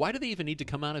 Why do they even need to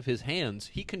come out of his hands?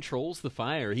 He controls the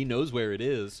fire. He knows where it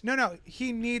is. No,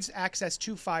 he needs access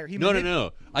to fire.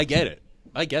 No. I get it.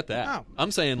 I get that. Oh.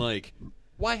 I'm saying, like,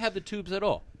 why have the tubes at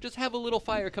all? Just have a little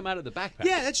fire come out of the backpack.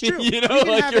 Yeah, that's true. You know, you can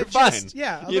like, have you're it fine. Just,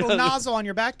 a You little know, nozzle on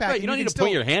your backpack. Right, and you don't need to can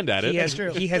point your hand at it. He has,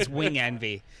 true. he has wing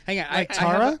envy. Hang on, Like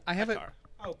Tara? I have a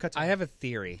Katara. I have a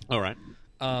theory. All right.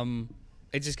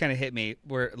 It just kind of hit me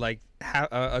where like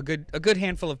a good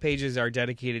handful of pages are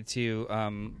dedicated to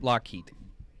Lockheed.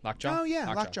 Lockjaw? Oh,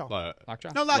 yeah, Lockjaw. Lockjaw.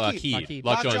 Lockjaw? No, Lockheed.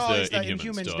 Lockjaw is is the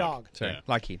Inhuman's dog. Sorry, Yeah.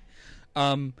 Lockheed.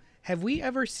 Have we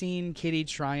ever seen Kitty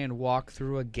try and walk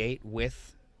through a gate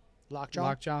with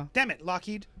Lockjaw? Damn it,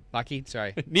 Lockheed. Lockheed,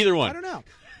 sorry. Neither one. I don't know.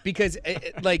 Because,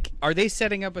 like, are they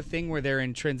setting up a thing where they're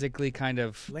intrinsically kind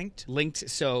of Linked?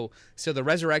 So the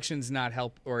resurrection's not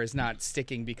is not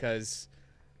sticking because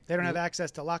They don't have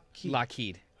access to Lockheed.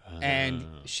 Lockheed. And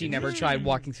she never tried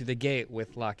walking through the gate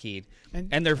with Lockheed. And-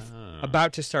 And they're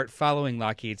about to start following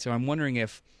Lockheed. So I'm wondering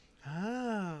if,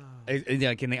 Ah.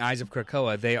 like in the eyes of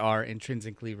Krakoa, they are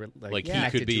intrinsically Like he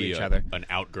connected could be to each other. an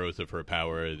outgrowth of her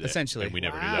power. That, Essentially. and we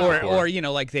never Wow. knew that before. Or you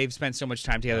know, like they've spent so much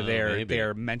time together, maybe.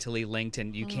 they're mentally linked,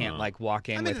 and you can't like walk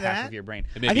in I'm with into half that. of your brain.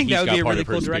 And maybe I think he's that would got be a part really of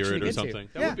her cool direction spirit to or get something.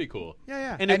 to. That Yeah. would be cool.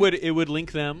 Yeah. And it would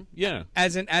link them. Yeah.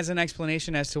 As an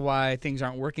explanation as to why things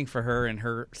aren't working for her and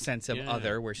her sense of Yeah.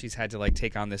 other, where she's had to like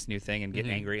take on this new thing and get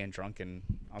angry and drunk and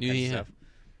all kinds Yeah. of stuff.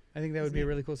 I think that would be a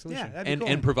really cool solution. Yeah, that'd be And cool.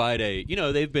 and provide a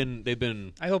they've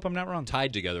been I hope I'm not wrong.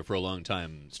 tied together for a long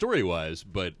time story wise,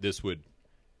 but this would.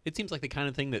 It seems like the kind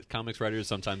of thing that comics writers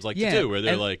sometimes like Yeah, to do, where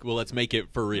they're and- like, "Well, let's make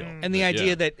it for real." And the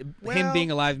idea that him Well-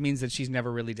 being alive means that she's never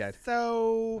really dead.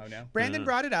 So Oh, no? Brandon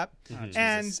brought it up,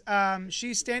 Jesus. and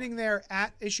she's standing there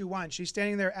at issue 1. She's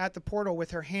standing there at the portal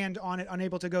with her hand on it,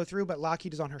 unable to go through, but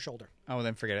Lockheed is on her shoulder. Oh,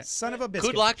 then forget it. Son of a biscuit.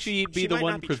 could Lockheed be She the might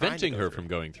one not be trying to preventing go her through. from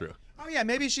going through? Oh yeah,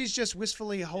 maybe she's just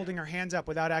wistfully holding her hands up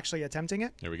without actually attempting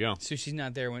it. There we go. So she's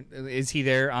not there when is he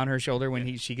there on her shoulder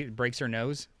when she breaks her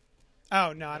nose?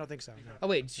 Oh no, I don't think so. No. Oh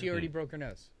wait, she already broke her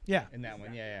nose Yeah. in that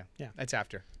one. Yeah. Yeah. That's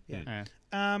after. Yeah.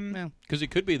 Well, Because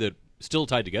it could be that still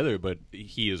tied together, but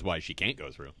he is why she can't go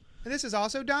through. And this is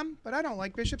also dumb, but I don't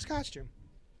like Bishop's costume.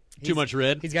 Too much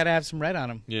red. he's got to have some red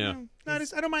on him. Yeah. No, I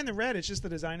don't mind the red. It's just the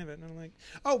design of it. And I'm like,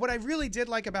 oh, what I really did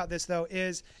like about this though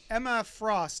is Emma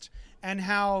Frost and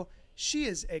how she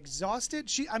is exhausted.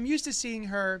 I'm used to seeing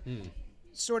her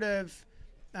sort of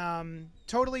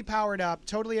totally powered up,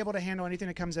 totally able to handle anything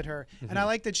that comes at her. And I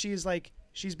like that she's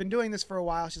been doing this for a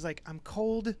while. She's like, I'm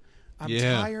cold, I'm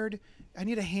Yeah. tired, I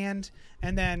need a hand.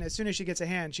 And then as soon as she gets a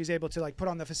hand, she's able to like put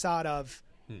on the facade of,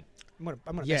 I'm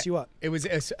gonna mess you up. It was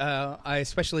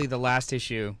especially the last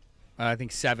issue, I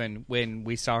think 7, when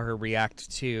we saw her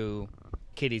react to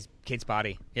Kate's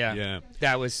body. Yeah. Yeah.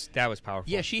 That was powerful.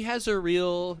 Yeah, she has a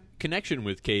real connection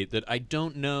with Kate that I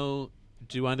don't know.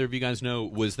 Do either of you guys know?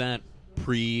 Was that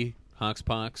pre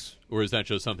Hoxpox, or is that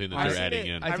just something that I've they're seen adding it-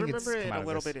 in? I I think it's remember it come out a of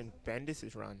little this. bit in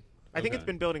Bendis' run. I think it's Okay.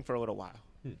 been building for a little while.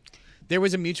 There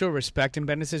was a mutual respect in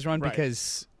Bendis' run Right.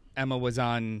 because Emma was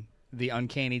on the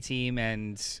Uncanny team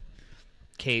and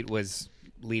Kate was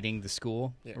leading the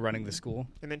school, Yeah. running the school.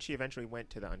 And then she eventually went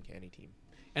to the Uncanny team.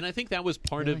 And I think that was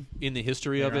part Really? of in the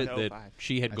history of Yeah. it that 05.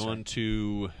 she had That's gone right.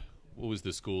 to. What was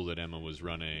the school that Emma was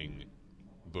running?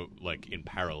 But like in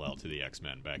parallel to the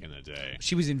X-Men back in the day.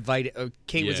 She was invited.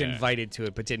 Kate was Yeah. invited to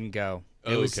it, but didn't go.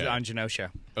 It was Okay. on Genosha.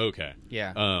 Okay.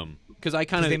 Yeah. Because I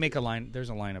kind Because of they make a line. There's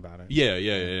a line about it.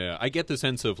 Yeah. I get the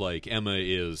sense of like Emma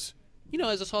is,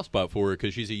 has a soft spot for her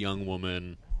because she's a young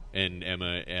woman, and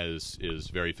Emma is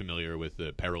very familiar with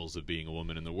the perils of being a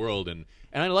woman in the world, and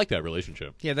I like that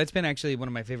relationship. Yeah, that's been actually one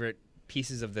of my favorite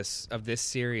pieces of this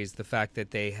series. The fact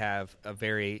that they have a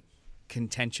very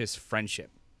contentious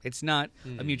friendship. It's not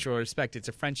a mutual respect; it's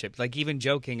a friendship. Like even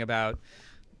joking about,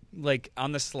 like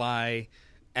on the sly,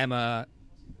 Emma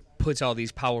puts all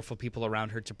these powerful people around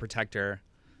her to protect her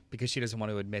because she doesn't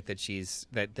want to admit that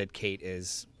that Kate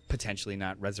is potentially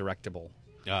not resurrectable.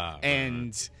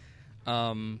 And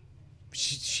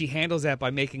she handles that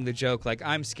by making the joke like,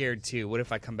 I'm scared too. What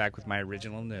if I come back with my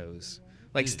original nose?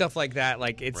 Like stuff like that.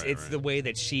 Like it's Right, the right. way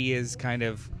that she is kind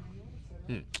of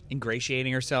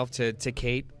ingratiating herself to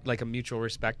Kate, like a mutual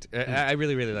respect. I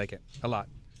really, really like it a lot.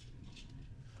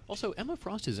 Also, Emma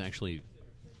Frost is actually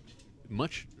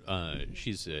much.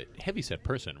 She's a heavyset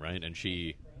person, right? And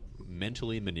she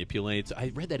mentally manipulates.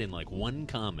 I read that in like one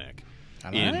comic,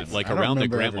 in like I don't around the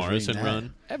remember Grant ever Morrison reading that.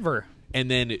 run, Ever. and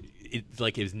then it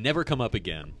like has never come up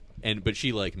again. but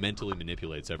she like mentally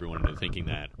manipulates everyone into thinking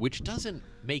that, which doesn't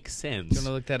make sense. You want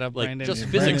to look that up, like Brandon? just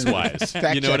Brandon, physics wise,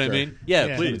 fact you know what I checker. mean? Yeah,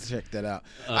 Yeah. please. Check that out.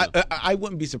 Uh, I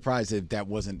wouldn't be surprised if that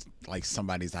wasn't like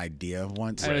somebody's idea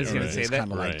once. I was and gonna say it's that-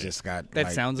 kind of like Right. just got That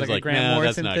like, sounds It's like a like, Grant nah, that's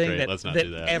Morrison not thing great. that, Let's not that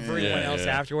do that. everyone Yeah, else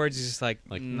yeah. afterwards is just like,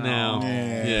 Like no. no,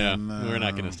 yeah, no. we're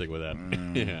not gonna stick with that.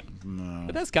 yeah, no.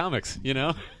 but that's comics, you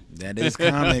know. That is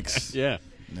comics. Yeah,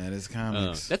 That is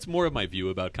comics. that's more of my view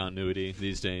about continuity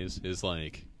these days. Is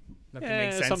like. Nothing Yeah,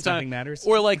 makes sense. sometimes- Nothing matters.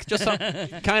 Or like just some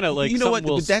kind of like you know what?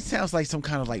 Will But that sounds like some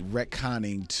kind of like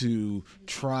retconning to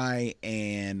try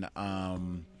and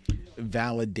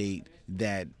validate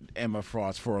that Emma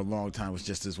Frost for a long time was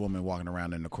just this woman walking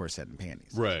around in a corset and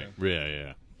panties. right?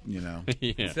 Yeah, You know.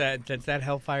 yeah, It's yeah. that's that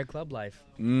Hellfire Club life.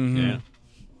 Mm-hmm. Yeah,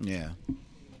 Yeah.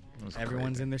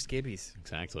 Everyone's in their skibbies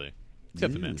exactly.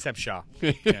 Except the men. except Shaw.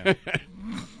 Yeah.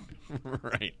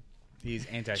 right. He's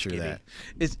True anti-skibby. that.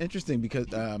 It's interesting because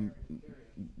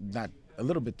not a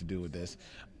little bit to do with this.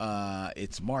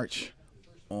 It's March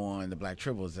on the Black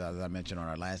Tribbles, as I mentioned on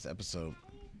our last episode.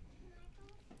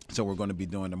 So we're going to be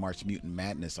doing the March Mutant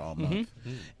Madness all month.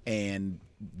 And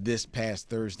this past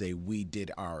Thursday, we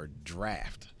did our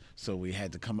draft. So we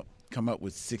had to come up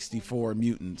with 64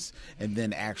 mutants and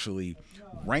then actually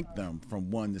rank them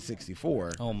from 1 to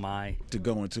 64 Oh my! to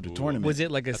go into the tournament. Was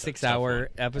it like a That's a tough 6-hour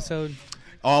episode?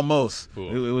 Almost.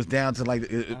 Cool. It was down to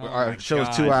like our my show's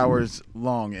God. 2 hours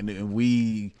long, and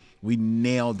we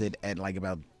nailed it at like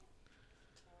about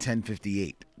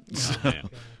 10:58. So man.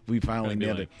 we finally I'd be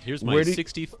nailed like, it. Here's Where my do-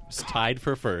 60 tied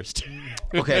for first.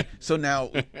 Okay, so now,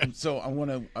 I want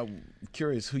to. I'm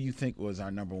curious who you think was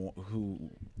our number one. Who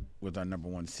was our number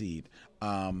one seed?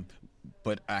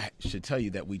 But I should tell you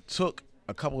that we took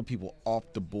a couple of people off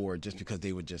the board just because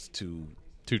they were just too.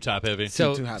 Too top heavy.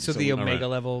 So, too high. so So the all Omega right.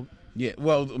 level. Yeah,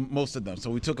 well, most of them. So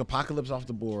we took Apocalypse off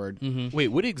the board. Wait,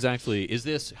 what exactly is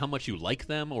this? How much you like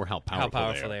them, or how powerful, How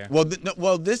powerful they are.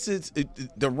 Well, this is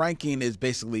the ranking is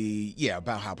basically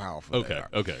about how powerful they Okay. are.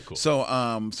 Okay. Cool.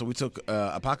 So so we took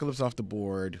Apocalypse off the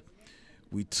board.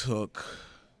 We took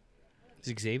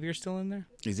Is Xavier still in there?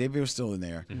 Xavier was still in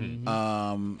there.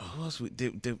 Who else we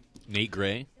did? Nate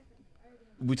Gray.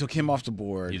 We took him off the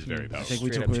board. He's very I powerful. think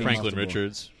we Straight took up him Franklin off the board.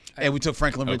 Richards. And we took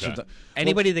Franklin Okay. Richards.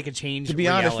 Anybody that could change. To be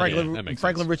honest, reality. Yeah, that makes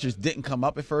Franklin sense. Richards didn't come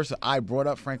up at first. So I brought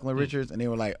up Franklin Richards, and they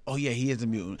were like, "Oh yeah, he is a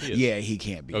mutant. He is. Yeah, he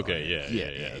can't be." Okay. on it."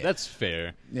 Yeah. That's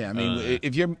fair. Yeah, I mean,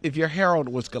 if your Herald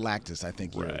was Galactus, I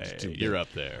think Right. too. You're up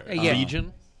there. Yeah.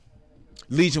 Legion.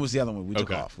 Legion was the other one we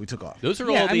took Okay. off. We took off. Those are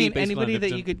Yeah, all I the mean, based on anybody that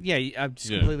you omnipotent- could. Yeah, I'm just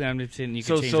Yeah. completely omnipotent. You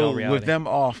could change So all reality. with them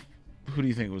off, who do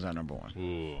you think was our number one?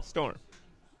 Ooh. Storm.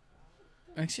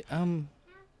 Actually,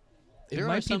 it There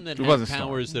might are some be, that It have wasn't Storm.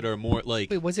 powers that are more like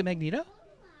Wait, was it Magneto?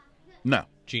 No,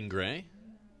 Jean Grey.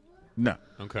 no,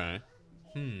 Okay.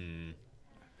 I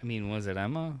mean, was it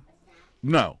Emma?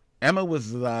 no. Emma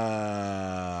was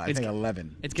I It's- think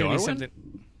 11. It's gonna be Darwin?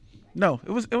 something. No, it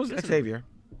was Xavier.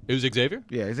 It was Xavier.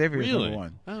 Yeah, Xavier was Really? number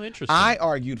one. Oh, interesting. I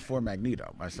argued for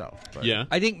Magneto myself. But yeah.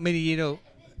 I think Magneto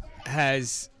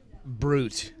has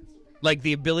brute, like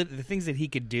the ability, the things that he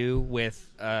could do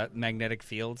with magnetic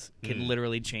fields can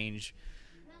literally change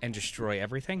and destroy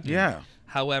everything. Yeah.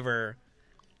 However,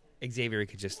 Xavier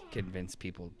could just convince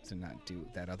people to not do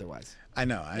that otherwise. I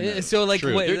know. I know. So like,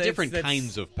 True. what, There are different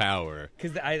kinds of power.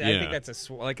 Because I Yeah. think that's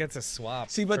that's a swap.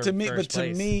 See, but for to me, first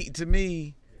place.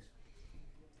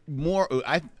 more.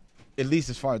 At least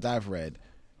as far as I've read,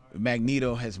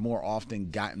 Magneto has more often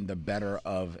gotten the better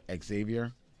of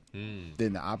Xavier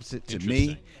than the opposite. To me,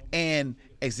 Interesting. and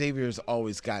Xavier's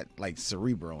always got like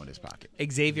Cerebro in his pocket.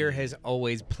 Xavier has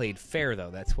always played fair, though.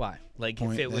 That's why. Like,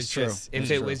 Point. if it was That's true. just, if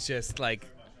That's it true. was just like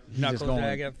just knuckle going-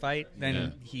 drag fight, then Yeah.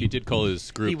 he He did call his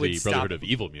group would the stop- Brotherhood of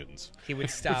Evil Mutants. He would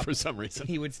stop For some reason.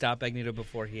 He would stop Magneto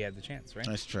before he had the chance, right?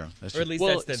 That's true. That's Or true. at least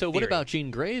Well, that's the so what theory. about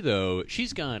Jean Grey though?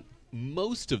 She's got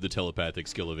most of the telepathic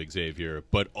skill of Xavier,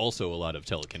 but also a lot of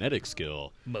telekinetic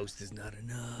skill. most is not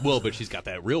enough? Well, but she's got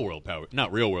that real world power.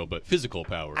 Not real world, but physical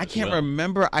power. I as can't well.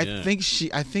 remember. I Yeah.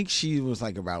 think she was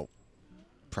like about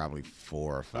probably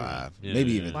 4 or 5, Yeah,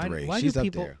 maybe yeah, even yeah. 3. Why She's do up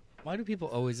people? there. Why do people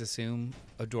always assume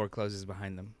a door closes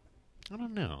behind them? I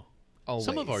don't know. Always.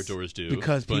 Some of our doors do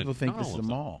Because but people think not this all is a of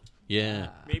them. mall. Yeah,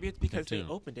 Maybe it's because they too.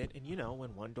 opened it, and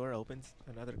when one door opens,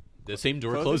 another. the same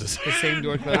door Closes. closes. The same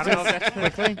door I don't know closes if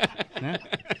that's quickly. No?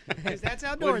 Because that's how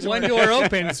When doors one work. door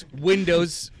opens,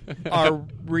 windows are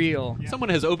real. Someone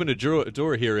has opened a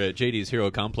door here at JD's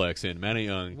Hero Complex in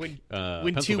Manayunk, When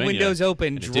two Pennsylvania, windows open,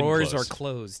 and it didn't drawers close. are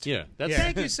closed. Yeah, that's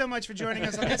Thank you so much for joining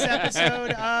us on this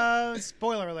episode of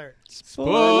Spoiler Alert.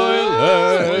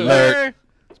 spoiler alert.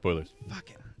 Spoilers.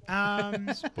 Fucking.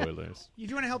 Spoilers. If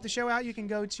you want to help the show out, you can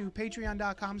go to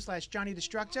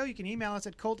patreon.com/JohnnyDestructo. You can email us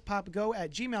at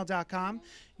cultpopgo@gmail.com.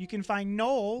 You can find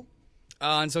Noel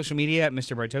On social media at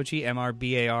Mr. Bartocci,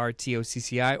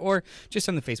 MrBartocci, or just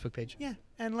on the Facebook page. Yeah.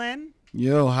 And Len?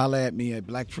 Yo, holla at me at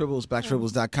Black Tribbles,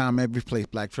 blacktribbles.com, every place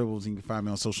Black Tribbles. You can find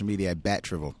me on social media at Bat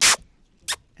Tribble.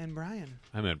 And Brian?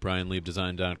 I'm at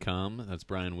BrianLiebDesign.com. That's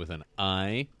Brian with an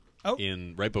I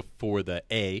in right before the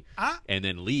A. And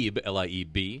then Lieb,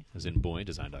 Lieb, as in boy,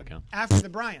 design.com. After the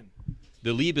Brian.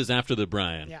 The Lieb is after the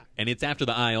Brian. Yeah. And it's after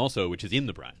the I also, which is in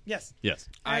the Brian. Yes. Yes.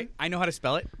 I know how to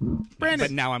spell it, Brandon.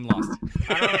 but now I'm lost.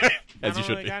 I As you don't should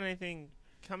really be. got anything.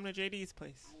 Come to JD's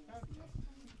place.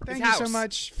 Thank His you so house.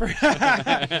 much for.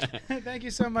 Thank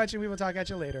you so much, and we will talk at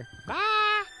you later.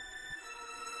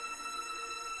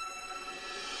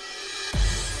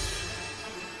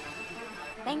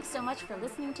 Thanks so much for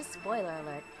listening to Spoiler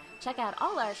Alert. Check out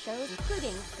all our shows,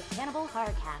 including the Cannibal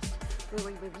Horrorcast, where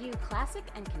we review classic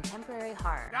and contemporary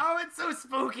horror. Oh, it's so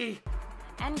spooky.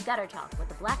 And Gutter Talk with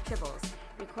the Black Tribbles,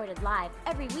 recorded live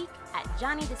every week at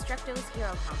Johnny Destructo's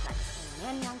Hero Complex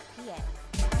in Nanyang, PA.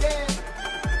 Yeah.